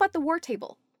you feel about the war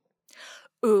table?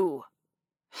 Ooh.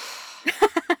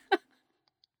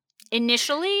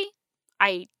 Initially,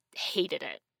 I hated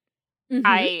it. Mm-hmm.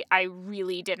 I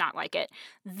really did not like it.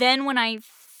 Then when I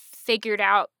figured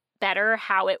out better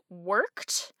how it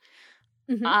worked,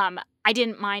 I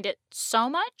didn't mind it so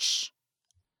much.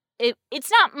 It's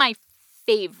not my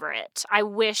favorite. I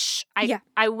wish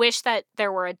that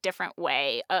there were a different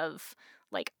way of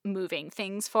like moving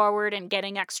things forward and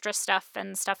getting extra stuff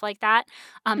and stuff like that.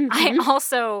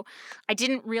 I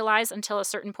didn't realize until a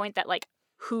certain point that like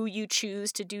who you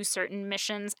choose to do certain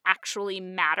missions actually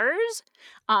matters.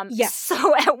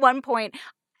 So at one point,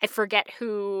 I forget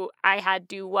who I had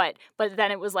do what, but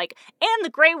then it was like, and the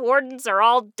Grey Wardens are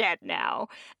all dead now.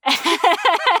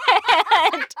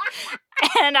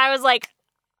 And I was like,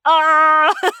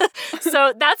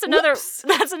 so that's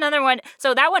another one.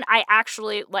 So that one I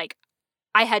actually like,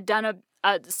 I had done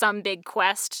some big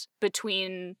quest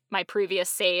between my previous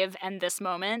save and this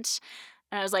moment.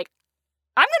 And I was like,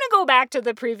 I'm going to go back to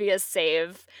the previous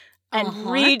save and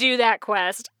redo that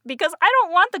quest because I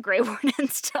don't want the Grey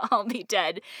Wardens to all be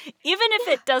dead. Even if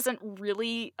it doesn't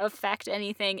really affect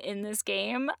anything in this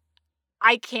game,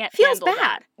 I can't handle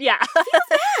that. Yeah.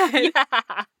 Feels bad.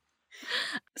 Yeah.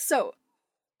 So,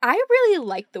 I really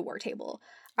like the war table.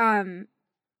 I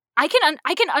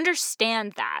can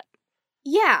understand that.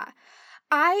 Yeah.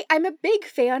 I'm a big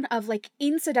fan of like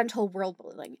incidental world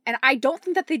building, and I don't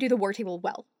think that they do the war table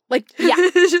well. Like,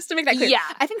 just to make that clear. Yeah.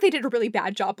 I think they did a really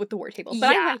bad job with the war table,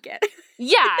 but I like it.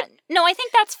 Yeah. No, I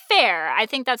think that's fair.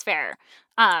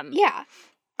 Yeah.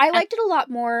 I liked it a lot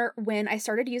more when I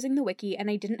started using the wiki and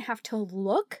I didn't have to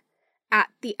look at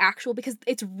the actual, because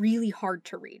it's really hard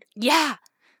to read. Yeah.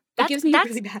 It gives me a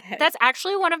really bad headache. That's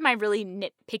actually one of my really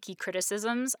nitpicky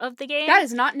criticisms of the game. That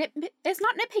is not it's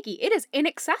not nitpicky. It is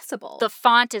inaccessible. The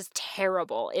font is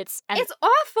terrible. It's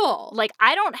awful. Like,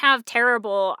 I don't have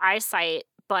terrible eyesight,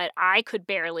 but I could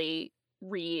barely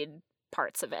read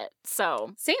parts of it.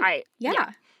 So same.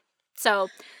 Yeah. So,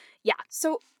 yeah.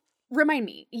 So, remind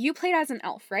me, you played as an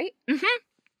elf, right? Mm-hmm.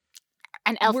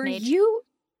 An elf mage.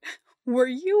 Were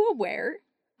you aware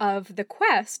of the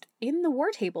quest in the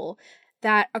war table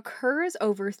that occurs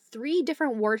over 3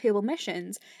 different war table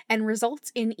missions and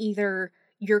results in either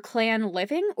your clan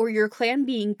living or your clan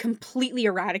being completely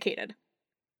eradicated?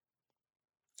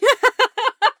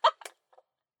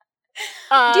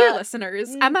 Dear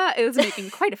listeners, Emma is making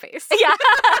quite a face. Yeah.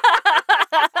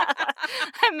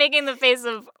 I'm making the face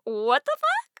of, what the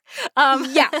fuck?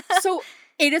 Yeah, so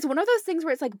it is one of those things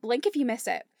where it's like, blink if you miss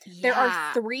it. Yeah. There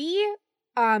are 3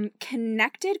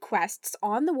 connected quests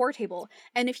on the war table,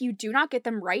 and if you do not get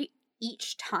them right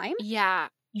each time,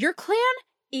 your clan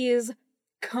is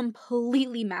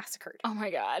completely massacred. Oh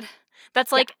my god.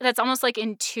 That's like, that's almost like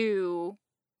in 2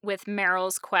 with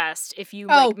Meryl's quest. If you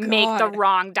make the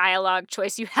wrong dialogue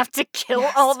choice, you have to kill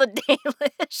all the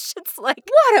Dalish. It's like,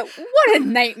 what a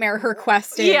nightmare her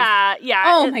quest is. Yeah.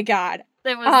 Oh my god.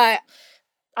 It was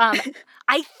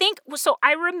I think so.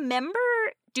 I remember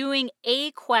doing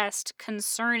a quest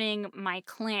concerning my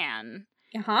clan.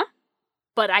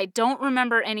 But I don't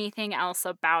remember anything else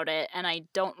about it, and I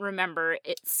don't remember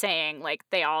it saying like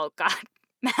they all got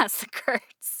massacred.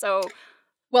 So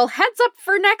Well, heads up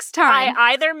for next time.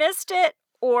 I either missed it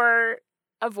or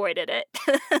avoided it.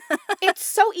 It's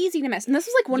so easy to miss. And this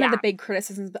was like one of the big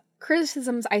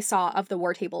criticisms I saw of the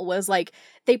War Table was like,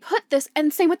 they put this,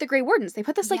 and same with the Grey Wardens, they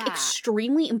put this like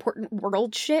extremely important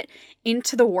world shit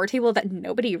into the War Table that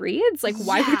nobody reads. Like,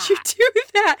 why would you do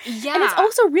that? Yeah. And it's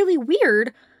also really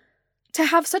weird to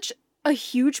have such a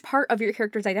huge part of your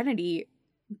character's identity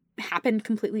happen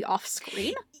completely off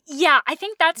screen. Yeah, I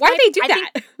think that's why they do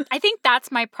that. I think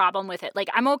that's my problem with it. Like,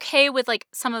 I'm okay with like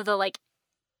some of the like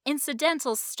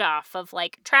incidental stuff of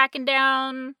like tracking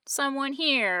down someone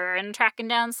here and tracking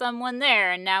down someone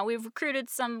there, and now we've recruited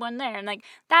someone there, and like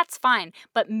that's fine.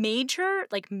 But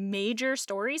major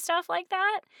story stuff like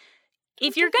that,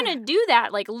 if you're gonna do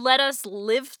that, like, let us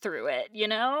live through it, you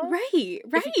know? Right.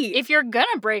 If you're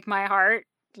gonna break my heart,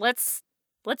 let's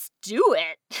do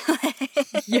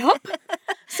it. Yup.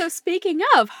 So speaking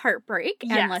of heartbreak,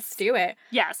 and let's do it.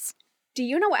 Yes. Do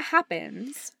you know what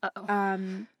happens?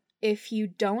 Uh-oh. If you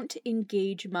don't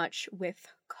engage much with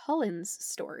Cullen's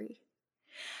story?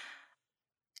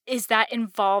 Is that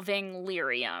involving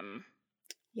lyrium?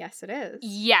 Yes, it is.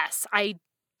 Yes, I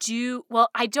do. Well,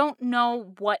 I don't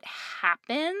know what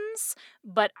happens,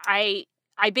 but I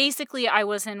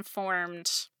was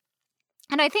informed,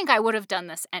 and I think I would have done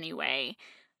this anyway.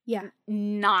 Yeah.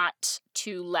 Not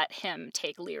to let him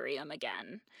take lyrium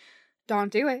again.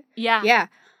 Don't do it. Yeah. Yeah.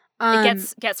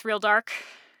 It gets real dark.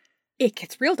 It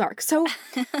gets real dark. So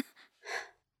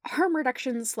harm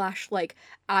reduction / like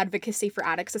advocacy for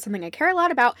addicts is something I care a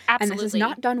lot about. Absolutely. And this is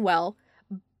not done well.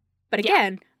 But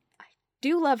again, I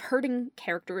do love hurting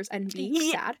characters and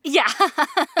being sad. Yeah. Such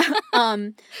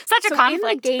a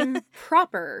conflict. In the game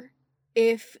proper,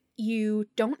 if you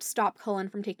don't stop Cullen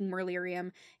from taking more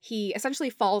lyrium, he essentially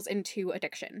falls into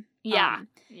addiction. Yeah.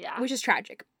 Which is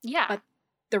tragic. Yeah. But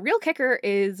the real kicker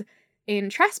is in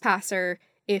Trespasser,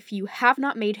 if you have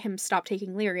not made him stop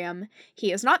taking lyrium,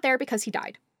 he is not there because he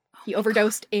died. He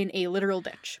overdosed in a literal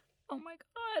ditch. Oh my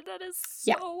god, that is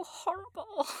so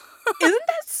horrible. Isn't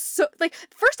that so, like,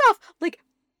 first off, like,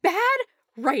 bad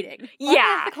writing.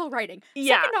 Unethical writing.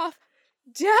 Yeah. Second off,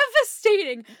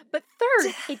 devastating. But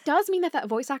third, it does mean that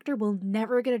voice actor will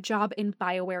never get a job in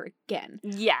BioWare again.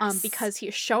 Yes. Because he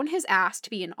has shown his ass to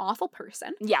be an awful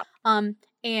person. Yeah.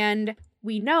 And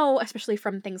we know, especially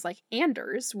from things like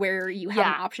Anders, where you have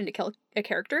an option to kill a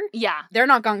character. Yeah. They're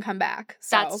not gonna come back.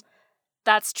 So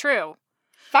that's true.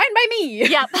 Fine by me.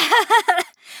 Yep.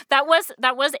 That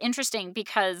was interesting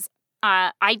because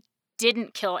I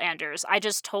didn't kill Anders. I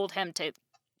just told him to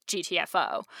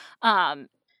GTFO. And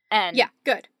yeah,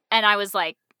 good. And I was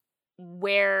like,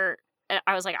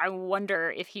 I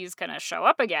wonder if he's gonna show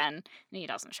up again. And he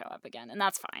doesn't show up again, and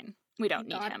that's fine. We don't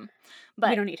need him. But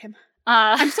we don't need him.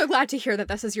 I'm so glad to hear that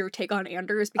this is your take on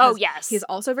Anders, because he's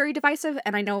also very divisive,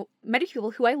 and I know many people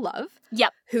who I love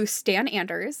who stan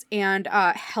Anders, and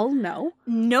hell no.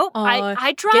 Nope.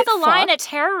 I draw the line at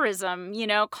terrorism, you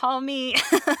know, call me...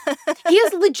 He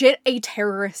is legit a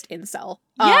terrorist incel.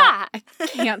 Yeah. I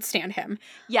can't stand him.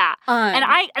 Yeah. And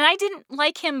I didn't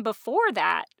like him before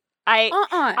that.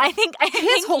 I think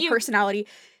his whole personality...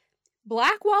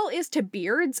 Blackwall is to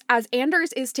beards as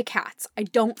Anders is to cats. I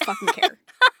don't fucking care.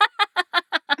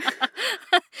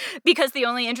 Because the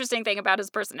only interesting thing about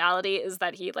his personality is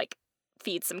that he, like,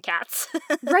 feeds some cats.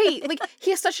 Right. Like,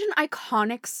 he is such an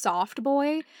iconic soft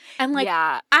boy. And, like,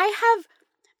 I have...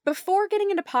 Before getting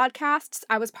into podcasts,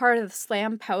 I was part of the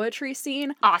slam poetry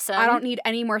scene. Awesome. I don't need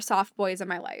any more soft boys in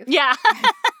my life. Yeah.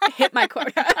 Hit my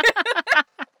quota.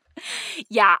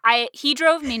 Yeah, he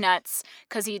drove me nuts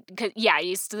because he's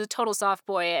the total soft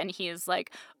boy, and he's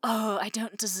like, oh, I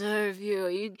don't deserve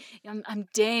you. I'm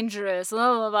dangerous.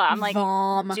 Blah blah blah. I'm like,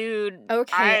 Vom. Dude,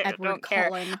 okay, I Edward don't care.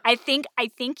 Cullen. I think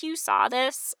you saw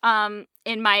this in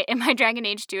my Dragon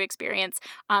Age 2 experience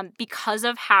because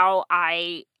I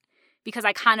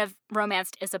kind of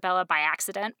romanced Isabella by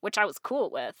accident, which I was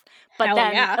cool with. But Hell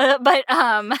then, yeah.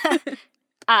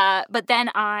 But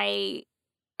then I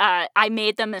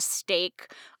made the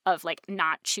mistake of, like,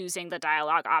 not choosing the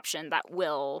dialogue option that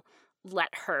will let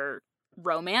her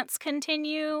romance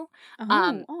continue.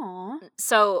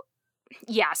 So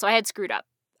I had screwed up.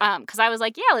 Because I was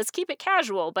like, yeah, let's keep it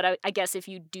casual. But I guess if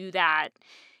you do that,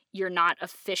 you're not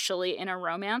officially in a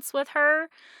romance with her.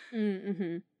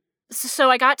 Mm-hmm.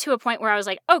 So I got to a point where I was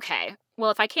like, okay,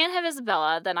 well, if I can't have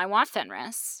Isabella, then I want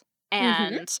Fenris.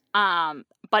 And,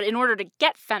 but in order to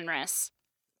get Fenris,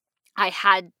 I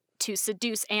had to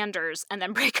seduce Anders and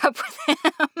then break up with him.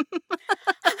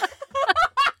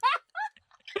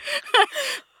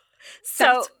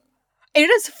 It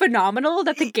is phenomenal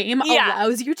that the game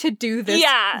allows you to do this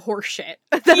horseshit.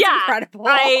 That's incredible.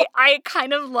 I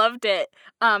kind of loved it.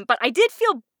 But I did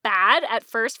feel bad at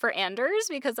first for Anders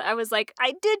because I was like,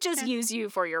 I did just use you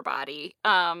for your body.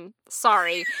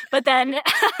 Sorry. But then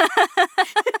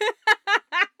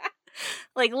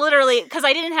like literally, because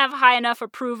I didn't have high enough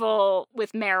approval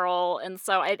with Meryl, and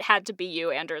so it had to be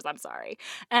you, Anders. I'm sorry.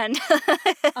 And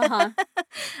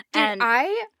Dude,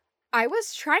 I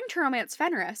was trying to romance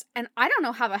Fenris, and I don't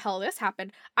know how the hell this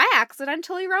happened. I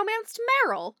accidentally romanced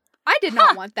Meryl. I did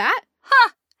not want that.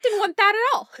 Didn't want that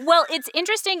at all. Well, it's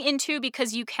interesting in 2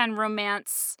 because you can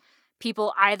romance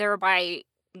people either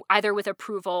with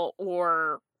approval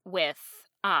or with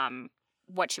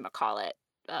whatchamacallit.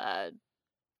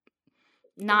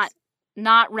 Not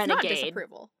renegade. It's not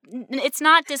disapproval. It's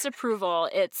not disapproval.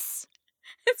 It's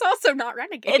also not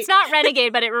renegade. It's not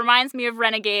renegade, but it reminds me of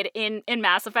renegade in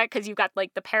Mass Effect because you've got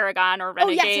like the Paragon or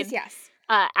renegade. Oh yes.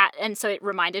 And so it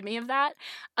reminded me of that.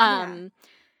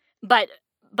 But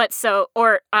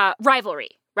rivalry.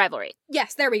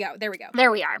 Yes, there we go.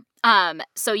 There we are.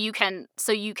 So you can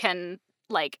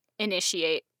like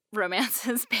initiate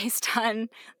romances based on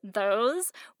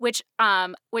those, which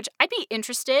I'd be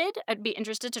interested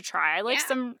to try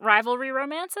some rivalry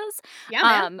romances. Yeah,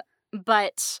 man.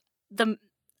 But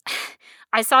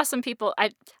I saw some people.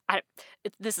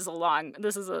 This is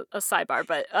a sidebar,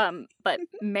 but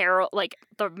Meryl, like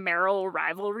the Meryl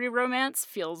rivalry romance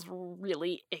feels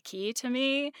really icky to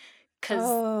me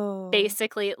because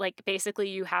basically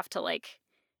you have to like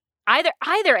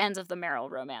either ends of the Meryl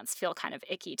romance feel kind of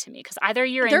icky to me because either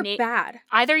you're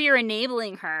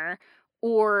enabling her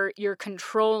or you're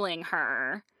controlling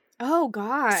her. Oh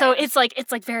God! So it's like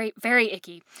very, very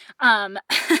icky.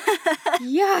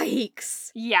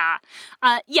 Yikes! Yeah.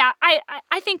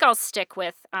 I think I'll stick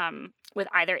with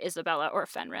either Isabella or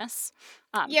Fenris.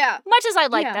 Much as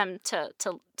I'd like them to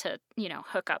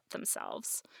hook up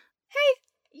themselves. Hey,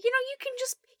 you can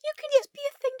just be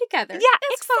a thing together. Yeah,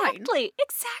 it's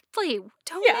exactly.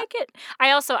 Don't make it.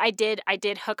 I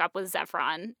did hook up with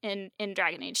Zephyron in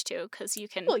Dragon Age 2 because you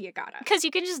can. Well, you gotta. Because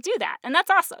you can just do that, and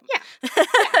that's awesome. Yeah.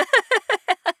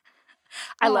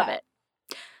 I love it.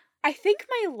 I think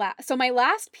my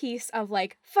last piece of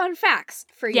like fun facts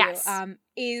for you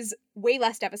is way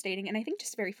less devastating and I think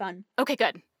just very fun. Okay,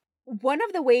 good. One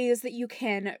of the ways that you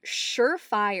can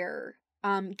surefire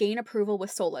gain approval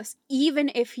with Solas,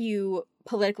 even if you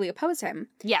politically oppose him.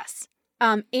 Yes.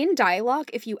 In dialogue,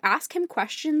 if you ask him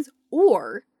questions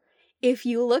or if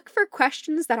you look for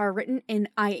questions that are written in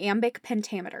iambic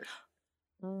pentameter.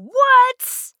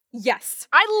 What? Yes.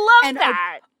 I love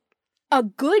that. A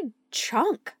good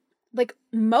chunk. Like,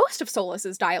 most of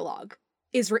Solas's dialogue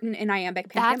is written in iambic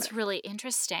pentameter. That's really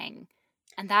interesting.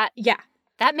 And that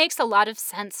makes a lot of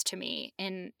sense to me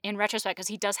in retrospect, because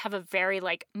he does have a very,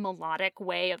 like, melodic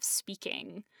way of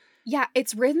speaking. Yeah,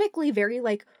 it's rhythmically very,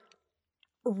 like,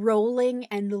 rolling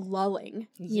and lulling.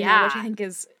 You know, which I think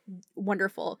is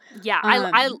wonderful. Yeah,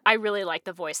 I really like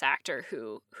the voice actor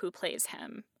who plays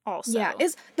him also. Yeah,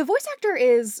 the voice actor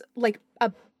is, like,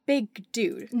 a big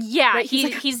dude. Yeah, right?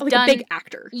 He's done a big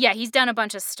actor. Yeah, he's done a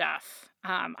bunch of stuff.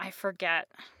 I forget.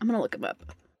 I'm gonna look him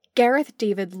up. Gareth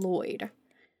David Lloyd.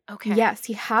 Okay. Yes,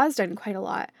 he has done quite a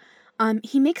lot.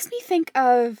 He makes me think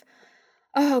of,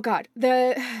 oh God,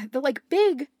 the like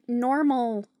big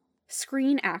normal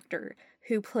screen actor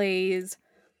who plays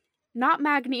not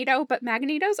Magneto, but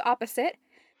Magneto's opposite.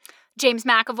 James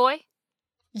McAvoy.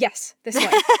 Yes, this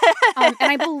one. And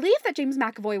I believe that James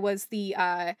McAvoy was the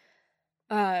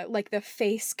like the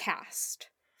face cast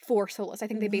for Solas. I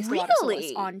think they based a lot of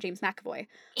Solas on James McAvoy.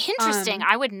 Interesting.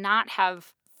 I would not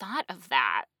have thought of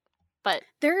that. But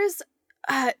there's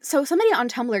so somebody on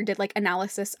Tumblr did like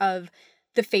analysis of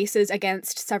the faces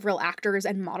against several actors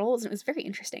and models, and it was very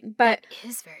interesting. But it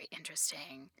is very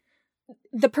interesting.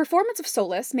 The performance of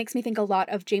Solas makes me think a lot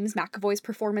of James McAvoy's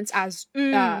performance as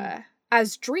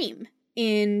Dream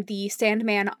in the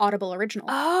Sandman Audible original.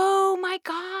 Oh my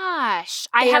gosh.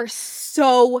 They are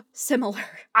so similar.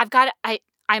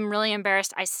 I'm really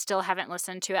embarrassed. I still haven't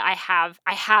listened to it. I have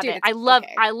Dude, it.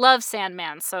 I love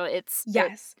Sandman, so it's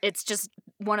just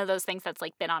one of those things that's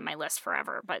like been on my list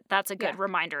forever, but that's a good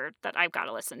reminder that I've got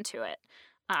to listen to it.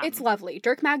 It's lovely.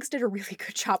 Dirk Maggs did a really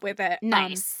good job with it.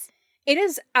 Nice. It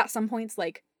is at some points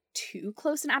like too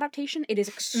close an adaptation. It is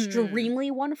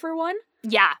extremely one for one.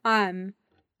 Yeah.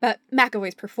 But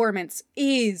McAvoy's performance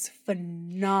is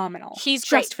phenomenal. He's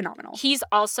just phenomenal. He's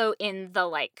also in the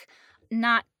like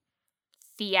not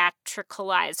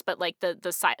theatricalized, but like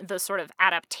the sort of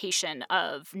adaptation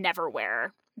of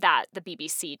Neverwhere that the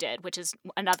BBC did, which is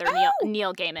another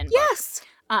Neil Gaiman book. Yes.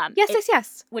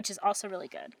 Yes. Which is also really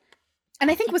good.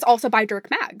 And I think it was also by Dirk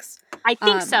Maggs. I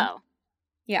think so.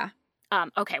 Yeah.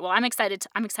 Okay, well, I'm excited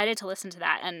to listen to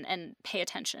that and pay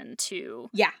attention to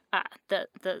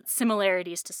the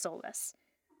similarities to Solus.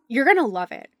 You're going to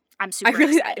love it. I'm super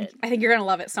excited. I think you're going to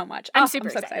love it so much. I'm so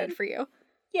excited for you.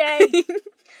 Yay.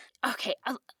 Okay,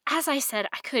 as I said,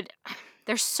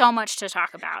 there's so much to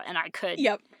talk about, and I could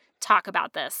talk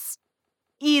about this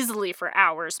easily for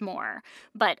hours more.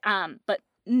 But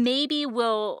maybe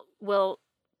we'll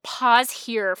pause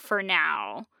here for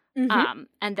now, and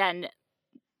then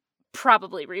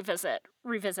probably revisit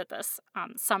this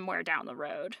somewhere down the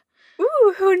road.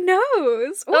 Ooh, who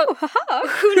knows? Ooh,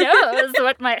 who knows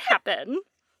what might happen?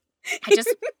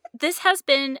 This has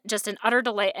been just an utter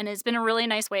delight, and it's been a really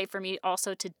nice way for me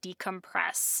also to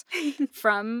decompress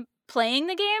from playing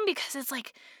the game, because it's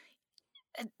like,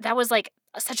 that was like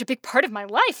such a big part of my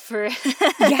life for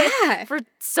for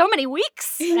so many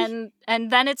weeks, and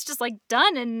then it's just like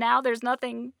done, and now there's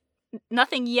nothing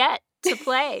yet to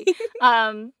play.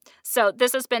 So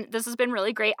this has been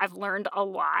really great. I've learned a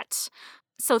lot.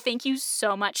 So thank you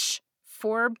so much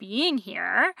for being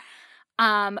here.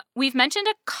 We've mentioned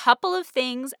a couple of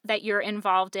things that you're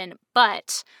involved in,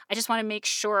 but I just want to make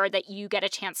sure that you get a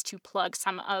chance to plug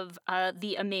some of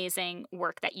the amazing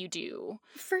work that you do.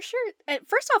 For sure.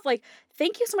 First off,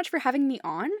 thank you so much for having me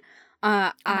on.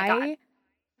 I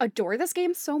adore this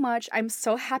game so much. I'm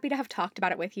so happy to have talked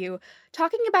about it with you.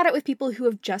 Talking about it with people who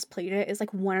have just played it is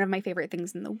one of my favorite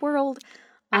things in the world.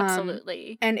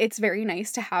 Absolutely. And it's very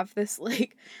nice to have this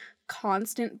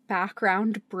constant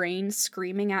background brain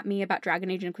screaming at me about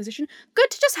Dragon Age Inquisition. Good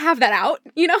to just have that out,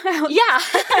 Yeah.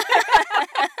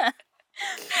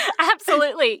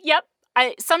 Absolutely. Yep.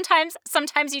 Sometimes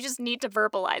you just need to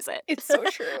verbalize it. It's so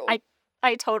true.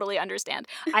 I totally understand.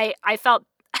 I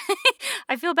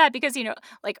feel bad because,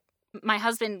 my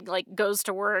husband goes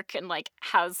to work and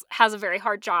has a very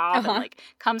hard job and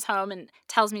comes home and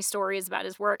tells me stories about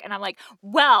his work, and I'm like,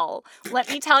 well, let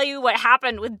me tell you what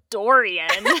happened with Dorian.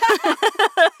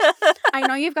 I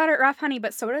know you've got it rough, honey,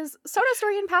 but so does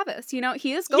Dorian Pappas.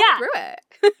 He is going through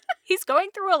it. He's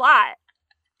going through a lot.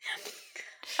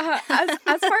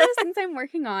 As far as things I'm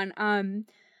working on,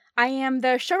 I am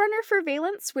the showrunner for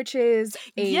Valence, which is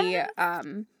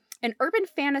an urban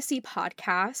fantasy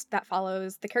podcast that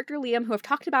follows the character Liam, who I've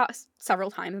talked about several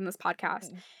times in this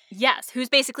podcast. Yes, who's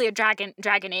basically a Dragon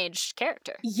Age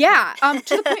character. Yeah,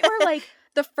 to the point where,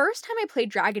 the first time I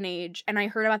played Dragon Age and I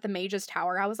heard about the Mage's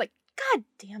Tower, I was like, God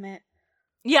damn it.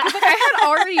 Yeah. I had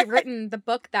already written the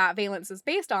book that Valence is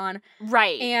based on.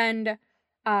 Right. And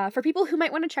for people who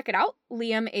might want to check it out,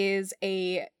 Liam is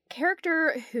a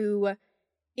character who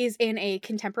is in a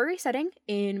contemporary setting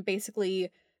in basically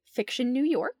fiction New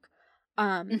York.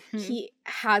 He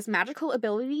has magical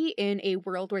ability in a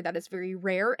world where that is very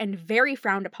rare and very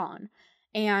frowned upon,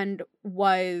 and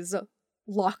was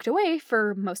locked away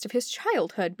for most of his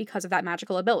childhood because of that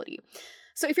magical ability.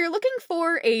 So if you're looking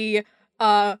for a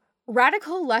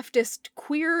radical leftist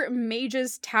queer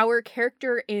Mage's Tower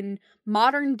character in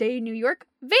modern day New York,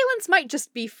 Valence might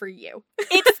just be for you.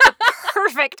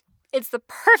 It's the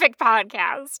perfect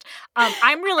podcast.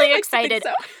 I'm really excited.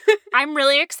 So. I'm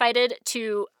really excited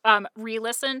to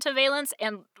re-listen to Valence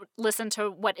and listen to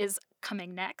what is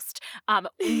coming next.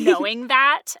 Knowing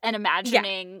that and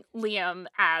imagining Liam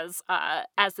as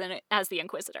the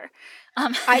Inquisitor.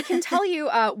 I can tell you,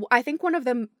 I think one of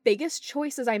the biggest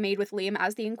choices I made with Liam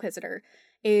as the Inquisitor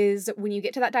is when you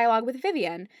get to that dialogue with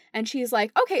Vivienne, and she's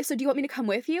like, "Okay, so do you want me to come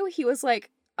with you?" He was like,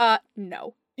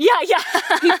 no. Yeah.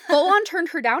 He full on turned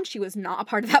her down. She was not a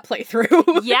part of that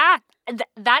playthrough. Yeah,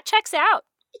 that checks out.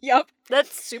 Yep. That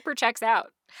super checks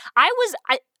out. I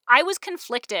was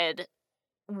conflicted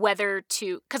whether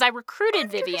to, because I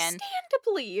recruited Vivienne.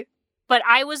 Understandably. But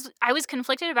I was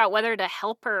conflicted about whether to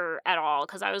help her at all,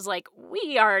 because I was like,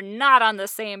 we are not on the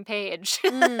same page.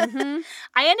 Mm-hmm.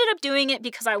 I ended up doing it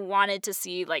because I wanted to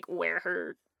see where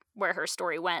her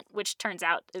story went, which turns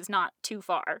out is not too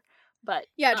far. But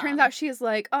yeah, it turns out she's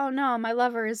like, oh no, my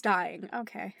lover is dying.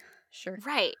 Okay, sure.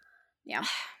 Right. Yeah.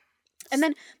 And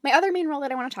then my other main role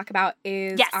that I want to talk about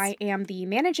is I am the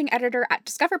managing editor at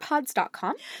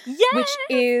discoverpods.com, which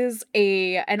is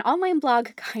an online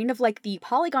blog kind of like the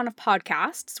Polygon of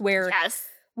podcasts, where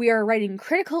we are writing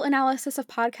critical analysis of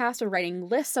podcasts or writing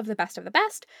lists of the best of the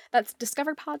best. That's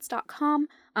discoverpods.com.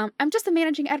 I'm just the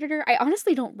managing editor. I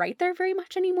honestly don't write there very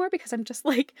much anymore because I'm just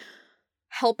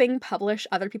helping publish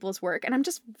other people's work, and I'm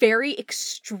just very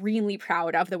extremely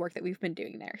proud of the work that we've been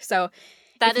doing there. So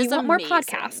if you want more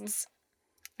podcasts,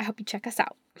 I hope you check us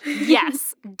out.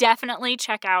 Yes, definitely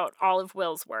check out all of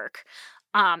Will's work.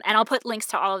 And I'll put links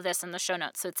to all of this in the show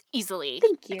notes so it's easily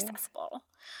accessible.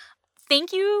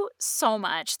 Thank you so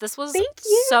much. This was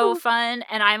so fun,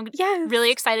 and I'm really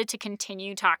excited to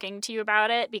continue talking to you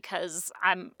about it because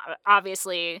I'm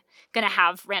obviously going to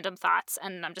have random thoughts,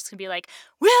 and I'm just going to be like,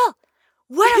 Will,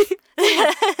 what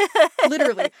if...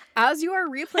 Literally, as you are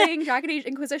replaying Dragon Age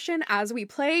Inquisition, as we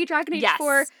play Dragon Age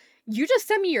 4, you just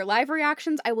send me your live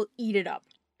reactions. I will eat it up.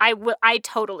 I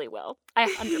totally will. I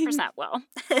 100% will.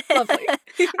 Lovely.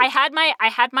 I had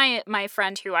my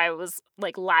friend who I was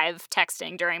like live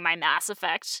texting during my Mass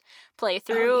Effect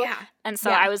playthrough. And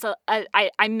so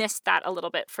I missed that a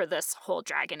little bit for this whole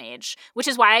Dragon Age, which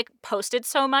is why I posted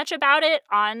so much about it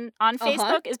on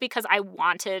Facebook, is because I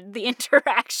wanted the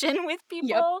interaction with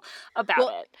people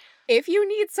about it. If you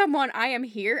need someone, I am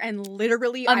here, and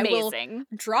literally I will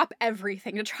drop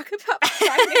everything to talk about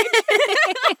Dragon Age.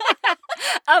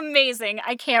 Amazing.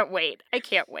 I can't wait.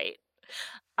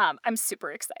 I'm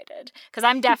super excited because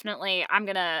I'm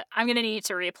gonna need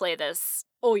to replay this.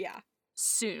 Oh yeah.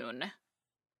 Soon.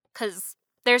 Because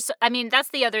that's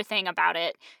the other thing about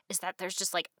it is that there's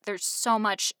just like, there's so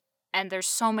much and there's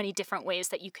so many different ways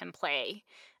that you can play.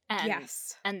 And,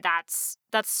 and that's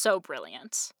so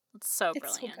brilliant. It's so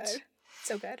brilliant.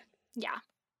 So good. Yeah.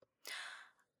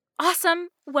 Awesome.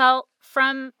 Well,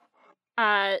 from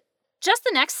just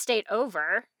the next state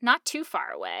over, not too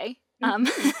far away.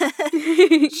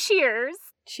 Cheers.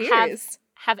 Cheers.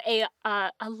 Have a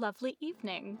lovely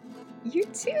evening. You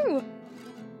too.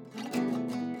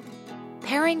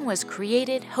 Pairing was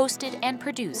created, hosted, and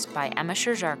produced by Emma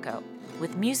Sherr-Ziarko,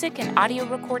 with music and audio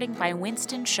recording by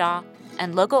Winston Shaw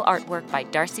and logo artwork by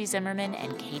Darcy Zimmerman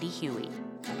and Katie Huey.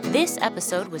 This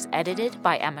episode was edited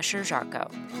by Emma Sherr-Ziarko.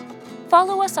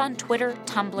 Follow us on Twitter,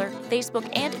 Tumblr, Facebook,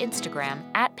 and Instagram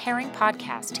at Pairing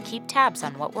Podcast to keep tabs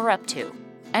on what we're up to.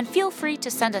 And feel free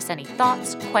to send us any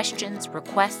thoughts, questions,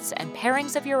 requests, and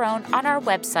pairings of your own on our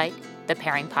website,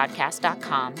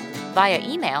 thepairingpodcast.com, via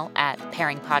email at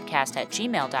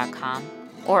pairingpodcast@gmail.com,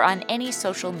 or on any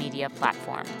social media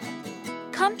platform.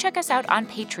 Come check us out on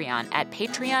Patreon at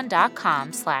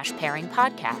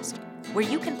patreon.com/pairingpodcast, where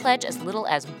you can pledge as little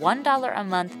as $1 a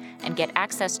month and get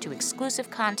access to exclusive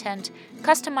content,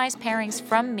 customized pairings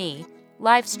from me,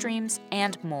 live streams,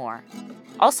 and more.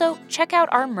 Also, check out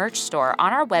our merch store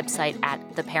on our website at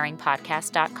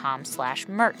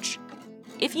thepairingpodcast.com/merch.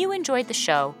 If you enjoyed the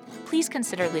show, please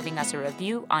consider leaving us a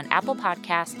review on Apple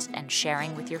Podcasts and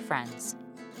sharing with your friends.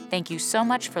 Thank you so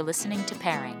much for listening to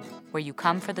Pairing, where you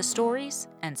come for the stories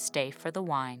and stay for the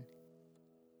wine.